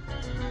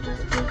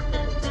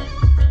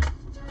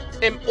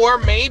 Or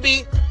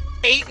maybe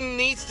Ayton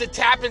needs to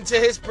tap into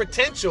his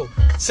potential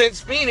since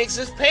Phoenix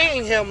is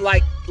paying him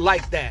like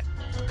that.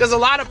 Because a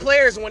lot of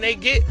players, when they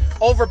get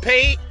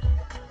overpaid,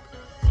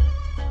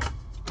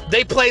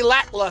 they play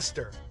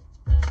lackluster.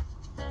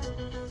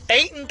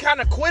 Ayton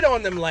kind of quit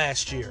on them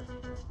last year.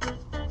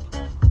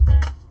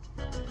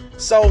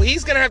 So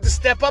he's going to have to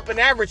step up and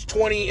average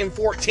 20 and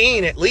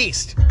 14 at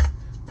least.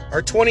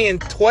 Or 20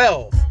 and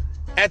 12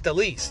 at the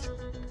least.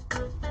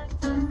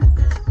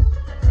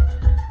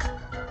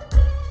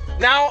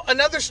 Now,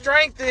 another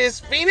strength is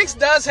Phoenix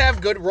does have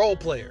good role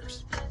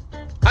players.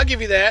 I'll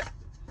give you that.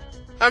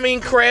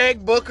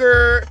 Craig,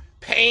 Booker,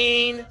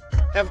 Payne,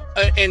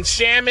 and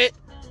Shamet,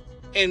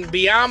 and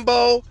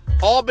Biyombo,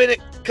 all been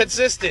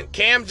consistent.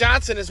 Cam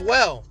Johnson as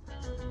well.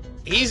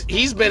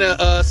 He's been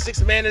a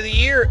Sixth Man of the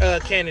Year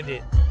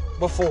candidate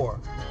before.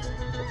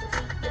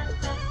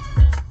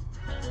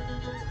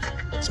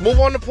 Let's move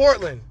on to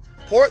Portland.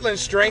 Portland's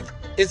strength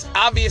is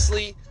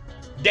obviously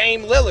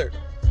Dame Lillard.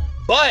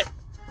 But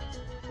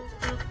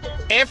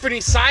Anthony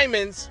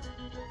Simons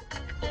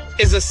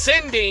is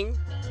ascending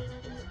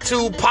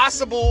to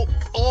possible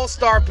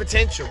all-star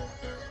potential.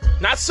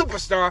 Not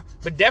superstar,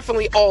 but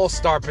definitely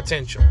all-star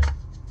potential.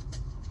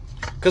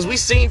 Because we've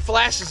seen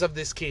flashes of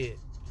this kid.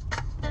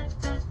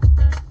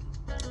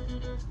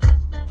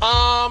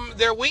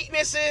 Their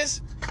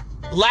weaknesses,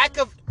 lack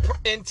of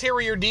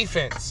interior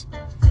defense.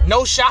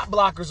 No shot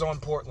blockers on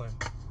Portland.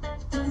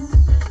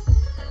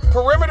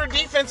 Perimeter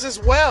defense as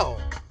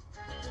well.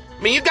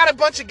 I mean, you got a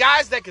bunch of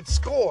guys that could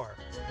score.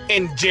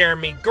 And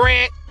Jeremy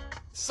Grant,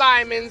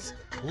 Simons,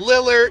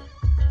 Lillard,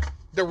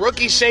 the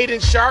rookie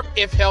Shaedon Sharpe,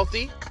 if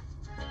healthy.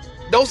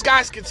 Those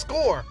guys can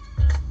score.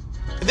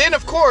 And then,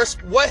 of course,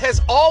 what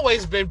has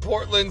always been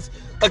Portland's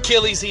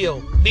Achilles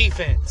heel,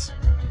 defense.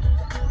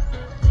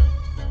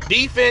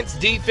 Defense,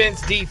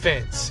 defense,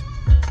 defense.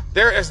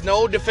 There is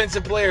no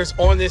defensive players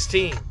on this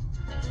team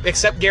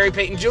except Gary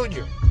Payton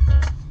Jr.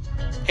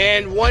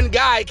 And one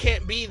guy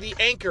can't be the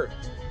anchor.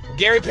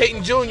 Gary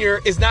Payton Jr.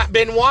 is not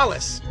Ben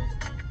Wallace.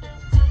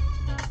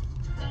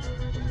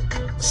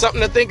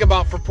 Something to think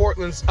about for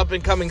Portland's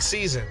up-and-coming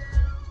season.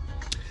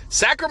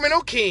 Sacramento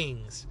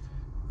Kings.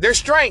 Their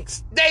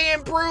strengths, they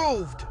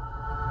improved.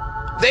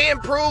 They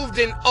improved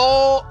in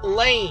all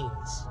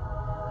lanes.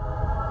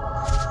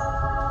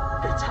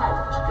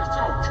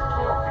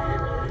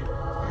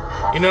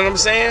 You know what I'm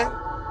saying?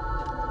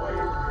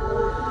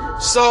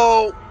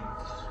 So,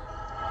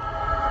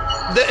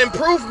 the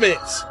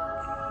improvements.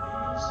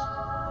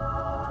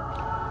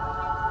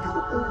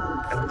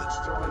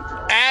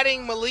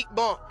 Adding Malik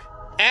Monk.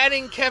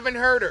 Adding Kevin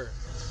Huerter.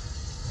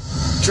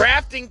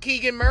 Drafting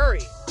Keegan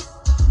Murray.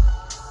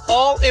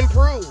 All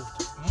improved.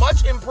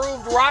 Much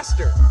improved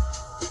roster.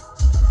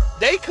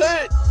 They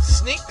could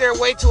sneak their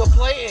way to a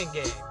play-in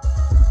game.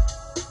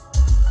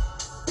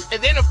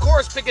 And then, of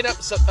course, picking up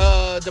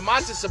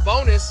Domantas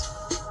Sabonis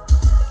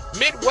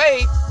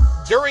midway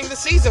during the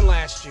season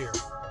last year.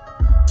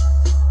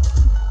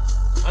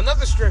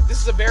 Another strength.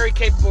 This is a very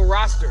capable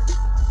roster.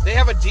 They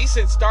have a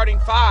decent starting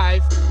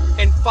five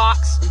in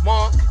Fox,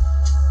 Monk,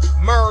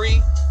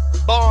 Murray,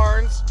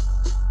 Barnes,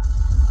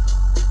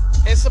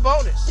 and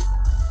Sabonis.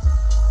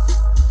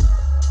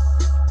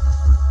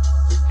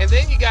 And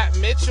then you got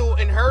Mitchell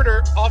and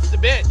Huerter off the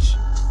bench.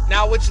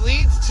 Now, which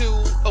leads to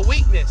a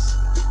weakness.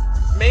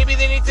 Maybe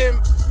they need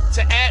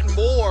to add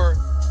more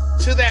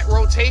to that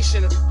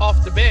rotation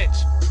off the bench.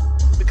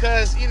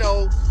 Because, you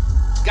know,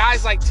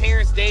 guys like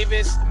Terrence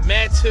Davis,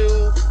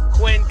 Metu,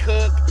 Quinn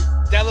Cook,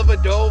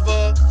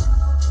 Dellavedova,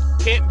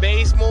 Kent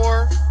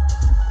Bazemore,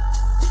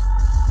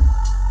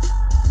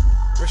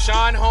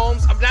 Rashawn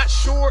Holmes. I'm not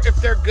sure if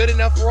they're good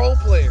enough role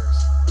players.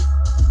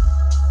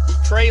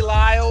 Trey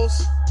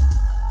Lyles.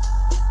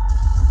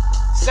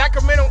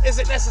 Sacramento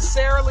isn't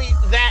necessarily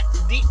that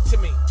deep to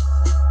me.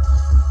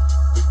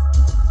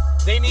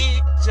 They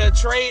need to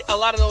trade a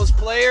lot of those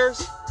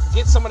players,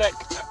 get some of that,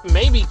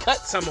 maybe cut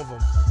some of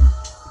them,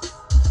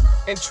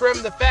 and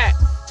trim the fat.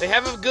 They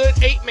have a good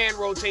 8-man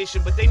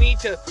rotation, but they need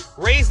to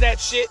raise that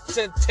shit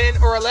to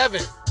 10 or 11.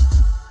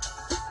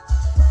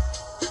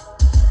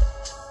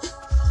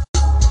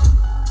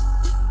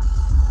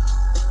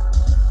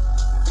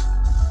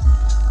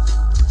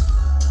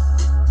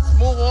 Let's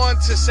move on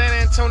to San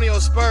Antonio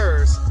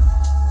Spurs.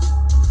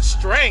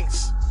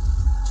 Strengths.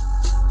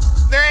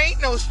 There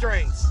ain't no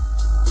strengths.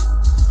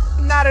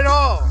 Not at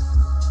all.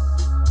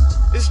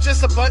 It's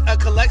just a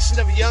collection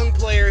of young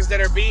players that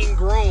are being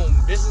groomed.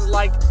 This is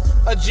like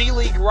a G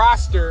League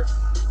roster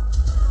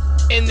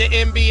in the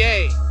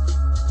NBA.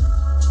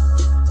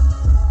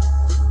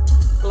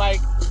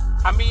 Like,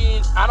 I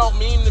mean, I don't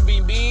mean to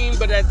be mean,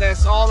 but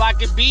that's all I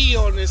could be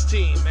on this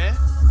team, man.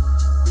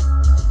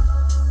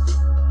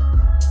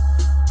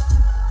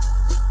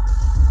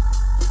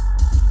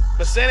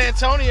 But San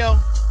Antonio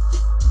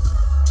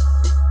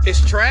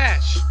is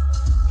trash.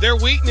 Their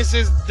weakness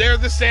is they're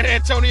the San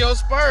Antonio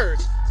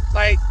Spurs.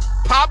 Like,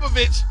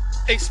 Popovich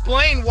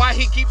explained why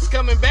he keeps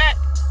coming back.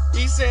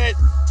 He said,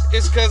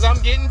 it's because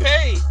I'm getting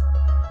paid.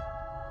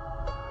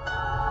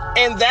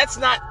 And that's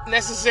not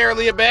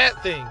necessarily a bad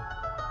thing.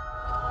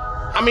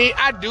 I mean,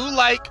 I do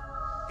like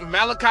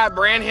Malachi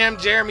Branham,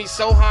 Jeremy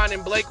Sohan,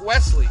 and Blake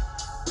Wesley.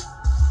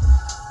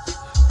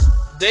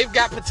 They've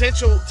got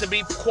potential to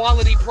be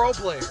quality pro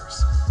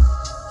players.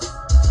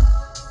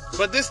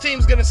 But this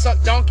team's going to suck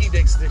donkey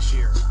dicks this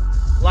year.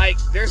 Like,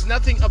 there's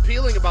nothing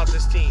appealing about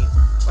this team.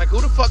 Like,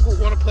 who the fuck would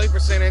want to play for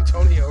San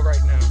Antonio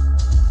right now?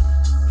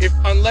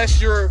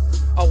 Unless you're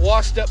a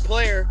washed-up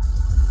player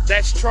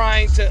that's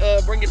trying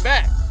to bring it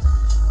back.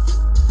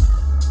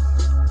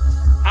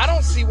 I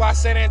don't see why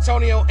San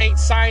Antonio ain't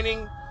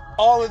signing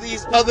all of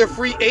these other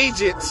free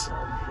agents,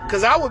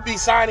 because I would be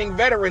signing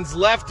veterans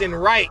left and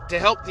right to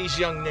help these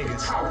young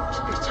niggas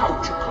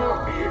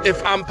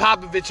if I'm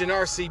Popovich and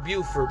R.C.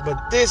 Buford.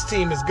 But this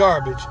team is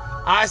garbage.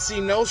 I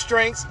see no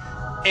strengths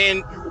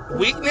and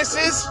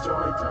weaknesses.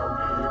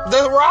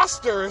 The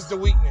roster is the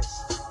weakness.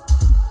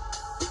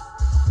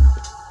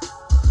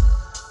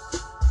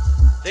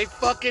 They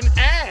fucking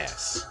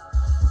ass.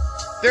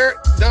 They're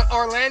the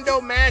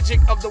Orlando Magic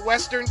of the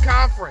Western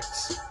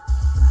Conference.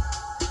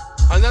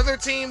 Another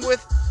team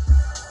with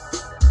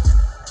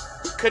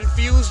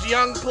confused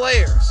young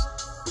players.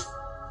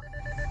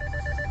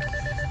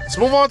 Let's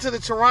move on to the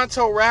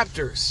Toronto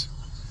Raptors.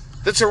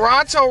 The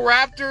Toronto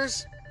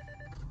Raptors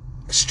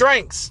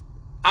strengths.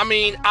 I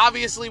mean,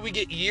 obviously we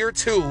get year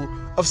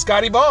 2 of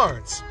Scotty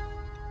Barnes.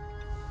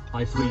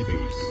 By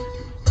freebies.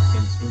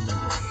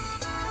 Instrumental.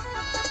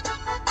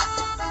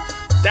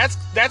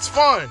 That's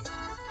fun.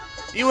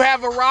 You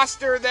have a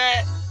roster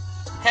that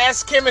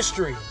has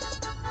chemistry.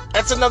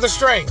 That's another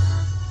strength.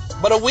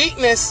 But a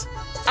weakness,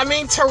 I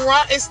mean,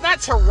 Toronto. It's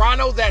not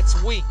Toronto that's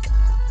weak.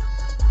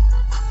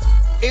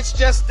 It's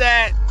just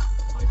that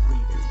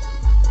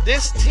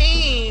this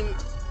team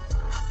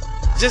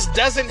just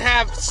doesn't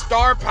have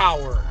star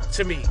power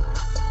to me.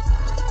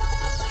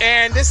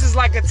 And this is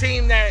like a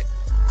team that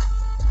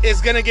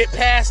is going to get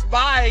passed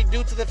by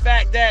due to the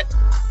fact that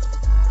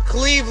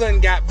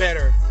Cleveland got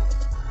better.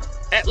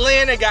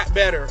 Atlanta got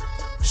better.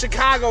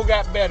 Chicago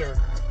got better.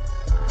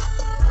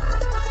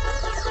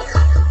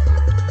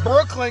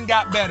 Brooklyn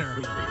got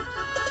better.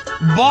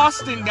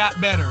 Boston got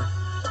better.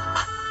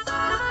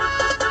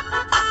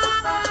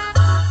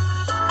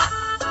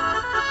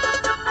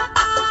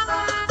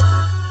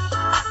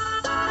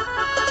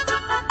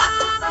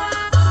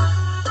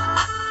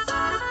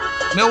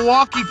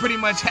 Milwaukee pretty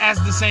much has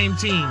the same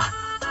team.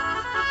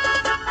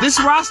 This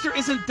roster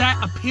isn't that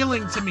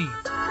appealing to me.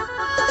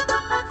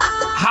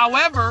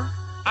 However,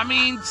 I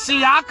mean,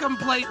 Siakam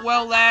played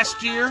well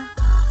last year,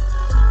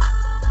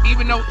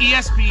 even though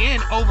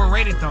ESPN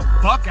overrated the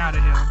fuck out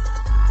of him.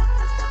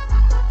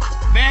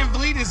 Van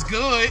Vliet is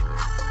good,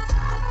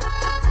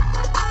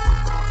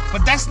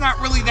 but that's not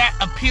really that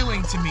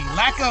appealing to me.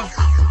 Lack of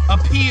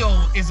appeal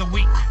is a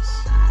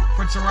weakness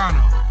for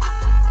Toronto.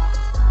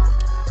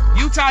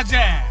 Utah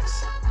Jazz.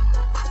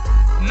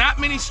 Not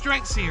many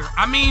strengths here.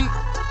 I mean,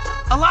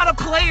 a lot of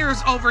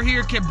players over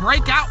here can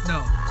break out,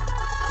 though.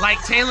 Like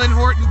Taylor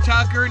Horton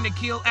Tucker,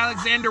 Nickeil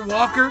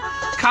Alexander-Walker.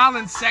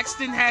 Colin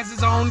Sexton has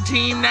his own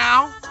team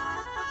now.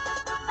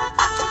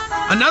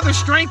 Another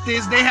strength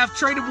is they have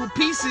tradable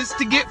pieces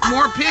to get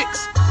more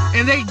picks.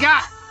 And they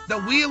got the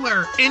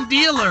wheeler and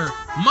dealer,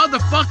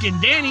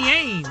 motherfucking Danny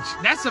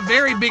Ainge. That's a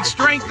very big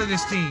strength of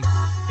this team.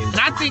 And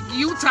I think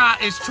Utah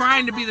is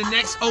trying to be the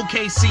next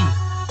OKC.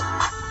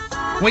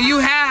 When you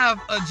have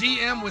a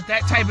GM with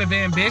that type of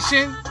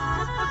ambition,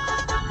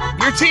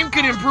 your team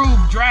could improve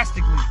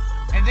drastically.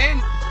 And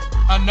then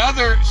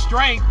another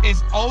strength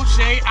is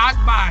Ochai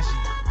Agbaji.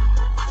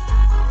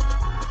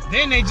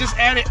 Then they just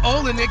added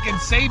Olenek and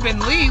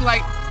Saban Lee.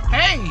 Like,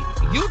 hey,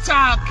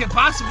 Utah could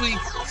possibly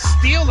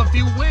steal a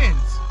few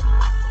wins.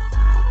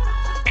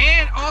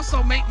 And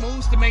also make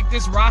moves to make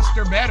this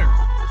roster better.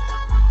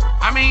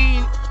 I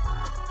mean,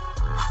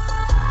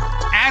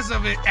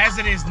 as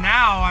it is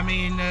now, I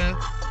mean,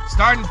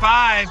 starting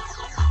 5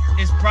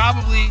 is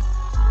probably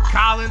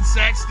Colin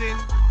Sexton,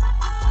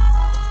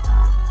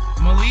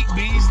 Malik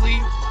Beasley,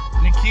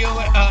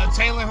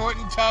 Taylor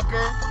Horton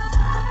Tucker,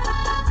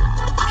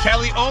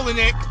 Kelly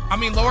Olynyk,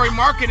 Lauri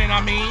Markkanen,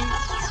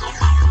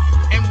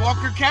 and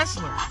Walker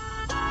Kessler.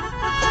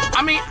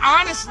 I mean,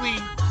 honestly,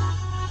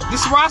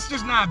 this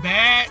roster's not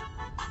bad,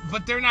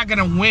 but they're not going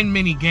to win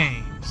many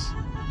games.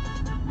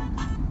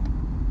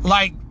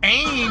 Like,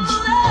 Ainge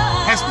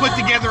has put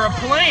together a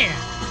plan.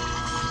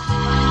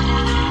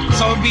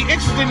 So it'd be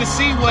interesting to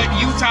see what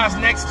Utah's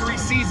next 3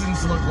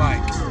 seasons look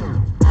like.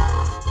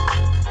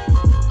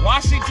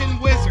 Washington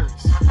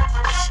Wizards.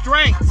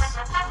 Strengths.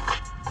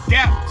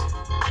 Depth.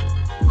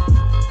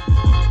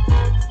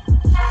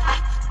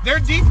 They're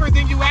deeper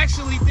than you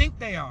actually think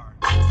they are.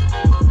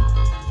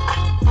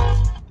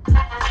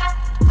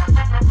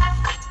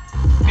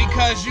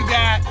 Because you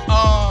got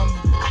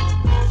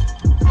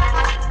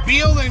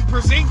Beal and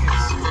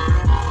Porzingis.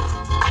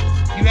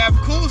 You have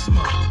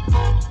Kuzma,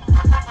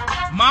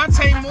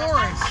 Monte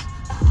Morris,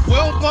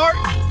 Will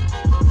Barton.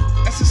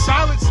 That's a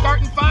solid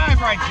starting 5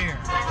 right there.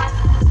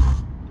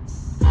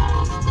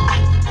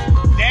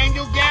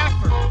 Daniel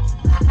Gafford.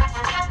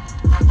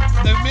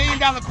 The $1 million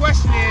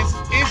question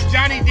is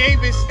Johnny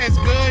Davis as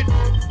good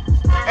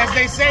as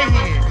they say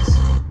he is?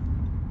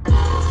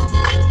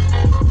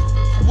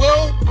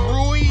 Will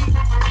Rui,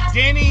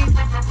 Denny,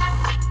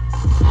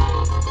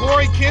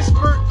 Corey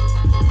Kispert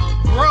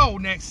grow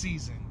next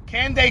season?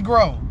 Can they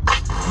grow?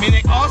 I mean,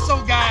 they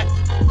also got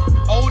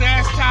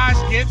old-ass Taj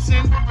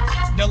Gibson,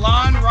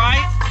 DeLon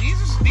Wright.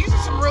 These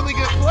are some really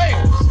good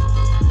players.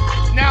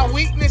 Now,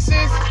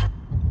 weaknesses,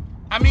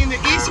 I mean, the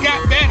East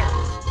got better.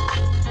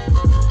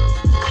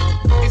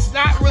 It's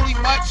not really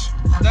much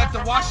that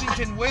the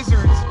Washington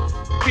Wizards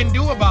can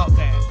do about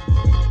that.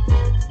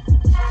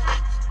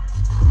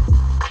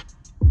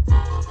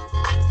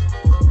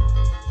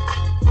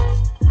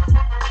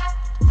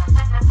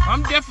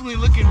 I'm definitely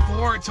looking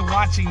forward to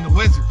watching the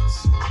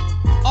Wizards.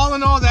 All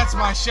in all, that's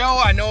my show.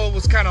 I know it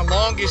was kind of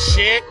long as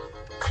shit.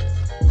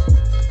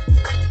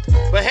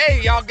 But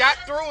hey, y'all got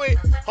through it.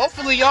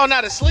 Hopefully y'all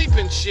not asleep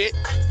and shit.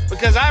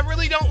 Because I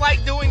really don't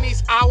like doing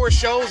these hour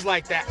shows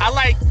like that. I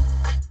like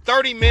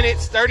 30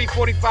 minutes, 30,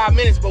 45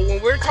 minutes. But when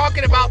we're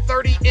talking about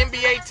 30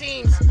 NBA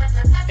teams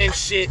and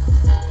shit,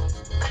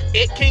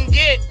 it can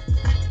get...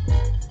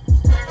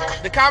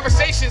 The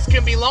conversations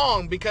can be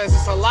long because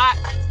it's a lot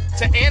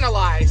to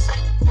analyze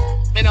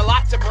and a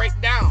lot to break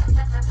down.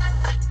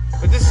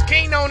 But this is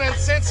Kingknown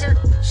Uncensored,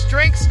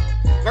 strengths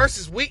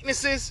versus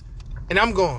weaknesses, and I'm gone.